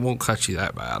to, it won't cut you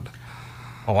that bad.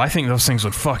 Oh, I think those things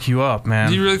would fuck you up, man.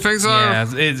 Do you really think so? Yeah,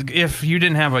 if you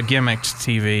didn't have a gimmicked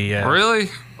TV. Yeah. Really?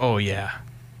 Oh, yeah.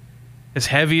 As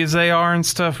heavy as they are and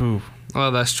stuff, ooh.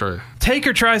 Well, that's true.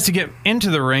 Taker tries to get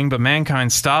into the ring, but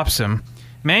Mankind stops him.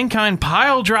 Mankind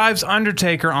pile drives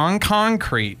Undertaker on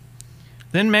concrete.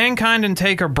 Then Mankind and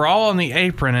Taker brawl on the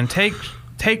apron, and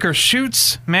Taker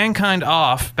shoots Mankind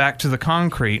off back to the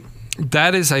concrete.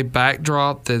 That is a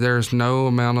backdrop that there's no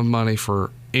amount of money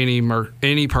for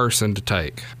any person to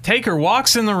take. Taker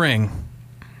walks in the ring,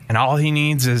 and all he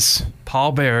needs is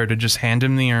Paul Bearer to just hand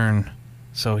him the urn.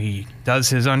 So he does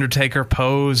his Undertaker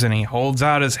pose, and he holds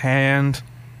out his hand.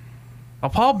 Well,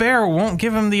 Paul Bearer won't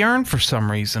give him the urn for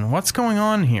some reason. What's going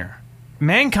on here?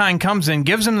 Mankind comes in,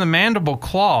 gives him the mandible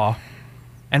claw,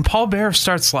 and Paul Bearer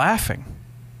starts laughing.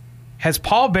 Has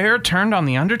Paul Bearer turned on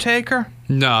the Undertaker?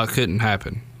 No, it couldn't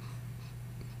happen.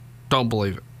 Don't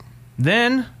believe it.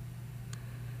 Then,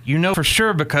 you know for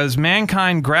sure, because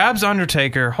Mankind grabs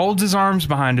Undertaker, holds his arms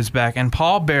behind his back, and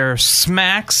Paul Bearer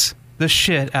smacks the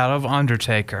shit out of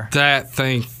Undertaker. That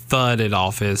thing thudded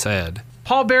off his head.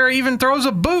 Paul Bearer even throws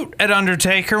a boot at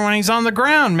Undertaker when he's on the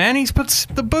ground, man. He puts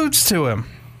the boots to him.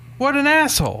 What an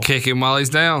asshole. Kick him while he's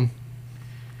down.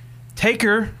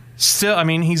 Taker still,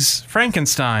 he's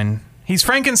Frankenstein. He's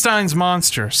Frankenstein's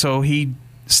monster, so he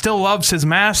still loves his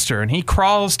master, and he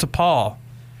crawls to Paul.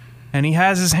 And he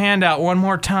has his hand out one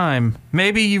more time.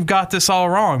 Maybe you've got this all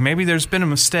wrong. Maybe there's been a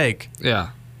mistake. Yeah.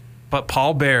 But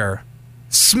Paul Bearer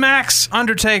smacks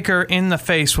Undertaker in the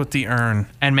face with the urn,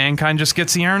 and Mankind just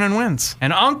gets the urn and wins.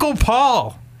 And Uncle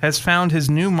Paul has found his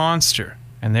new monster.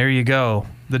 And there you go.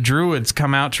 The Druids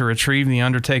come out to retrieve the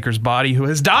Undertaker's body, who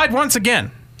has died once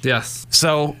again. Yes.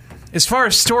 So, as far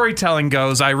as storytelling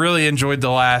goes, I really enjoyed the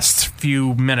last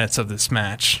few minutes of this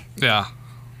match. Yeah.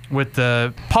 With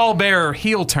the Paul Bearer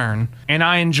heel turn, and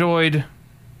I enjoyed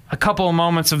a couple of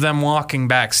moments of them walking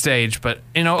backstage, but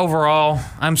overall,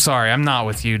 I'm sorry, I'm not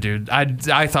with you, dude.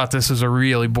 I thought this was a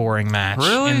really boring match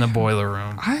in the Boiler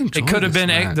Room. It could have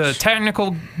been the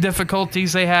technical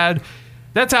difficulties they had.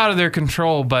 That's out of their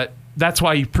control, but that's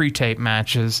why you pre-tape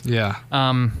matches. Yeah.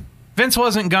 Vince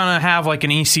wasn't gonna have like an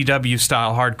ECW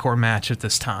style hardcore match at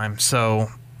this time, so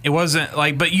it wasn't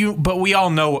like. But we all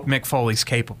know what Mick Foley's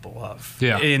capable of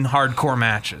in hardcore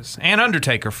matches, and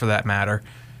Undertaker for that matter.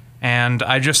 And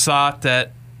I just thought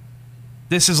that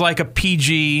this is like a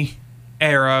PG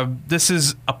era. This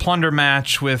is a plunder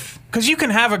match because you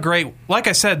can have a great, like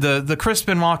I said, the Chris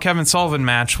Benoit Kevin Sullivan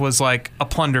match was like a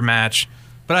plunder match,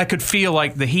 but I could feel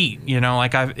like the heat,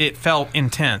 it felt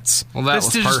intense. Well, that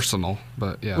was personal,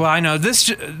 but yeah. Well, I know this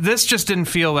just didn't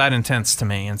feel that intense to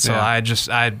me, and so I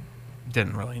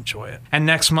didn't really enjoy it. And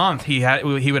next month he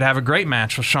would have a great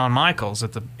match with Shawn Michaels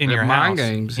at your Mind house.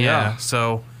 Games, yeah.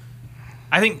 So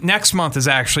I think next month is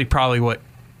actually probably what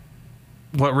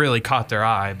really caught their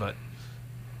eye, but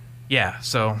yeah.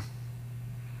 So,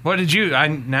 what did you?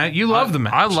 You love the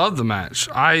match. I love the match.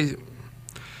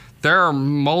 There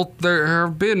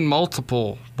have been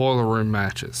multiple Boiler Room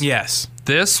matches. Yes.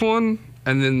 This one,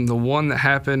 and then the one that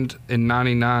happened in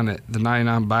 '99 at the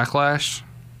 '99 Backlash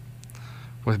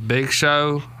with Big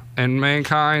Show and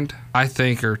Mankind, I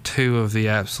think are two of the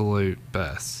absolute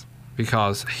best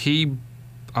because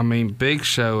Big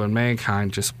Show and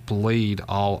Mankind just bleed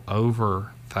all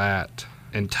over that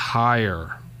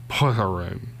entire Boiler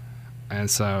Room. And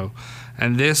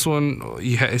this one,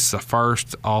 it's the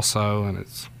first also, and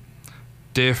it's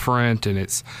different, and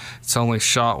it's only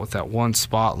shot with that one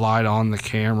spotlight on the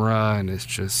camera, and it's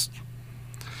just,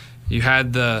 you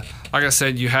had like I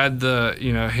said,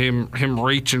 him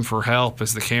reaching for help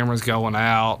as the camera's going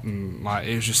out, and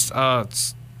it was just,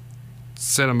 it's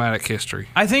cinematic history.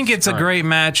 I think it's a great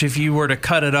match if you were to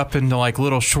cut it up into like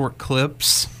little short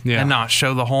clips and not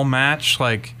show the whole match,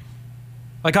 like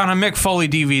on a Mick Foley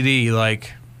DVD.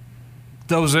 Like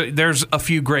there's a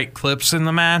few great clips in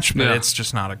the match, but it's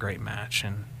just not a great match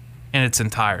in its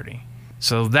entirety.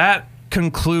 So that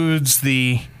concludes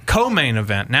the co-main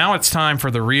event. Now it's time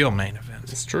for the real main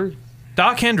event. It's true.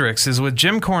 Doc Hendricks is with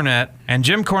Jim Cornette, and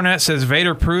Jim Cornette says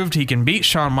Vader proved he can beat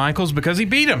Shawn Michaels because he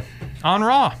beat him on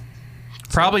Raw.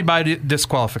 Probably by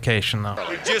disqualification, though.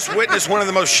 We just witnessed one of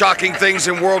the most shocking things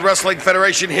in World Wrestling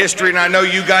Federation history, and I know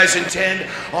you guys intend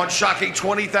on shocking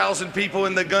 20,000 people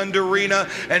in the Gund Arena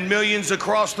and millions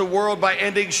across the world by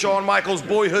ending Shawn Michaels'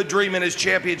 boyhood dream in his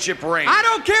championship reign. I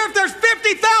don't care if there's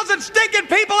 50,000 stinking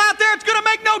people out there. It's going to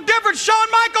make no difference. Shawn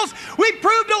Michaels, we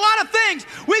proved a lot of things.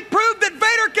 We proved that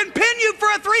Vader can pin you for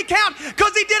a 3 count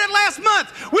because he did it last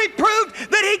month. We proved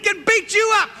that he can beat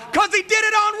you up because he did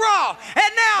it on Raw.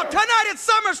 And now, tonight at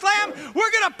SummerSlam,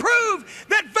 we're going to prove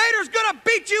that Vader's going to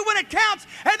beat you when it counts,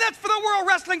 and that's for the World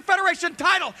Wrestling Federation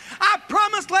title. I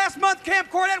promised last month Camp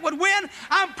Cornette would win.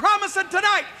 I'm promising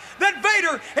tonight that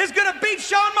Vader is going to beat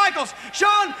Shawn Michaels.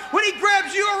 Shawn, when he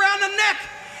grabs you around the neck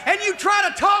and you try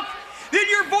to talk, then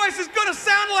your voice is going to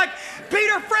sound like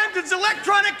Peter Frampton's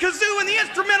electronic kazoo in the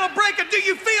instrumental break. And do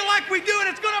you feel like we do? And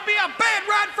it's going to be a bad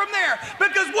ride from there,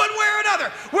 because one way or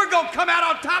another, we're going to come out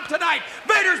on top tonight.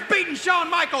 Vader's beating Shawn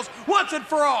Michaels once and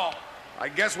for all. I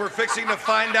guess we're fixing to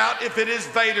find out if it is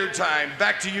Vader time.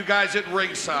 Back to you guys at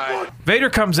ringside. Vader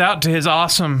comes out to his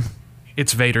awesome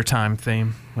It's Vader Time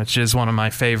theme, which is one of my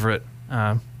favorite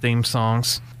theme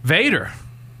songs. Vader,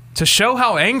 to show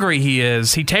how angry he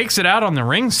is, he takes it out on the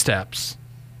ring steps.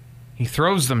 He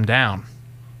throws them down.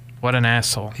 What an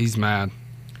asshole. He's mad.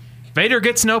 Vader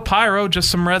gets no pyro, just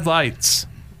some red lights,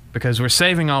 because we're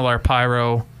saving all our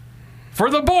pyro for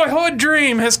the boyhood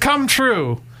dream has come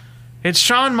true. It's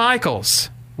Shawn Michaels,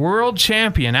 world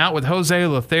champion, out with Jose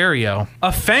Lothario.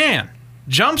 A fan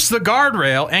jumps the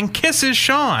guardrail and kisses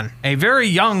Shawn. A very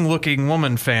young-looking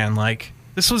woman fan, like,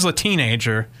 this was a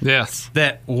teenager. Yes.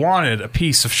 That wanted a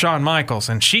piece of Shawn Michaels,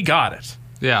 and she got it.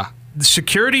 Yeah. The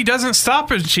security doesn't stop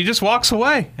her. She just walks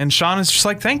away, and Shawn is just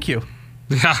like, thank you.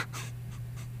 Yeah.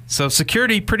 So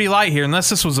security pretty light here, unless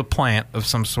this was a plant of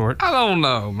some sort. I don't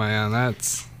know, man.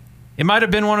 It might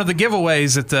have been one of the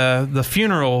giveaways at the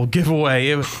funeral giveaway.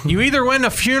 You either win a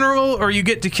funeral or you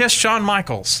get to kiss Shawn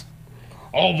Michaels.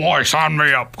 Oh, boy, sign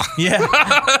me up. Yeah.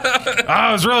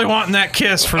 I was really wanting that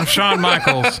kiss from Shawn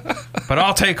Michaels, but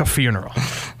I'll take a funeral.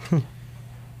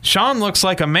 Shawn looks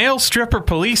like a male stripper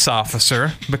police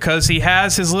officer because he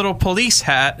has his little police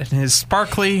hat and his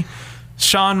sparkly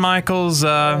Shawn Michaels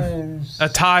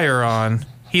attire on.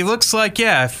 He looks like,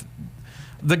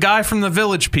 the guy from the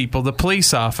Village People, the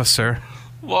police officer.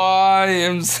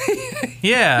 YMCA.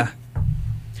 Yeah.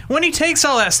 When he takes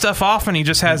all that stuff off and he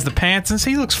just has the pants, and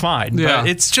he looks fine. Yeah. But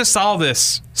it's just all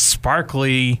this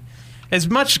sparkly. As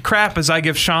much crap as I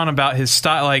give Shawn about his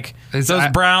style, like those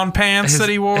brown pants that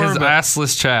he wore. His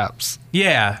assless chaps.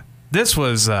 Yeah. This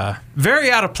was very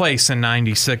out of place in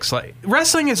 '96. Like,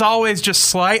 wrestling is always just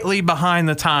slightly behind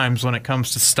the times when it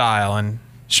comes to style, and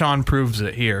Shawn proves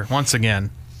it here once again.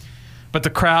 But the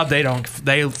crowd,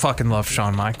 they fucking love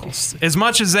Shawn Michaels. As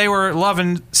much as they were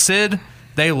loving Sid,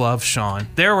 they love Shawn.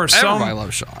 Everybody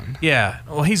loves Shawn. Yeah.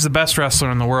 Well, he's the best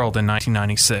wrestler in the world in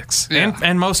 1996. Yeah.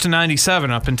 And most of 97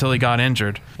 up until he got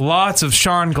injured. Lots of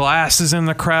Shawn glasses in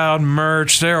the crowd,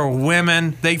 merch. There are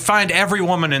women. They find every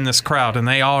woman in this crowd, and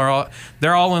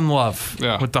they're all in love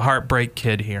with the Heartbreak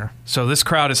Kid here. So this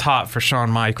crowd is hot for Shawn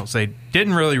Michaels. They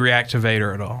didn't really react to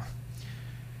Vader at all.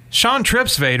 Shawn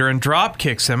trips Vader and drop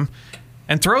kicks him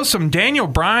and throws some Daniel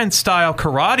Bryan-style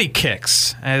karate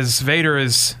kicks as Vader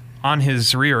is on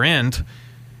his rear end,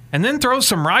 and then throws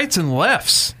some rights and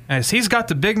lefts as he's got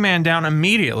the big man down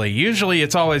immediately. Usually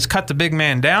it's always cut the big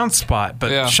man down spot,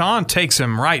 but Shawn takes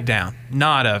him right down.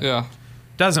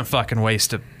 Doesn't fucking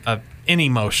waste any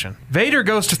motion. Vader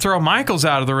goes to throw Michaels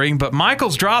out of the ring, but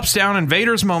Michaels drops down and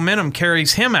Vader's momentum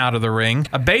carries him out of the ring.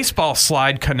 A baseball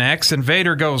slide connects and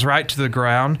Vader goes right to the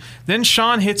ground. Then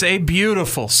Shawn hits a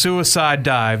beautiful suicide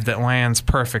dive that lands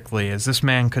perfectly as this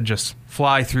man could just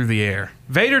fly through the air.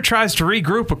 Vader tries to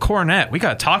regroup with Cornette. We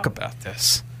gotta talk about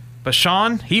this. But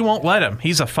Shawn, he won't let him.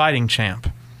 He's a fighting champ.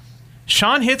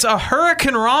 Shawn hits a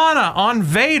Hurricane Rana on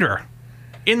Vader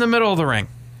in the middle of the ring.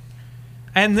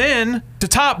 And then, to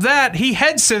top that, he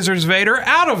head scissors Vader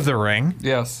out of the ring.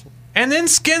 Yes. And then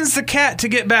skins the cat to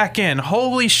get back in.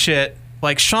 Holy shit.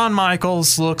 Like, Shawn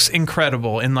Michaels looks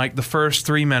incredible in, like, the first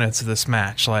 3 minutes of this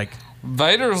match. Like,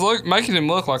 Vader's making him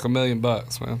look like $1 million,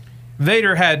 man.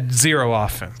 Vader had zero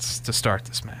offense to start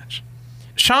this match.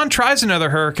 Shawn tries another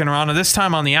Hurricane Rana, this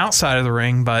time on the outside of the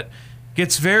ring, but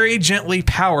gets very gently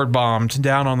power-bombed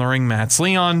down on the ring mats.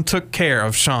 Leon took care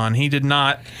of Shawn. He did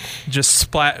not just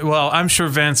splat. Well, I'm sure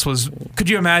Vince was... Could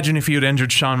you imagine if you had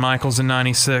injured Shawn Michaels in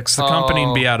 96? The company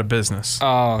would be out of business.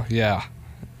 Oh, yeah.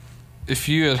 If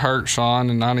you had hurt Shawn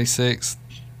in 96,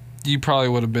 you probably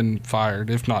would have been fired,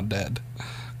 if not dead.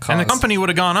 And the company would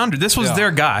have gone under. This was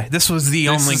their guy. This was the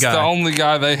only guy. The only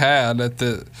guy they had at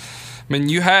the... I mean,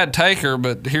 you had Taker,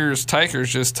 but here's Taker's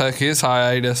just took his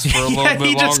hiatus for a little bit longer,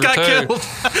 he just got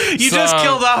killed. You just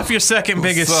killed off your second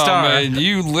biggest star. I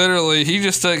mean, he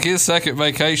just took his second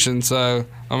vacation. So,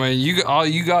 I mean,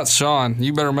 you got Shawn.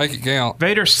 You better make it count.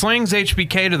 Vader slings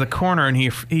HBK to the corner, and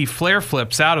he flare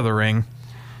flips out of the ring.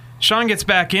 Shawn gets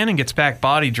back in and gets back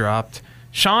body dropped.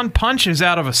 Shawn punches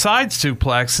out of a side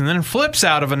suplex and then flips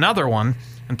out of another one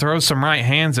and throws some right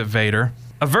hands at Vader.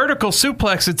 A vertical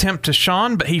suplex attempt to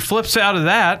Shawn, but he flips out of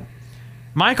that.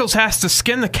 Michaels has to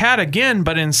skin the cat again,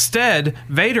 but instead,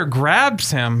 Vader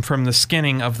grabs him from the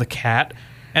skinning of the cat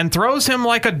and throws him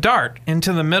like a dart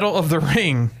into the middle of the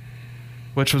ring,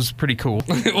 which was pretty cool.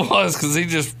 It was, because he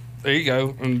just, there you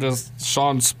go, and just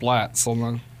Shawn splats on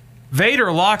the...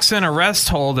 Vader locks in a rest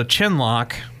hold, a chin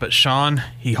lock, but Shawn,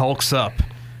 he hulks up.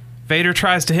 Vader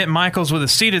tries to hit Michaels with a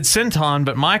seated senton,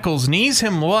 but Michaels knees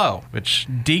him low, which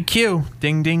DQ.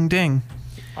 Ding, ding, ding.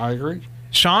 I agree.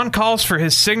 Shawn calls for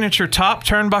his signature top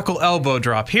turnbuckle elbow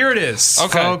drop. Here it is,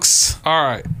 folks. All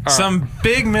right. Some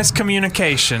big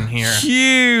miscommunication here.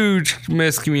 Huge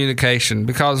miscommunication,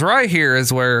 because right here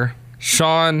is where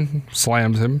Shawn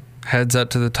slams him, heads up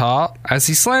to the top. As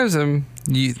he slams him,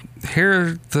 you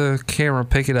hear the camera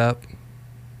pick it up.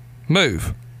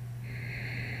 Move.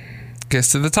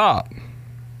 Gets to the top.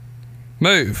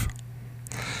 Move.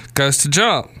 Goes to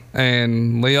jump.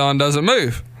 And Leon doesn't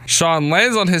move. Shawn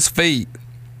lands on his feet.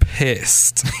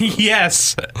 Pissed.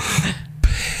 Yes.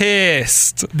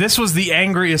 Pissed. This was the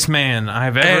angriest man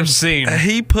I've ever seen at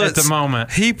the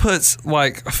moment. He puts,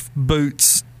 like,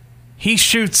 boots. He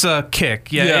shoots a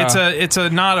kick. Yeah. It's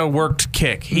a not a worked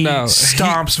kick. He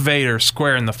stomps Vader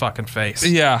square in the fucking face.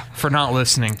 Yeah. For not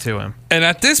listening to him. And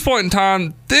at this point in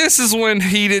time, this is when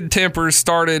heated tempers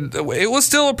started. It was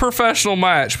still a professional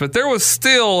match, but there was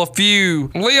still a few.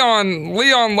 Leon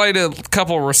laid a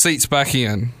couple of receipts back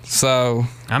in. So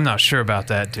I'm not sure about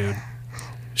that, dude.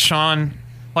 Shawn,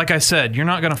 like I said, you're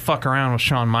not going to fuck around with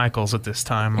Shawn Michaels at this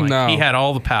time. Like, no. He had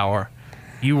all the power.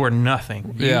 You were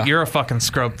nothing. Yeah. You're a fucking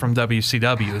scrub from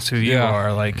WCW is who you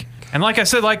are. Like, and like I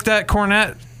said, like that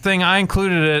Cornette thing, I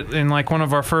included it in like one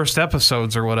of our first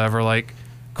episodes or whatever. Like,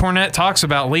 Cornette talks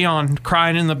about Leon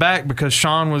crying in the back because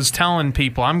Shawn was telling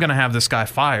people, I'm going to have this guy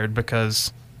fired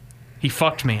because he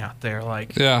fucked me out there.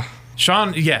 Like, yeah.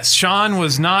 Shawn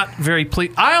was not very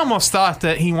pleased. I almost thought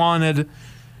that he wanted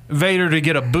Vader to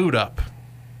get a boot up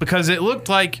because it looked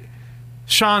like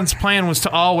Shawn's plan was to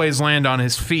always land on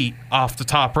his feet off the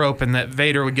top rope and that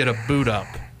Vader would get a boot up.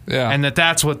 Yeah. And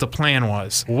that's what the plan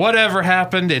was. Whatever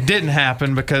happened, it didn't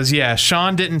happen because,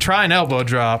 Shawn didn't try an elbow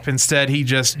drop. Instead, he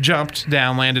just jumped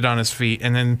down, landed on his feet,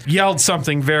 and then yelled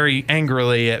something very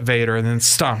angrily at Vader and then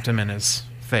stomped him in his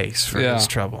face for his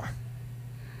trouble.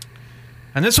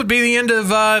 And this would be the end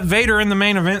of Vader in the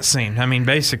main event scene. I mean,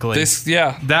 basically. This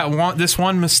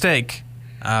one mistake,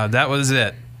 that was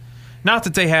it. Not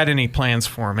that they had any plans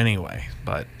for him anyway,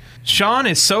 but Shawn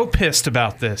is so pissed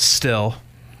about this still.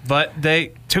 But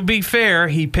to be fair,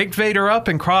 he picked Vader up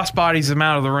and crossbodies him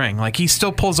out of the ring. Like, he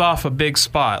still pulls off a big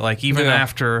spot. Like, even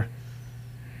after,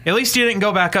 at least he didn't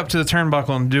go back up to the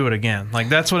turnbuckle and do it again. Like,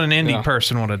 that's what an indie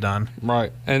person would have done.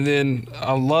 Right. And then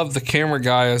I love the camera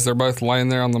guy as they're both laying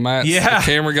there on the mat. Yeah. The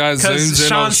camera guy zooms in on Shawn.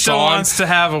 Shawn still wants to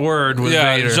have a word with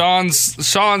Vader.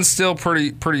 Shawn's still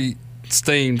pretty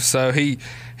steamed, so he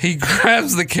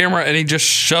grabs the camera and he just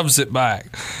shoves it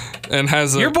back. And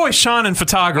has your boy Shawn and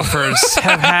photographers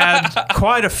have had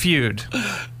quite a feud.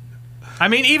 I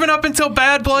mean, even up until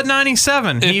Bad Blood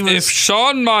 97, if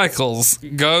Shawn Michaels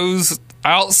goes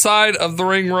outside of the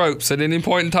ring ropes at any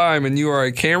point in time and you are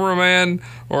a cameraman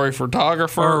or a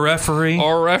photographer or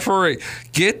a referee,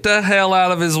 get the hell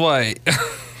out of his way.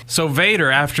 So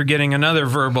Vader, after getting another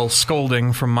verbal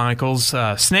scolding from Michaels,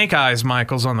 snake eyes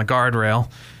Michaels on the guardrail,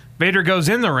 Vader goes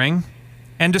in the ring,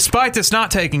 and despite this not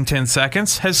taking 10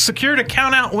 seconds, has secured a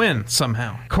count-out win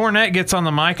somehow. Cornette gets on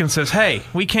the mic and says, "Hey,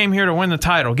 we came here to win the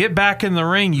title. Get back in the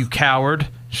ring, you coward,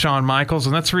 Shawn Michaels,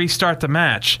 and let's restart the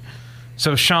match."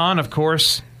 So Shawn, of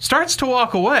course, starts to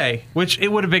walk away, which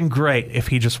it would have been great if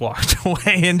he just walked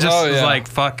away and just was like,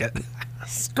 fuck it.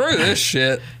 Screw this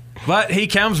shit. But he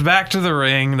comes back to the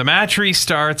ring. The match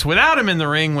restarts without him in the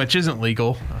ring, which isn't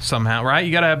legal somehow, right?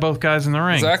 You got to have both guys in the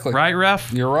ring. Exactly. Right,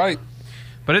 ref? You're right.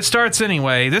 But it starts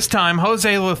anyway. This time,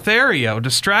 Jose Lothario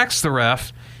distracts the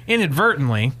ref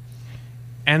inadvertently,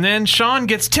 and then Shawn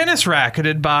gets tennis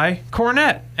racketed by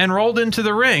Cornette and rolled into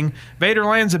the ring. Vader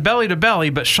lands a belly-to-belly,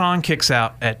 but Shawn kicks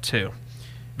out at 2.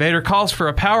 Vader calls for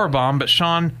a powerbomb, but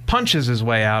Shawn punches his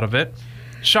way out of it.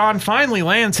 Shawn finally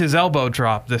lands his elbow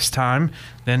drop this time,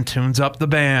 then tunes up the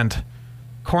band.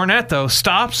 Cornette, though,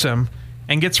 stops him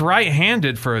and gets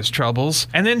right-handed for his troubles.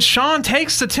 And then Shawn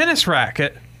takes the tennis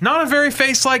racket, not a very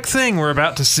face-like thing we're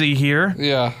about to see here,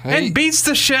 and beats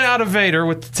the shit out of Vader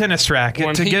with the tennis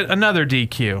racket to get another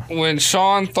DQ. When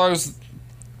Shawn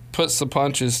puts the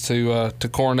punches to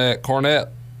Cornette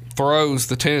throws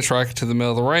the tennis racket to the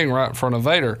middle of the ring right in front of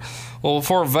Vader. Well,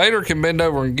 before Vader can bend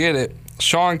over and get it,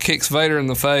 Shawn kicks Vader in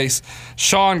the face.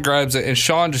 Shawn grabs it, and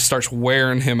Shawn just starts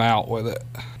wearing him out with it.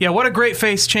 Yeah, what a great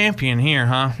face champion here,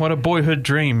 huh? What a boyhood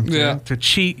dream to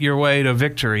cheat your way to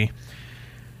victory.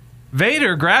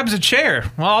 Vader grabs a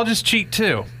chair. Well, I'll just cheat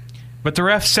too. But the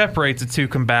ref separates the two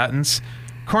combatants.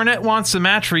 Cornette wants the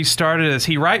match restarted as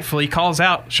he rightfully calls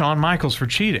out Shawn Michaels for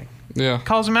cheating. Yeah.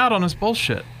 Calls him out on his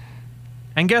bullshit.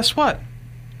 And guess what?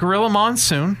 Gorilla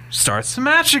Monsoon starts the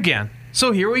match again.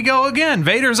 So here we go again.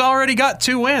 Vader's already got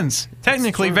 2 wins.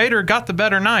 Technically, Vader got the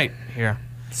better night here.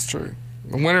 It's true.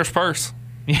 The winner's purse.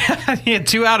 Yeah, he had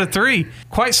 2 out of 3.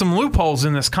 Quite some loopholes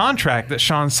in this contract that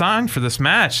Shawn signed for this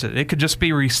match, that it could just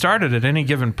be restarted at any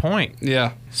given point.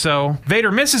 Yeah. So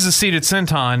Vader misses a seated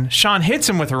senton. Shawn hits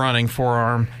him with a running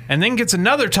forearm and then gets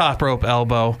another top rope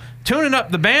elbow, tuning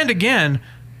up the band again,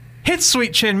 hits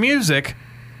Sweet Chin Music,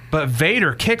 but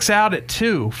Vader kicks out at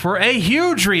 2 for a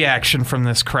huge reaction from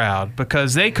this crowd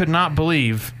because they could not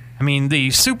believe. I mean, the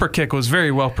super kick was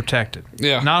very well protected.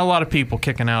 Yeah. Not a lot of people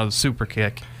kicking out of the super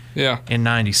kick. Yeah. In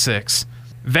 96.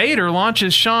 Vader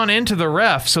launches Shawn into the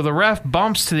ref, so the ref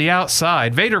bumps to the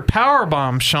outside. Vader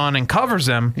powerbombs Shawn and covers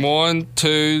him. 1,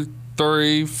 2,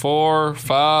 3, 4,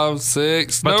 5,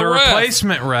 6. But no the ref.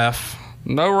 replacement ref.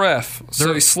 No ref.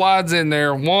 So he slides in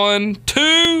there. 1,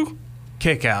 2.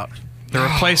 Kick out. The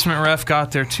replacement ref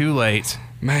got there too late.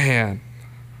 Man.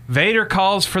 Vader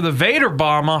calls for the Vader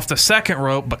bomb off the second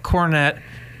rope, but Cornette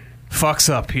fucks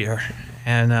up here.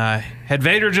 And had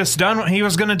Vader just done what he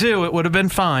was going to do, it would have been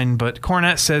fine. But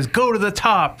Cornette says, go to the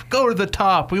top. Go to the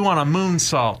top. We want a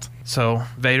moonsault. So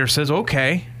Vader says,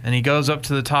 okay. And he goes up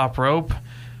to the top rope.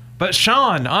 But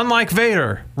Shawn, unlike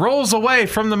Vader, rolls away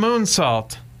from the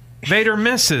moonsault. Vader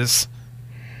misses.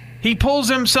 He pulls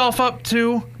himself up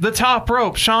to the top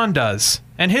rope, Shawn does,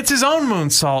 and hits his own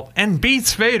moonsault and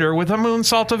beats Vader with a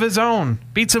moonsault of his own.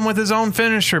 Beats him with his own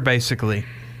finisher, basically.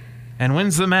 And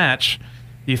wins the match.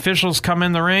 The officials come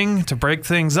in the ring to break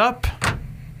things up,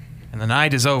 and the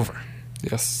night is over.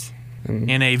 Yes.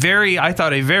 In a I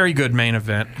thought a very good main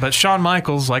event. But Shawn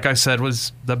Michaels, like I said,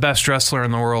 was the best wrestler in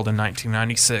the world in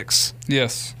 1996.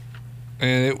 Yes.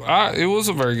 And it was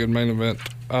a very good main event.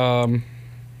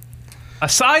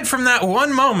 Aside from that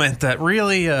one moment that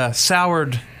really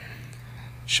soured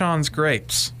Shawn's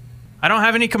grapes, I don't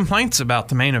have any complaints about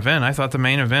the main event. I thought the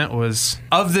main event was,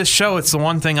 of this show, it's the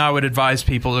one thing I would advise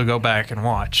people to go back and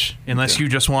watch, unless you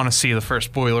just want to see the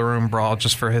first Boiler Room Brawl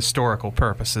just for historical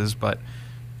purposes. But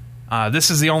this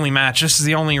is the only match. This is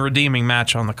the only redeeming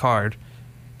match on the card.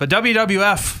 But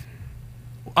WWF,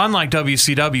 unlike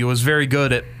WCW, was very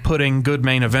good at putting good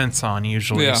main events on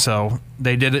usually. Yeah. So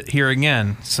they did it here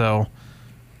again. So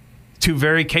 2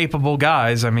 very capable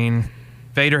guys. I mean,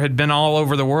 Vader had been all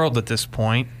over the world at this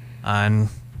point, and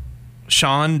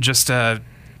Shawn just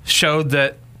showed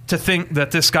that to think that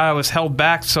this guy was held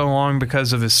back so long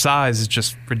because of his size is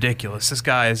just ridiculous. This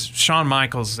guy is Shawn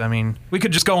Michaels. I mean, we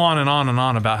could just go on and on and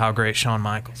on about how great Shawn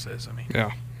Michaels is. I mean,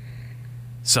 yeah.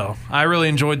 So I really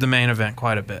enjoyed the main event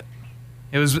quite a bit.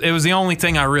 It was the only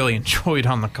thing I really enjoyed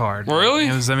on the card. Really?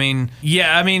 It was.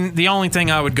 The only thing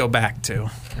I would go back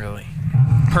to, really.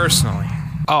 Personally.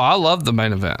 Oh, I loved the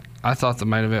main event. I thought the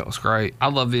main event was great. I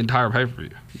loved the entire pay-per-view.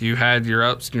 You had your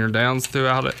ups and your downs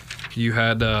throughout it. You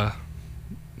had a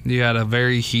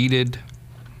very heated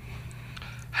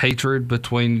hatred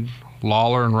between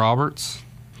Lawler and Roberts.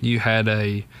 You had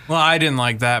a... Well, I didn't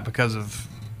like that because of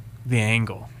the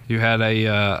angle. You had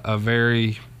a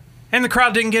very... And the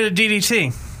crowd didn't get a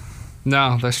DDT.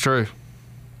 No, that's true.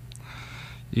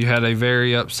 You had a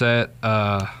very upset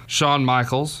Shawn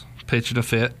Michaels pitching a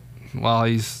fit while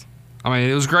he's... I mean,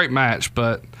 it was a great match,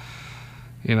 but,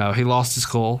 he lost his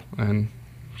cool, and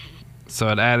so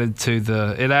it added to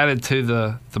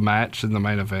the match in the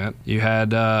main event. You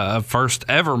had a first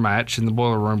ever match in the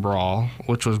Boiler Room Brawl,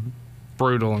 which was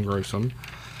brutal and gruesome.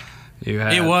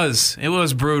 It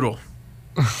was brutal.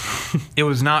 It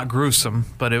was not gruesome,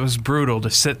 but it was brutal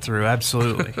to sit through,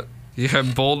 absolutely. You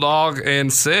had Bulldog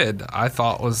and Sid, I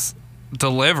thought was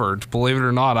delivered. Believe it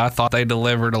or not, I thought they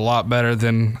delivered a lot better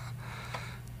than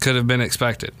could have been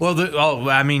expected. Well, the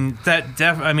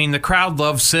crowd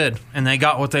loved Sid, and they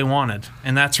got what they wanted,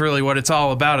 and that's really what it's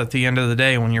all about at the end of the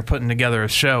day when you're putting together a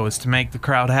show, is to make the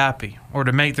crowd happy or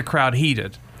to make the crowd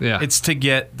heated. Yeah, it's to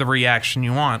get the reaction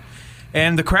you want.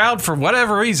 And the crowd, for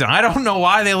whatever reason, I don't know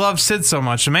why they love Sid so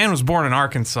much. The man was born in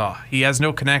Arkansas. He has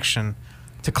no connection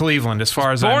to Cleveland, as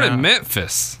far as I know. Born in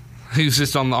Memphis. He was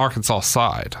just on the Arkansas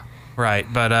side. Right,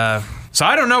 but so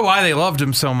I don't know why they loved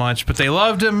him so much, but they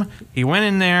loved him. He went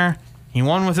in there. He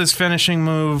won with his finishing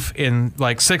move in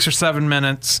like 6 or 7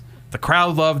 minutes. The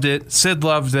crowd loved it. Sid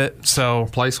loved it. So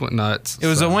place went nuts. It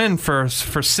was a win for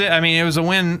Sid. I mean, it was a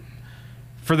win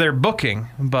for their booking,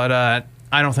 but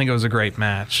I don't think it was a great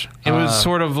match. It was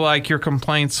sort of like your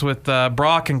complaints with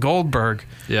Brock and Goldberg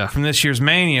from this year's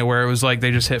Mania, where it was like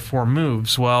they just hit 4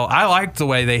 moves. Well, I liked the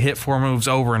way they hit 4 moves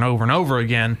over and over and over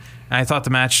again. And I thought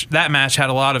that match had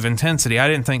a lot of intensity. I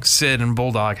didn't think Sid and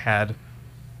Bulldog had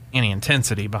any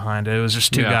intensity behind it. It was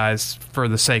just 2 guys for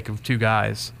the sake of 2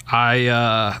 guys.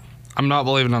 I'm not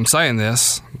believing I'm saying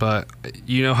this, but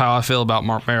you know how I feel about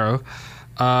Mark Marrow.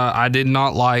 I did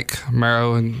not like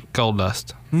Marrow and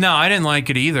Goldust. No, I didn't like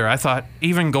it either. I thought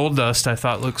even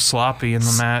Goldust looked sloppy in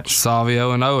the match.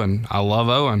 Savio and Owen. I love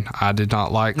Owen. I did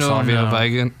not like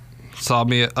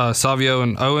Savio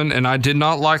and Owen, and I did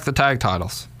not like the tag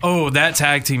titles. Oh, that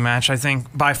tag team match, I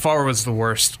think, by far was the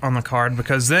worst on the card,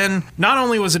 because then not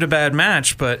only was it a bad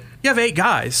match, but you have 8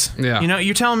 guys. Yeah. You know,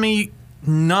 you're telling me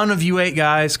none of you 8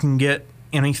 guys can get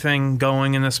anything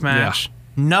going in this match? Yeah.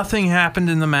 Nothing happened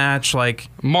in the match. Like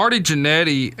Marty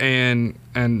Jannetty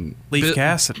and Leif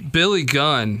Cassidy. Billy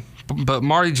Gunn. But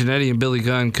Marty Jannetty and Billy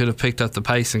Gunn could have picked up the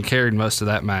pace and carried most of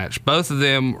that match. Both of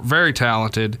them very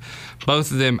talented.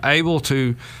 Both of them able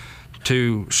to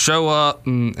show up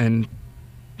and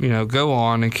you know, go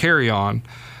on and carry on.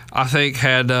 I think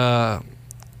had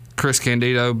Chris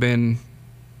Candido been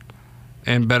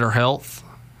in better health,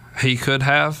 he could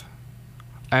have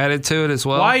added to it as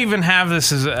well. Why even have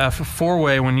this as a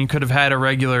 4-way when you could have had a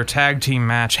regular tag team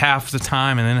match half the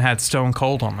time and then had Stone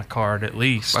Cold on the card at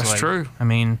least? That's true. I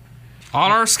mean, on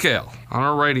our scale, on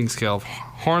our rating scale,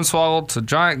 Hornswoggle to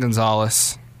Giant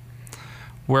Gonzalez,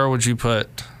 where would you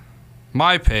put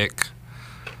my pick,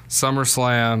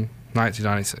 SummerSlam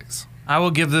 1996? I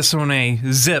will give this one a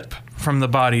zip from the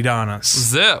Body Donnas.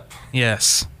 Zip?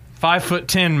 Yes.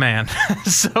 5'10" man.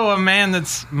 So a man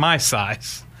that's my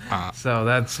size. So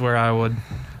that's where I would.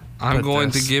 I'm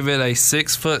going to give it a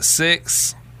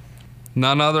 6'6",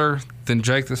 none other than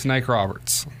Jake the Snake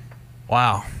Roberts.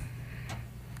 Wow.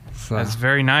 So. That's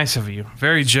very nice of you.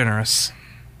 Very generous.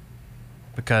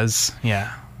 Because,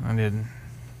 yeah, I didn't.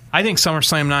 I think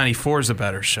SummerSlam 94 is a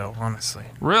better show, honestly.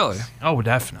 Really? Oh,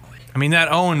 definitely. I mean,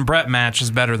 that Owen-Brett match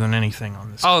is better than anything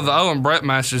on this. Oh, the Owen-Brett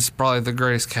match is probably the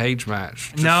greatest cage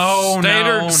match.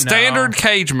 Just standard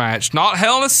cage match. Not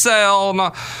Hell in a Cell.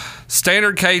 Not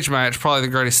standard cage match. Probably the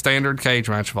greatest standard cage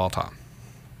match of all time.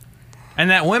 And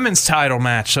that women's title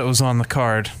match that was on the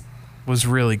card was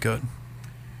really good.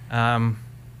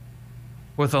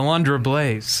 With Alundra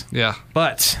Blaze. Yeah.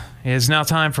 But it is now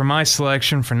time for my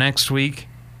selection for next week.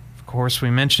 Of course, we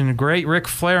mentioned great Ric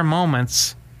Flair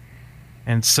moments.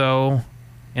 And so,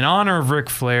 in honor of Ric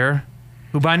Flair,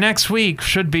 who by next week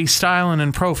should be styling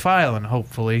and profiling,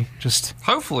 hopefully. Just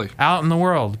out in the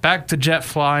world. Back to jet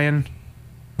flying,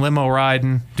 limo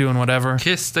riding, doing whatever.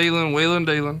 Kiss stealing, wheeling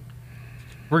dealing.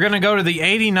 We're going to go to the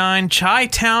 89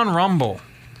 Chi-Town Rumble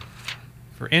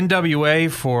for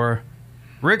NWA for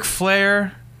Ric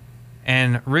Flair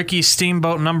and Ricky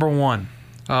Steamboat #1.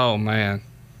 Oh, man.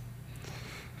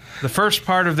 The first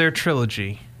part of their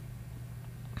trilogy.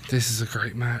 This is a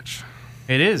great match.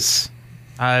 It is.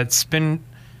 It's been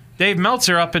Dave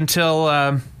Meltzer up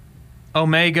until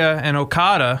Omega and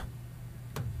Okada.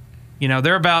 You know,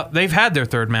 they've had their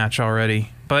third match already,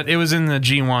 but it was in the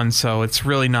G1, so it's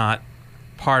really not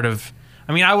part of.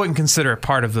 I mean, I wouldn't consider it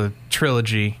part of the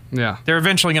trilogy. Yeah. They're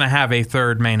eventually going to have a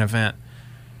third main event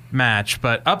match,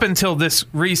 but up until this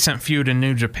recent feud in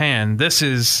New Japan, this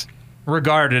is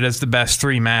regarded as the best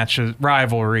 3-match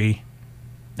rivalry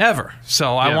ever.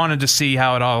 So I wanted to see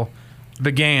how it all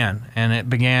began, and it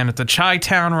began at the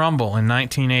Chi-Town Rumble in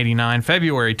 1989,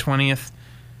 February 20th.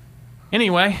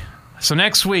 Anyway, so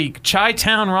next week,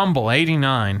 Chi-Town Rumble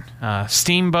 89,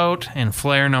 Steamboat and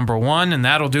Flair #1, and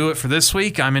that'll do it for this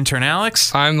week. I'm intern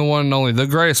Alex. I'm the one and only, the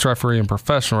greatest referee in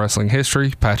professional wrestling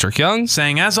history, Patrick Young.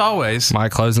 Saying, as always, my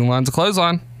closing line's a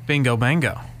clothesline. Bingo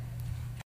bango.